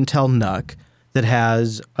has an Intel NUC that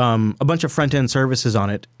has a bunch of front-end services on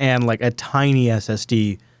it and like a tiny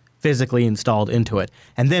SSD physically installed into it.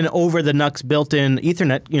 And then over the NUC's built-in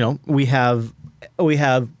Ethernet, we have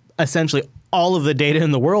essentially all of the data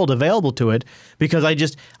in the world available to it because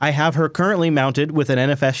I have her currently mounted with an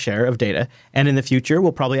NFS share of data, and in the future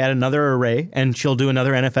we'll probably add another array and she'll do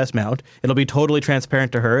another NFS mount. It'll be totally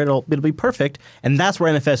transparent to her. It'll be perfect, and that's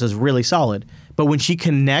where NFS is really solid. But when she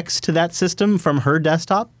connects to that system from her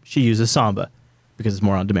desktop, she uses Samba because it's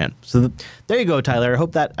more on demand. So there you go, Tyler. I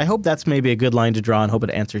hope that's maybe a good line to draw and hope it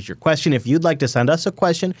answers your question. If you'd like to send us a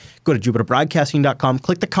question, go to jupiterbroadcasting.com,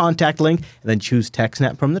 click the contact link, and then choose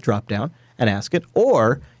TechSNAP from the dropdown and ask it,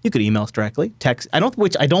 or you could email us directly.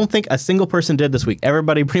 Which I don't think a single person did this week.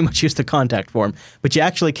 Everybody pretty much used the contact form, but you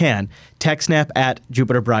actually can.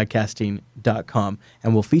 TechSNAP@jupiterbroadcasting.com,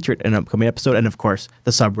 and we'll feature it in an upcoming episode, and of course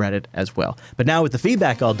the subreddit as well. But now with the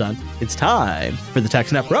feedback all done, it's time for the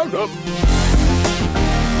TechSNAP Roundup.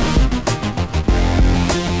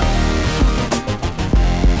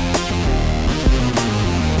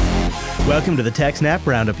 Welcome to the TechSNAP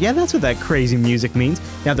Roundup. Yeah, that's what that crazy music means.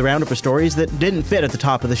 Now, the roundup of stories that didn't fit at the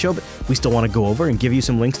top of the show, but we still want to go over and give you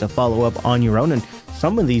some links to follow up on your own. And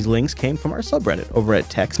some of these links came from our subreddit over at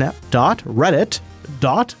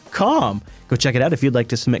techsnap.reddit.com. Go check it out if you'd like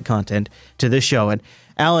to submit content to this show. And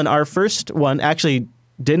Alan, our first one actually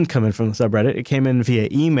didn't come in from the subreddit. It came in via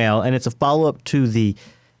email, and it's a follow-up to the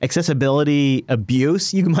accessibility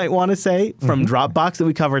abuse, you might want to say, from Dropbox that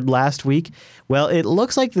we covered last week. Well, it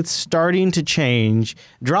looks like it's starting to change.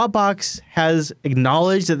 Dropbox has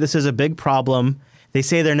acknowledged that this is a big problem. They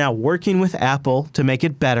say they're now working with Apple to make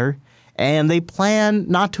it better, and they plan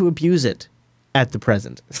not to abuse it at the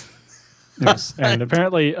present. Yes, and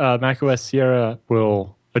apparently macOS Sierra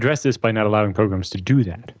will address this by not allowing programs to do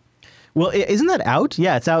that. Well, isn't that out?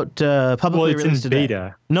 Yeah, it's out publicly released today.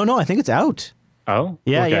 Beta. No, I think it's out. Oh?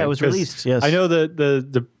 Yeah, okay. it was released, yes. I know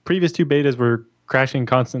the previous 2 betas were crashing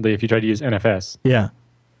constantly if you tried to use NFS. Yeah,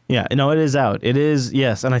 no, it is out. It is,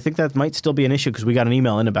 yes, and I think that might still be an issue because we got an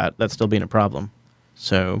email in about that still being a problem.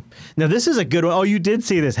 So, now this is a good one. Oh, you did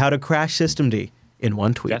see this, how to crash systemd in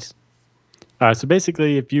one tweet. Yes. So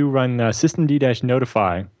basically, if you run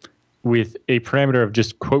systemd-notify with a parameter of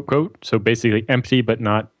just quote, so basically empty but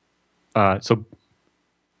not, so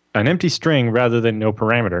an empty string rather than no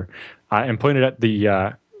parameter, and pointed at the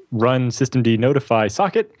run systemd notify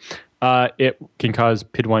socket, it can cause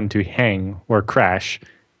PID1 to hang or crash,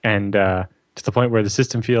 and to the point where the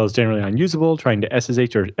system feels generally unusable. Trying to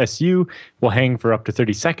SSH or SU will hang for up to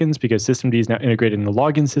 30 seconds because systemd is now integrated in the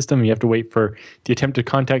login system. You have to wait for the attempted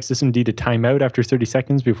contact systemd to time out after 30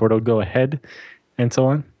 seconds before it'll go ahead, and so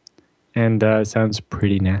on. And it sounds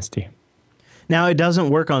pretty nasty. Now, it doesn't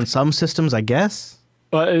work on some systems, I guess?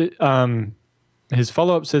 His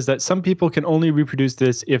follow-up says that some people can only reproduce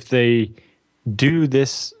this if they do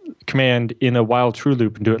this command in a while true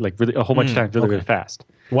loop and do it like really a whole bunch of times really fast.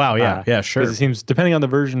 Wow, yeah, sure. Because it seems, depending on the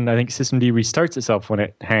version, I think systemd restarts itself when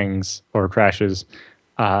it hangs or crashes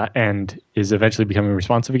and is eventually becoming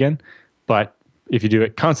responsive again. But if you do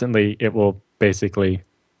it constantly, it will basically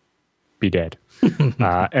be dead. And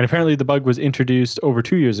apparently the bug was introduced over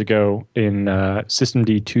 2 years ago in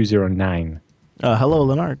systemd 209. Hello,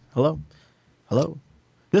 Leonard. Hello.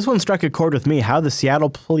 This one struck a chord with me, how the Seattle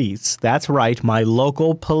police, that's right, my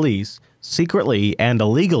local police, secretly and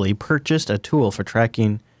illegally purchased a tool for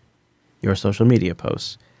tracking your social media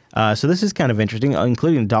posts. So this is kind of interesting,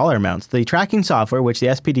 including dollar amounts. The tracking software, which the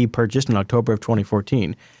SPD purchased in October of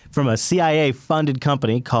 2014 from a CIA-funded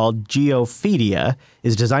company called Geophedia,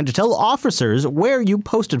 is designed to tell officers where you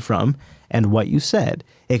posted from and what you said.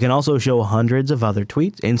 It can also show hundreds of other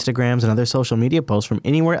tweets, Instagrams, and other social media posts from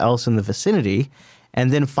anywhere else in the vicinity,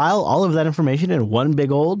 and then file all of that information in one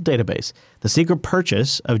big old database. The secret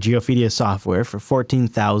purchase of Geophedia software for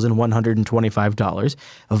 $14,125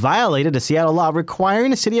 violated a Seattle law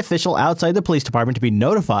requiring a city official outside the police department to be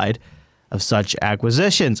notified of such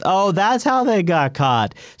acquisitions. Oh, that's how they got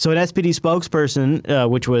caught. So an SPD spokesperson,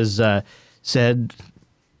 which was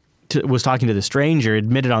was talking to the stranger,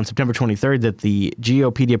 admitted on September 23rd that the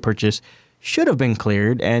Geopedia purchase should have been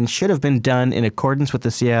cleared and should have been done in accordance with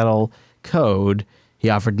the Seattle code. He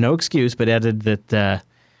offered no excuse, but added that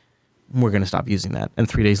we're going to stop using that. And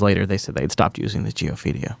 3 days later, they said they'd stopped using the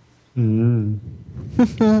Geophedia.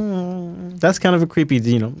 That's kind of a creepy,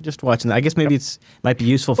 just watching that. I guess maybe it might be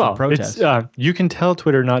useful for protests. You can tell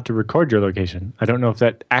Twitter not to record your location. I don't know if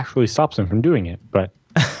that actually stops them from doing it, but...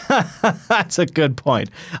 That's a good point.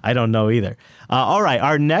 I don't know either. All right,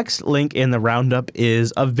 our next link in the roundup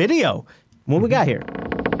is a video. What we got here?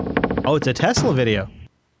 Oh, it's a Tesla video.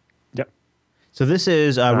 Yep. So this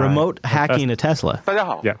is remote hacking a Tesla.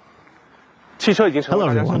 Yeah. Hello,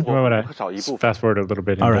 everyone. I want to fast forward a little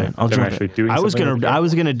bit. All right, I'll jump actually in. doing I was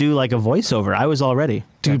gonna do like a voiceover. I was all ready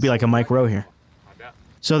to be like a Mike Rowe here.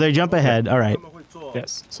 So they jump ahead. All right.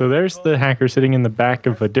 Yes. So there's the hacker sitting in the back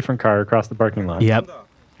of a different car across the parking lot. Yep.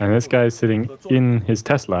 And this guy's sitting in his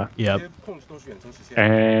Tesla. Yep.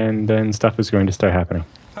 And then stuff is going to start happening.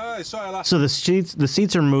 So the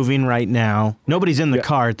seats are moving right now. Nobody's in the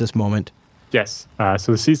car at this moment. Yes.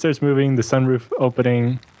 So the seat starts moving, the sunroof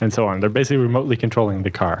opening, and so on. They're basically remotely controlling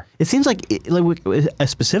the car. It seems like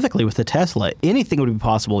specifically with the Tesla, anything would be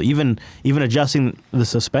possible. Even adjusting the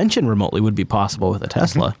suspension remotely would be possible with a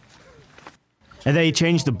Tesla. And they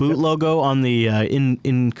changed the boot logo on the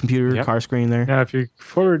in computer car screen there. Now, if you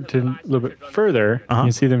forward to a little bit further, you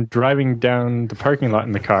can see them driving down the parking lot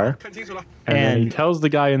in the car. And he tells the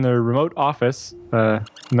guy in the remote office,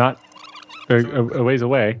 not a ways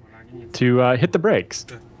away, to hit the brakes.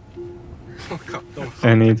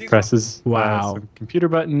 And he presses some computer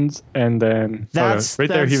buttons, and then that's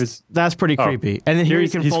pretty creepy. And then here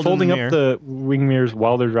he's folding up the wing mirrors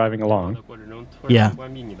while they're driving along. Yeah.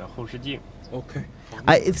 Okay.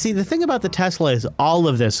 See, the thing about the Tesla is all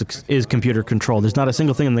of this is computer controlled. There's not a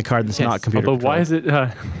single thing in the car that's not computer controlled. But why is it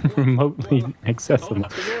remotely accessible?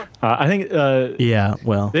 I think. Yeah.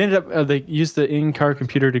 Well. They ended up. They used the in-car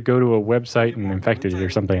computer to go to a website and infected it or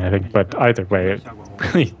something. I think. But either way, it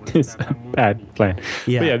really is a bad plan.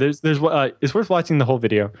 Yeah. But yeah. There's. It's worth watching the whole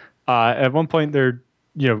video. At one point, they're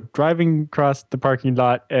driving across the parking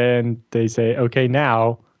lot, and they say, "Okay,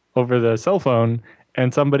 now," over the cell phone.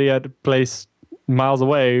 And somebody at a place miles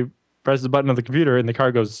away presses the button on the computer, and the car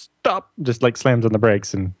goes stop, just like slams on the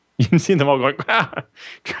brakes, and you can see them all going,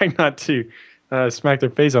 trying not to smack their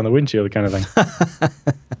face on the windshield, kind of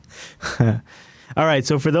thing. All right,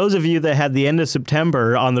 so for those of you that had the end of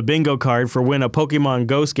September on the bingo card for when a Pokemon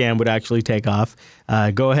Go scam would actually take off,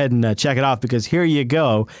 go ahead and check it off, because here you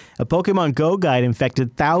go. A Pokemon Go guide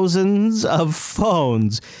infected thousands of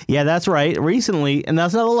phones. Yeah, that's right. Recently, and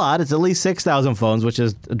that's not a lot, it's at least 6,000 phones, which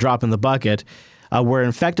is a drop in the bucket, were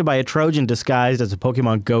infected by a Trojan disguised as a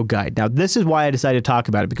Pokemon Go guide. Now, this is why I decided to talk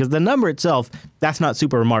about it, because the number itself, that's not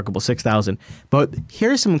super remarkable, 6,000. But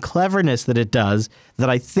here's some cleverness that it does that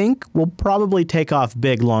I think will probably take off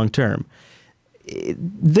big long term.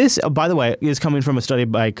 This, by the way, is coming from a study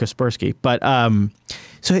by Kaspersky. But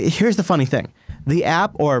so here's the funny thing. The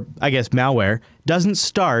app, or I guess malware, doesn't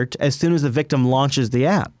start as soon as the victim launches the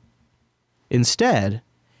app. Instead,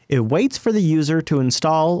 it waits for the user to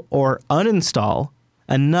install or uninstall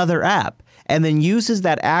another app, and then uses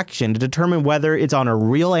that action to determine whether it's on a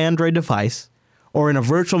real Android device or in a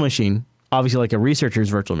virtual machine, obviously like a researcher's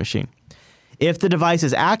virtual machine. If the device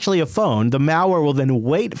is actually a phone, the malware will then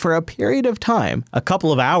wait for a period of time, a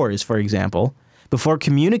couple of hours, for example, before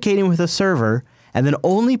communicating with a server and then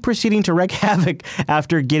only proceeding to wreak havoc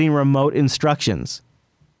after getting remote instructions.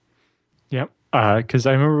 Yep. Because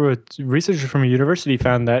I remember researchers from a university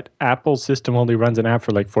found that Apple's system only runs an app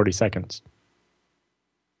for like 40 seconds.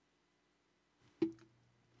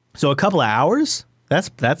 So a couple of hours? That's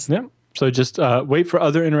yeah. So just wait for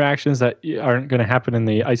other interactions that aren't going to happen in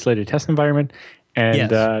the isolated test environment, and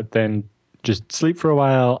then just sleep for a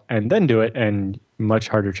while and then do it, and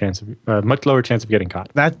much lower chance of getting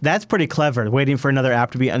caught. That's pretty clever. Waiting for another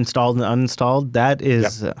app to be installed and uninstalled. That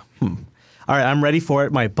is. Yep. All right, I'm ready for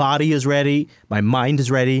it. My body is ready. My mind is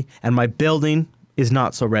ready, and my building is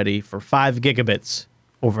not so ready for 5 gigabits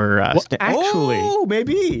over. Actually,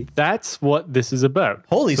 maybe that's what this is about.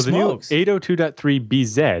 Holy smokes! The new 802.3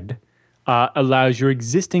 BZ allows your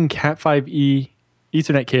existing Cat5e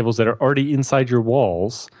Ethernet cables that are already inside your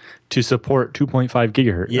walls to support 2.5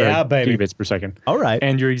 gigahertz. Yeah, baby. Gigabits per second. All right.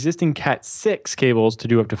 And your existing Cat6 cables to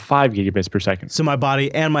do up to 5 gigabits per second. So my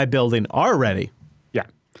body and my building are ready. Yeah.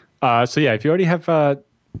 If you already have got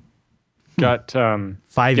 5E so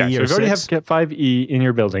or if you already 6? have 5E in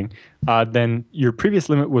your building, then your previous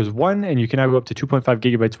limit was 1, and you can now go up to 2.5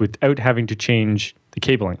 gigabytes without having to change the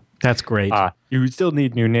cabling. That's great. You would still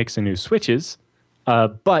need new NICs and new switches,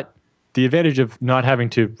 but the advantage of not having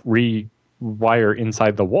to rewire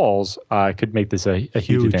inside the walls could make this a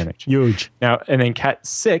huge advantage. Huge. Now, and then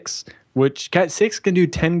Cat6, which Cat6 can do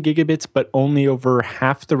 10 gigabits, but only over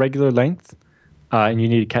half the regular length. And you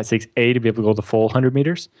need a Cat6A to be able to go the full 100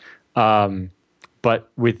 meters. But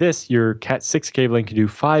with this, your Cat6 cabling can do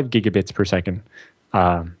 5 gigabits per second,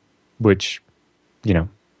 which,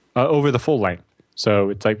 over the full length. So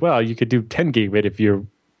it's like, well, you could do 10 gigabit if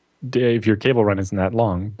your cable run isn't that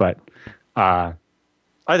long. But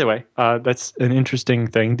either way, that's an interesting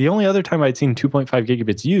thing. The only other time I'd seen 2.5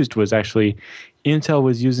 gigabits used was actually Intel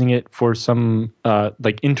was using it for some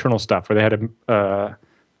internal stuff where they had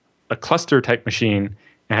a cluster type machine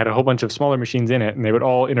and had a whole bunch of smaller machines in it, and they would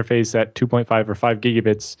all interface at 2.5 or 5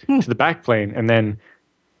 gigabits to the backplane, and then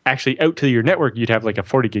actually out to your network, you'd have like a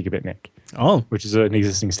 40 gigabit NIC, which is an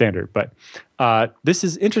existing standard. But this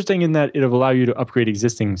is interesting in that it'll allow you to upgrade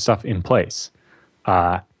existing stuff in place.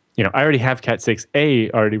 I already have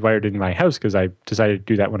Cat6A already wired in my house because I decided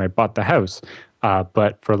to do that when I bought the house.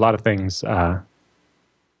 But for a lot of things,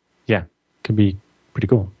 could be pretty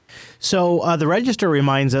cool. So the register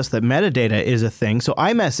reminds us that metadata is a thing. So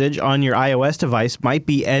iMessage on your iOS device might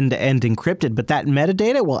be end-to-end encrypted, but that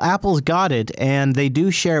metadata, well, Apple's got it, and they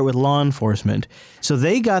do share it with law enforcement. So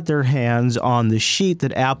they got their hands on the sheet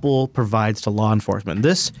that Apple provides to law enforcement.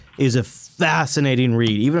 This is a fascinating read.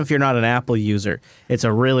 Even if you're not an Apple user, it's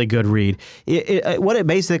a really good read. What it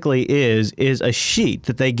basically is a sheet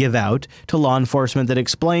that they give out to law enforcement that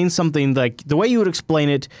explains something like the way you would explain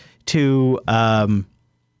it to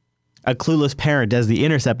a clueless parent, as The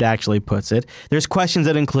Intercept actually puts it. There's questions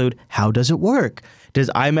that include, how does it work? Does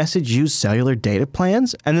iMessage use cellular data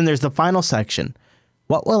plans? And then there's the final section.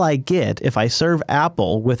 What will I get if I serve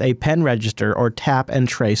Apple with a pen register or tap and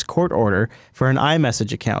trace court order for an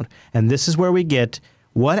iMessage account? And this is where we get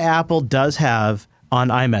what Apple does have on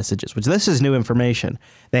iMessages, which this is new information.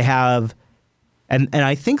 They have, and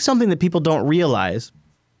I think something that people don't realize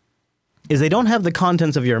is they don't have the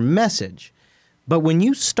contents of your message. But when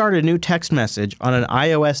you start a new text message on an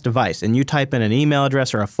iOS device and you type in an email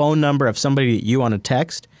address or a phone number of somebody that you want to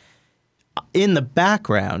text, in the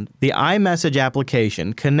background, the iMessage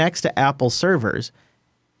application connects to Apple servers,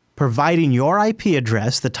 providing your IP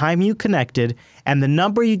address, the time you connected, and the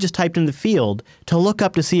number you just typed in the field to look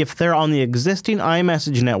up to see if they're on the existing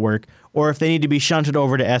iMessage network or if they need to be shunted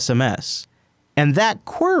over to SMS. And that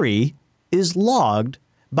query is logged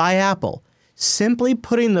by Apple. Simply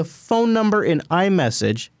putting the phone number in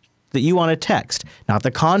iMessage that you want to text. Not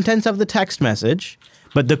the contents of the text message,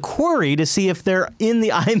 but the query to see if they're in the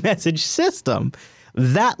iMessage system.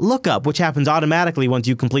 That lookup, which happens automatically once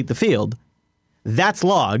you complete the field, that's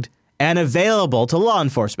logged and available to law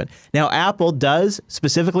enforcement. Now, Apple does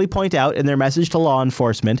specifically point out in their message to law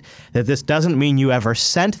enforcement that this doesn't mean you ever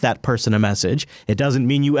sent that person a message. It doesn't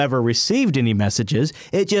mean you ever received any messages.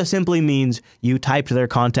 It just simply means you typed their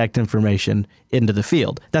contact information into the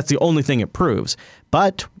field. That's the only thing it proves.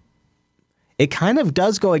 But it kind of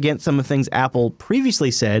does go against some of the things Apple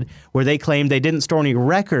previously said, where they claimed they didn't store any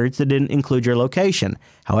records that didn't include your location.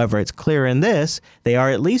 However, it's clear in this, they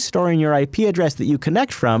are at least storing your IP address that you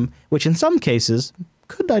connect from, which in some cases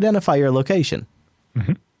could identify your location.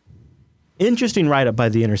 Mm-hmm. Interesting write-up by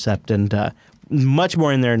The Intercept, and much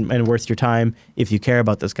more in there and worth your time if you care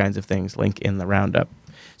about those kinds of things. Link in the roundup.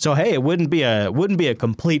 So hey, it wouldn't be a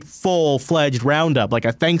complete full-fledged roundup, like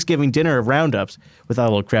a Thanksgiving dinner of roundups without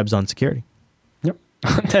a little Krebs on security.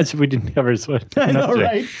 That's we didn't cover his foot. I know,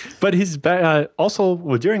 right? But he's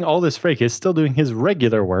also during all this fracas, still doing his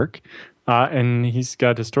regular work, and he's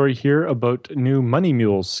got a story here about new Money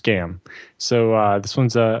Mules scam. So this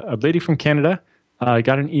one's a lady from Canada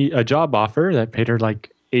got a job offer that paid her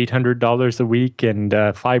like $800 a week and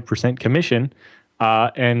 5% commission,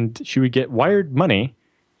 and she would get wired money,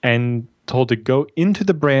 and told to go into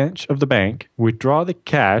the branch of the bank, withdraw the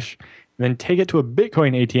cash, then take it to a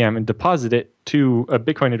Bitcoin ATM and deposit it to a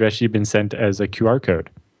Bitcoin address you've been sent as a QR code.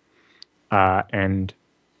 And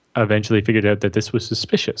eventually figured out that this was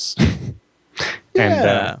suspicious.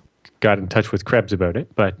 And got in touch with Krebs about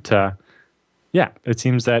it. But it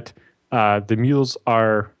seems that the mules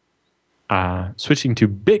are switching to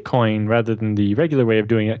Bitcoin rather than the regular way of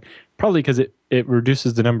doing it, probably because it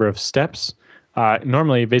reduces the number of steps.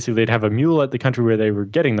 Normally, basically, they'd have a mule at the country where they were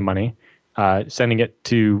getting the money, sending it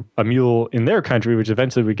to a mule in their country, which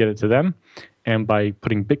eventually would get it to them. And by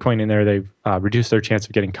putting Bitcoin in there, they've reduced their chance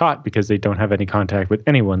of getting caught because they don't have any contact with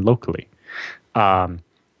anyone locally.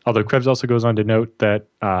 Although Krebs also goes on to note that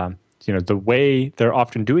the way they're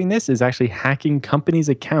often doing this is actually hacking companies'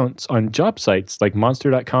 accounts on job sites like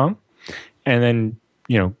Monster.com, and then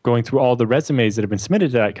going through all the resumes that have been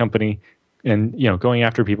submitted to that company, and going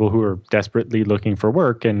after people who are desperately looking for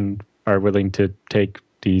work and are willing to take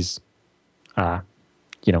these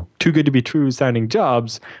too good to be true sounding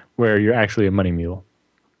jobs where you're actually a money mule.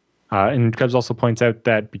 And Krebs also points out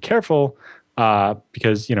that be careful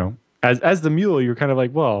because as the mule you're kind of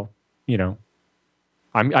like, well,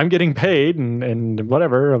 I'm getting paid and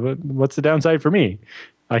whatever. What's the downside for me?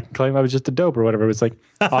 I can claim I was just a dope or whatever. It's like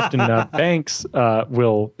often banks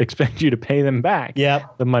will expect you to pay them back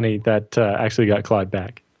the money that actually got clawed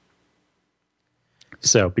back.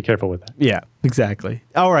 So be careful with that. Yeah, exactly.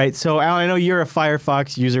 All right. So, Alan, I know you're a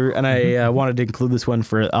Firefox user, and I wanted to include this one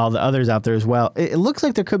for all the others out there as well. It looks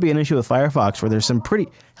like there could be an issue with Firefox where there's some pretty...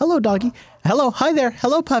 Hello, doggy. Hello. Hi there.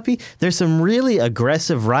 Hello, puppy. There's some really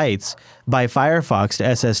aggressive writes by Firefox to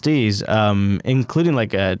SSDs, including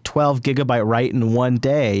like a 12 gigabyte write in one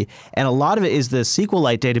day. And a lot of it is the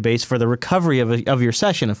SQLite database for the recovery of your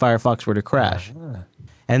session if Firefox were to crash.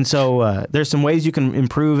 And so there's some ways you can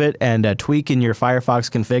improve it and tweak in your Firefox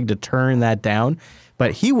config to turn that down.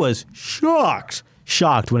 But he was shocked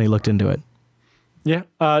when he looked into it. Yeah,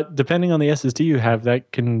 depending on the SSD you have,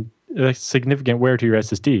 that's significant wear to your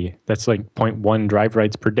SSD. That's like 0.1 drive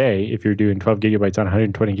writes per day if you're doing 12 gigabytes on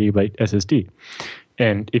 120 gigabyte SSD.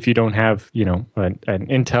 And if you don't have, an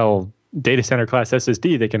Intel data center class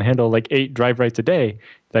SSD that can handle like 8 drive writes a day,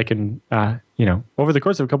 that can, over the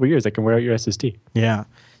course of a couple of years, that can wear out your SSD. Yeah.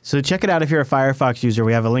 So check it out if you're a Firefox user.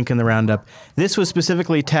 We have a link in the roundup. This was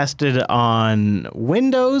specifically tested on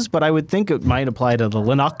Windows, but I would think it might apply to the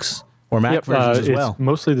Linux or Mac versions as well. It's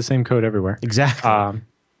mostly the same code everywhere. Exactly.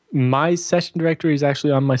 My session directory is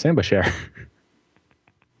actually on my Samba share.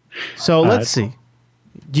 So let's see.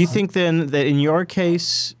 Do you think then that in your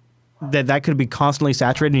case that could be constantly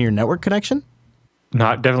saturating your network connection?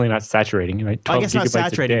 Definitely not saturating. Right? I guess not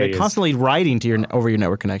saturating, but constantly writing to over your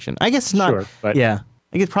network connection. I guess it's not. Sure, but yeah.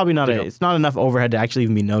 I think it's probably not it's not enough overhead to actually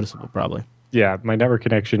even be noticeable, probably. Yeah, my network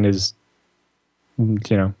connection is,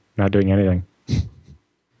 not doing anything.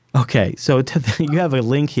 Okay, so you have a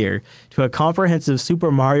link here to a comprehensive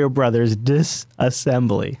Super Mario Brothers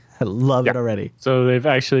disassembly. I love it already. So they've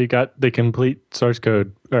actually got the complete source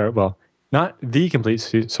code, not the complete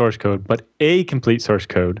source code, but a complete source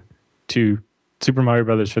code to Super Mario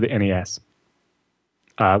Brothers for the NES.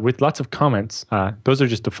 With lots of comments. Those are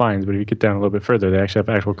just defines, but if you get down a little bit further, they actually have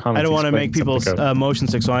actual comments. I don't want to make people's motion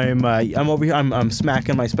sick, so I'm over here. I'm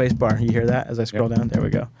smacking my space bar. You hear that as I scroll down? There we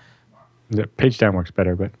go. The page down works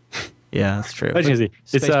better, but yeah, that's true. But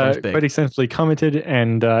it's quite extensively commented,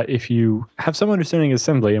 and if you have some understanding of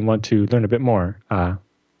assembly and want to learn a bit more,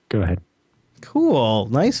 go ahead. Cool,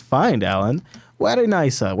 nice find, Alan. Very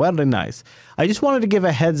nice. I just wanted to give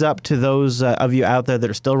a heads up to those of you out there that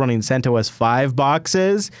are still running CentOS 5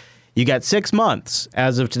 boxes. You got 6 months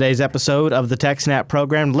as of today's episode of the TechSNAP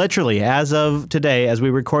program. Literally, as of today, as we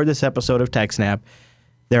record this episode of TechSNAP,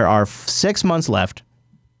 there are 6 months left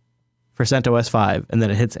for CentOS 5, and then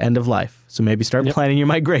it hits end of life. So maybe start planning your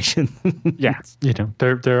migration. Yeah,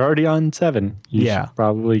 they're already on 7. You should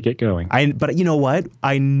probably get going. But you know what?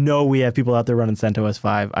 I know we have people out there running CentOS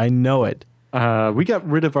 5. I know it. We got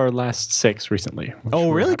rid of our last 6 recently.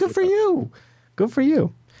 Oh, really? Good for you. Good for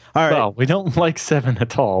you. All right. Well, we don't like 7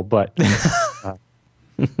 at all, but what are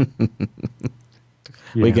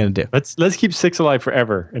you going to do? Let's keep 6 alive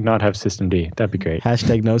forever and not have System D. That'd be great.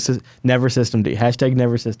 Hashtag never System D. Hashtag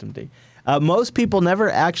never System D. Most people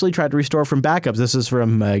never actually tried to restore from backups. This is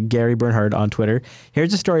from Gary Bernhard on Twitter.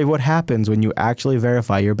 Here's a story of what happens when you actually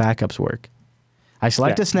verify your backups work. I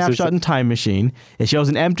select a snapshot in Time Machine. It shows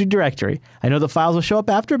an empty directory. I know the files will show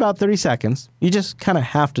up after about 30 seconds. You just kind of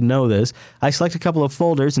have to know this. I select a couple of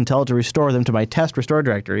folders and tell it to restore them to my test restore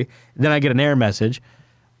directory. Then I get an error message.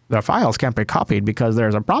 The files can't be copied because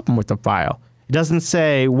there's a problem with the file. It doesn't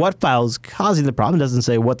say what file is causing the problem. It doesn't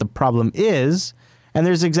say what the problem is. And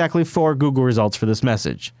there's exactly 4 Google results for this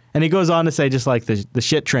message. And he goes on to say just like the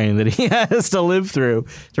shit train that he has to live through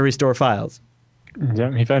to restore files.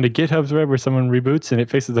 Yeah, he found a GitHub thread where someone reboots and it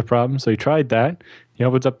fixes the problem. So he tried that. He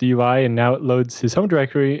opens up the UI and now it loads his home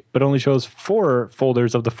directory, but only shows 4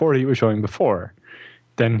 folders of the 40 it was showing before.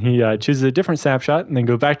 Then he chooses a different snapshot and then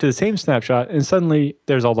go back to the same snapshot and suddenly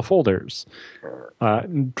there's all the folders.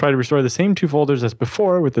 Try to restore the same 2 folders as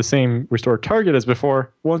before with the same restore target as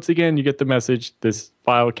before. Once again, you get the message, this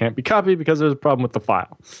file can't be copied because there's a problem with the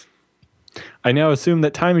file. I now assume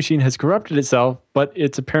that Time Machine has corrupted itself, but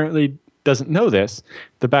it's apparently doesn't know this.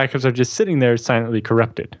 The backups are just sitting there silently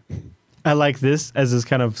corrupted. I like this as this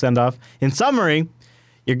kind of send-off. In summary,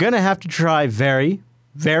 you're going to have to try very,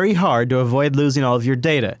 very hard to avoid losing all of your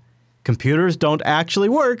data. Computers don't actually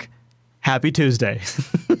work. Happy Tuesday.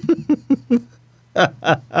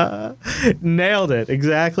 Nailed it.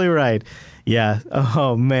 Exactly right. Yeah.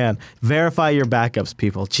 Oh, man. Verify your backups,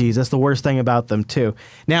 people. Jeez, that's the worst thing about them, too.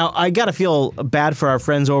 Now, I got to feel bad for our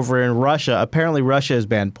friends over in Russia. Apparently, Russia has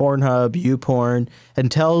banned Pornhub, YouPorn,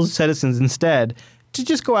 and tells citizens instead to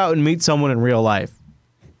just go out and meet someone in real life.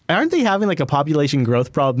 Aren't they having like a population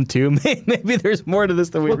growth problem, too? Maybe there's more to this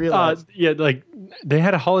than we realize. Yeah, like they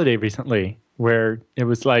had a holiday recently where it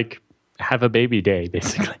was like have a baby day,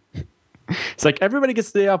 basically. It's like everybody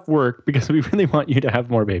gets the day off work because we really want you to have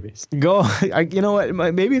more babies. You know what?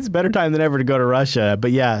 Maybe it's a better time than ever to go to Russia.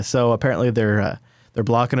 But yeah, so apparently they're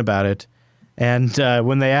blocking about it. And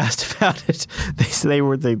when they asked about it,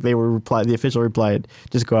 the official replied,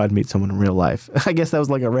 just go out and meet someone in real life. I guess that was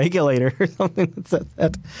like a regulator or something that said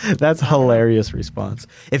that. That's a hilarious response.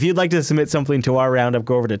 If you'd like to submit something to our roundup,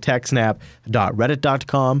 go over to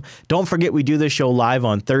techsnap.reddit.com. Don't forget we do this show live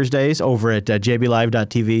on Thursdays over at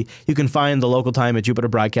jblive.tv. You can find the local time at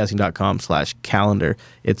jupiterbroadcasting.com/calendar.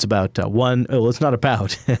 It's about it's not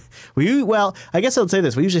about. I guess I'll say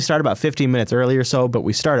this. We usually start about 15 minutes early or so, but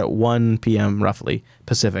we start at 1 p.m. roughly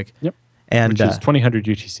Pacific. Yep. And which is 2000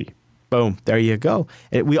 UTC. Boom. There you go.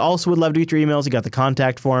 We also would love to get your emails. You got the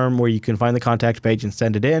contact form where you can find the contact page and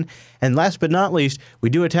send it in. And last but not least, we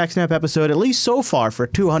do a TechSNAP episode, at least so far, for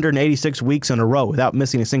 286 weeks in a row without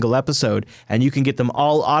missing a single episode. And you can get them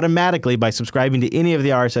all automatically by subscribing to any of the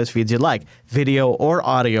RSS feeds you'd like, video or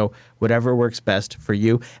audio, whatever works best for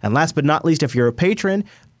you. And last but not least, if you're a patron,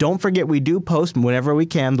 don't forget we do post whenever we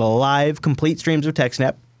can the live complete streams of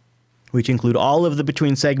TechSNAP, which include all of the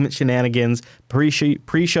between segment shenanigans,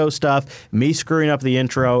 pre-show stuff, me screwing up the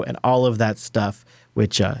intro, and all of that stuff,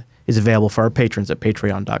 which is available for our patrons at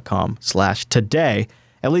patreon.com/today,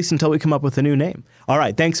 at least until we come up with a new name. All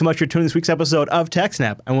right, thanks so much for tuning in this week's episode of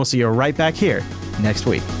TechSNAP, and we'll see you right back here next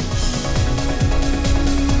week.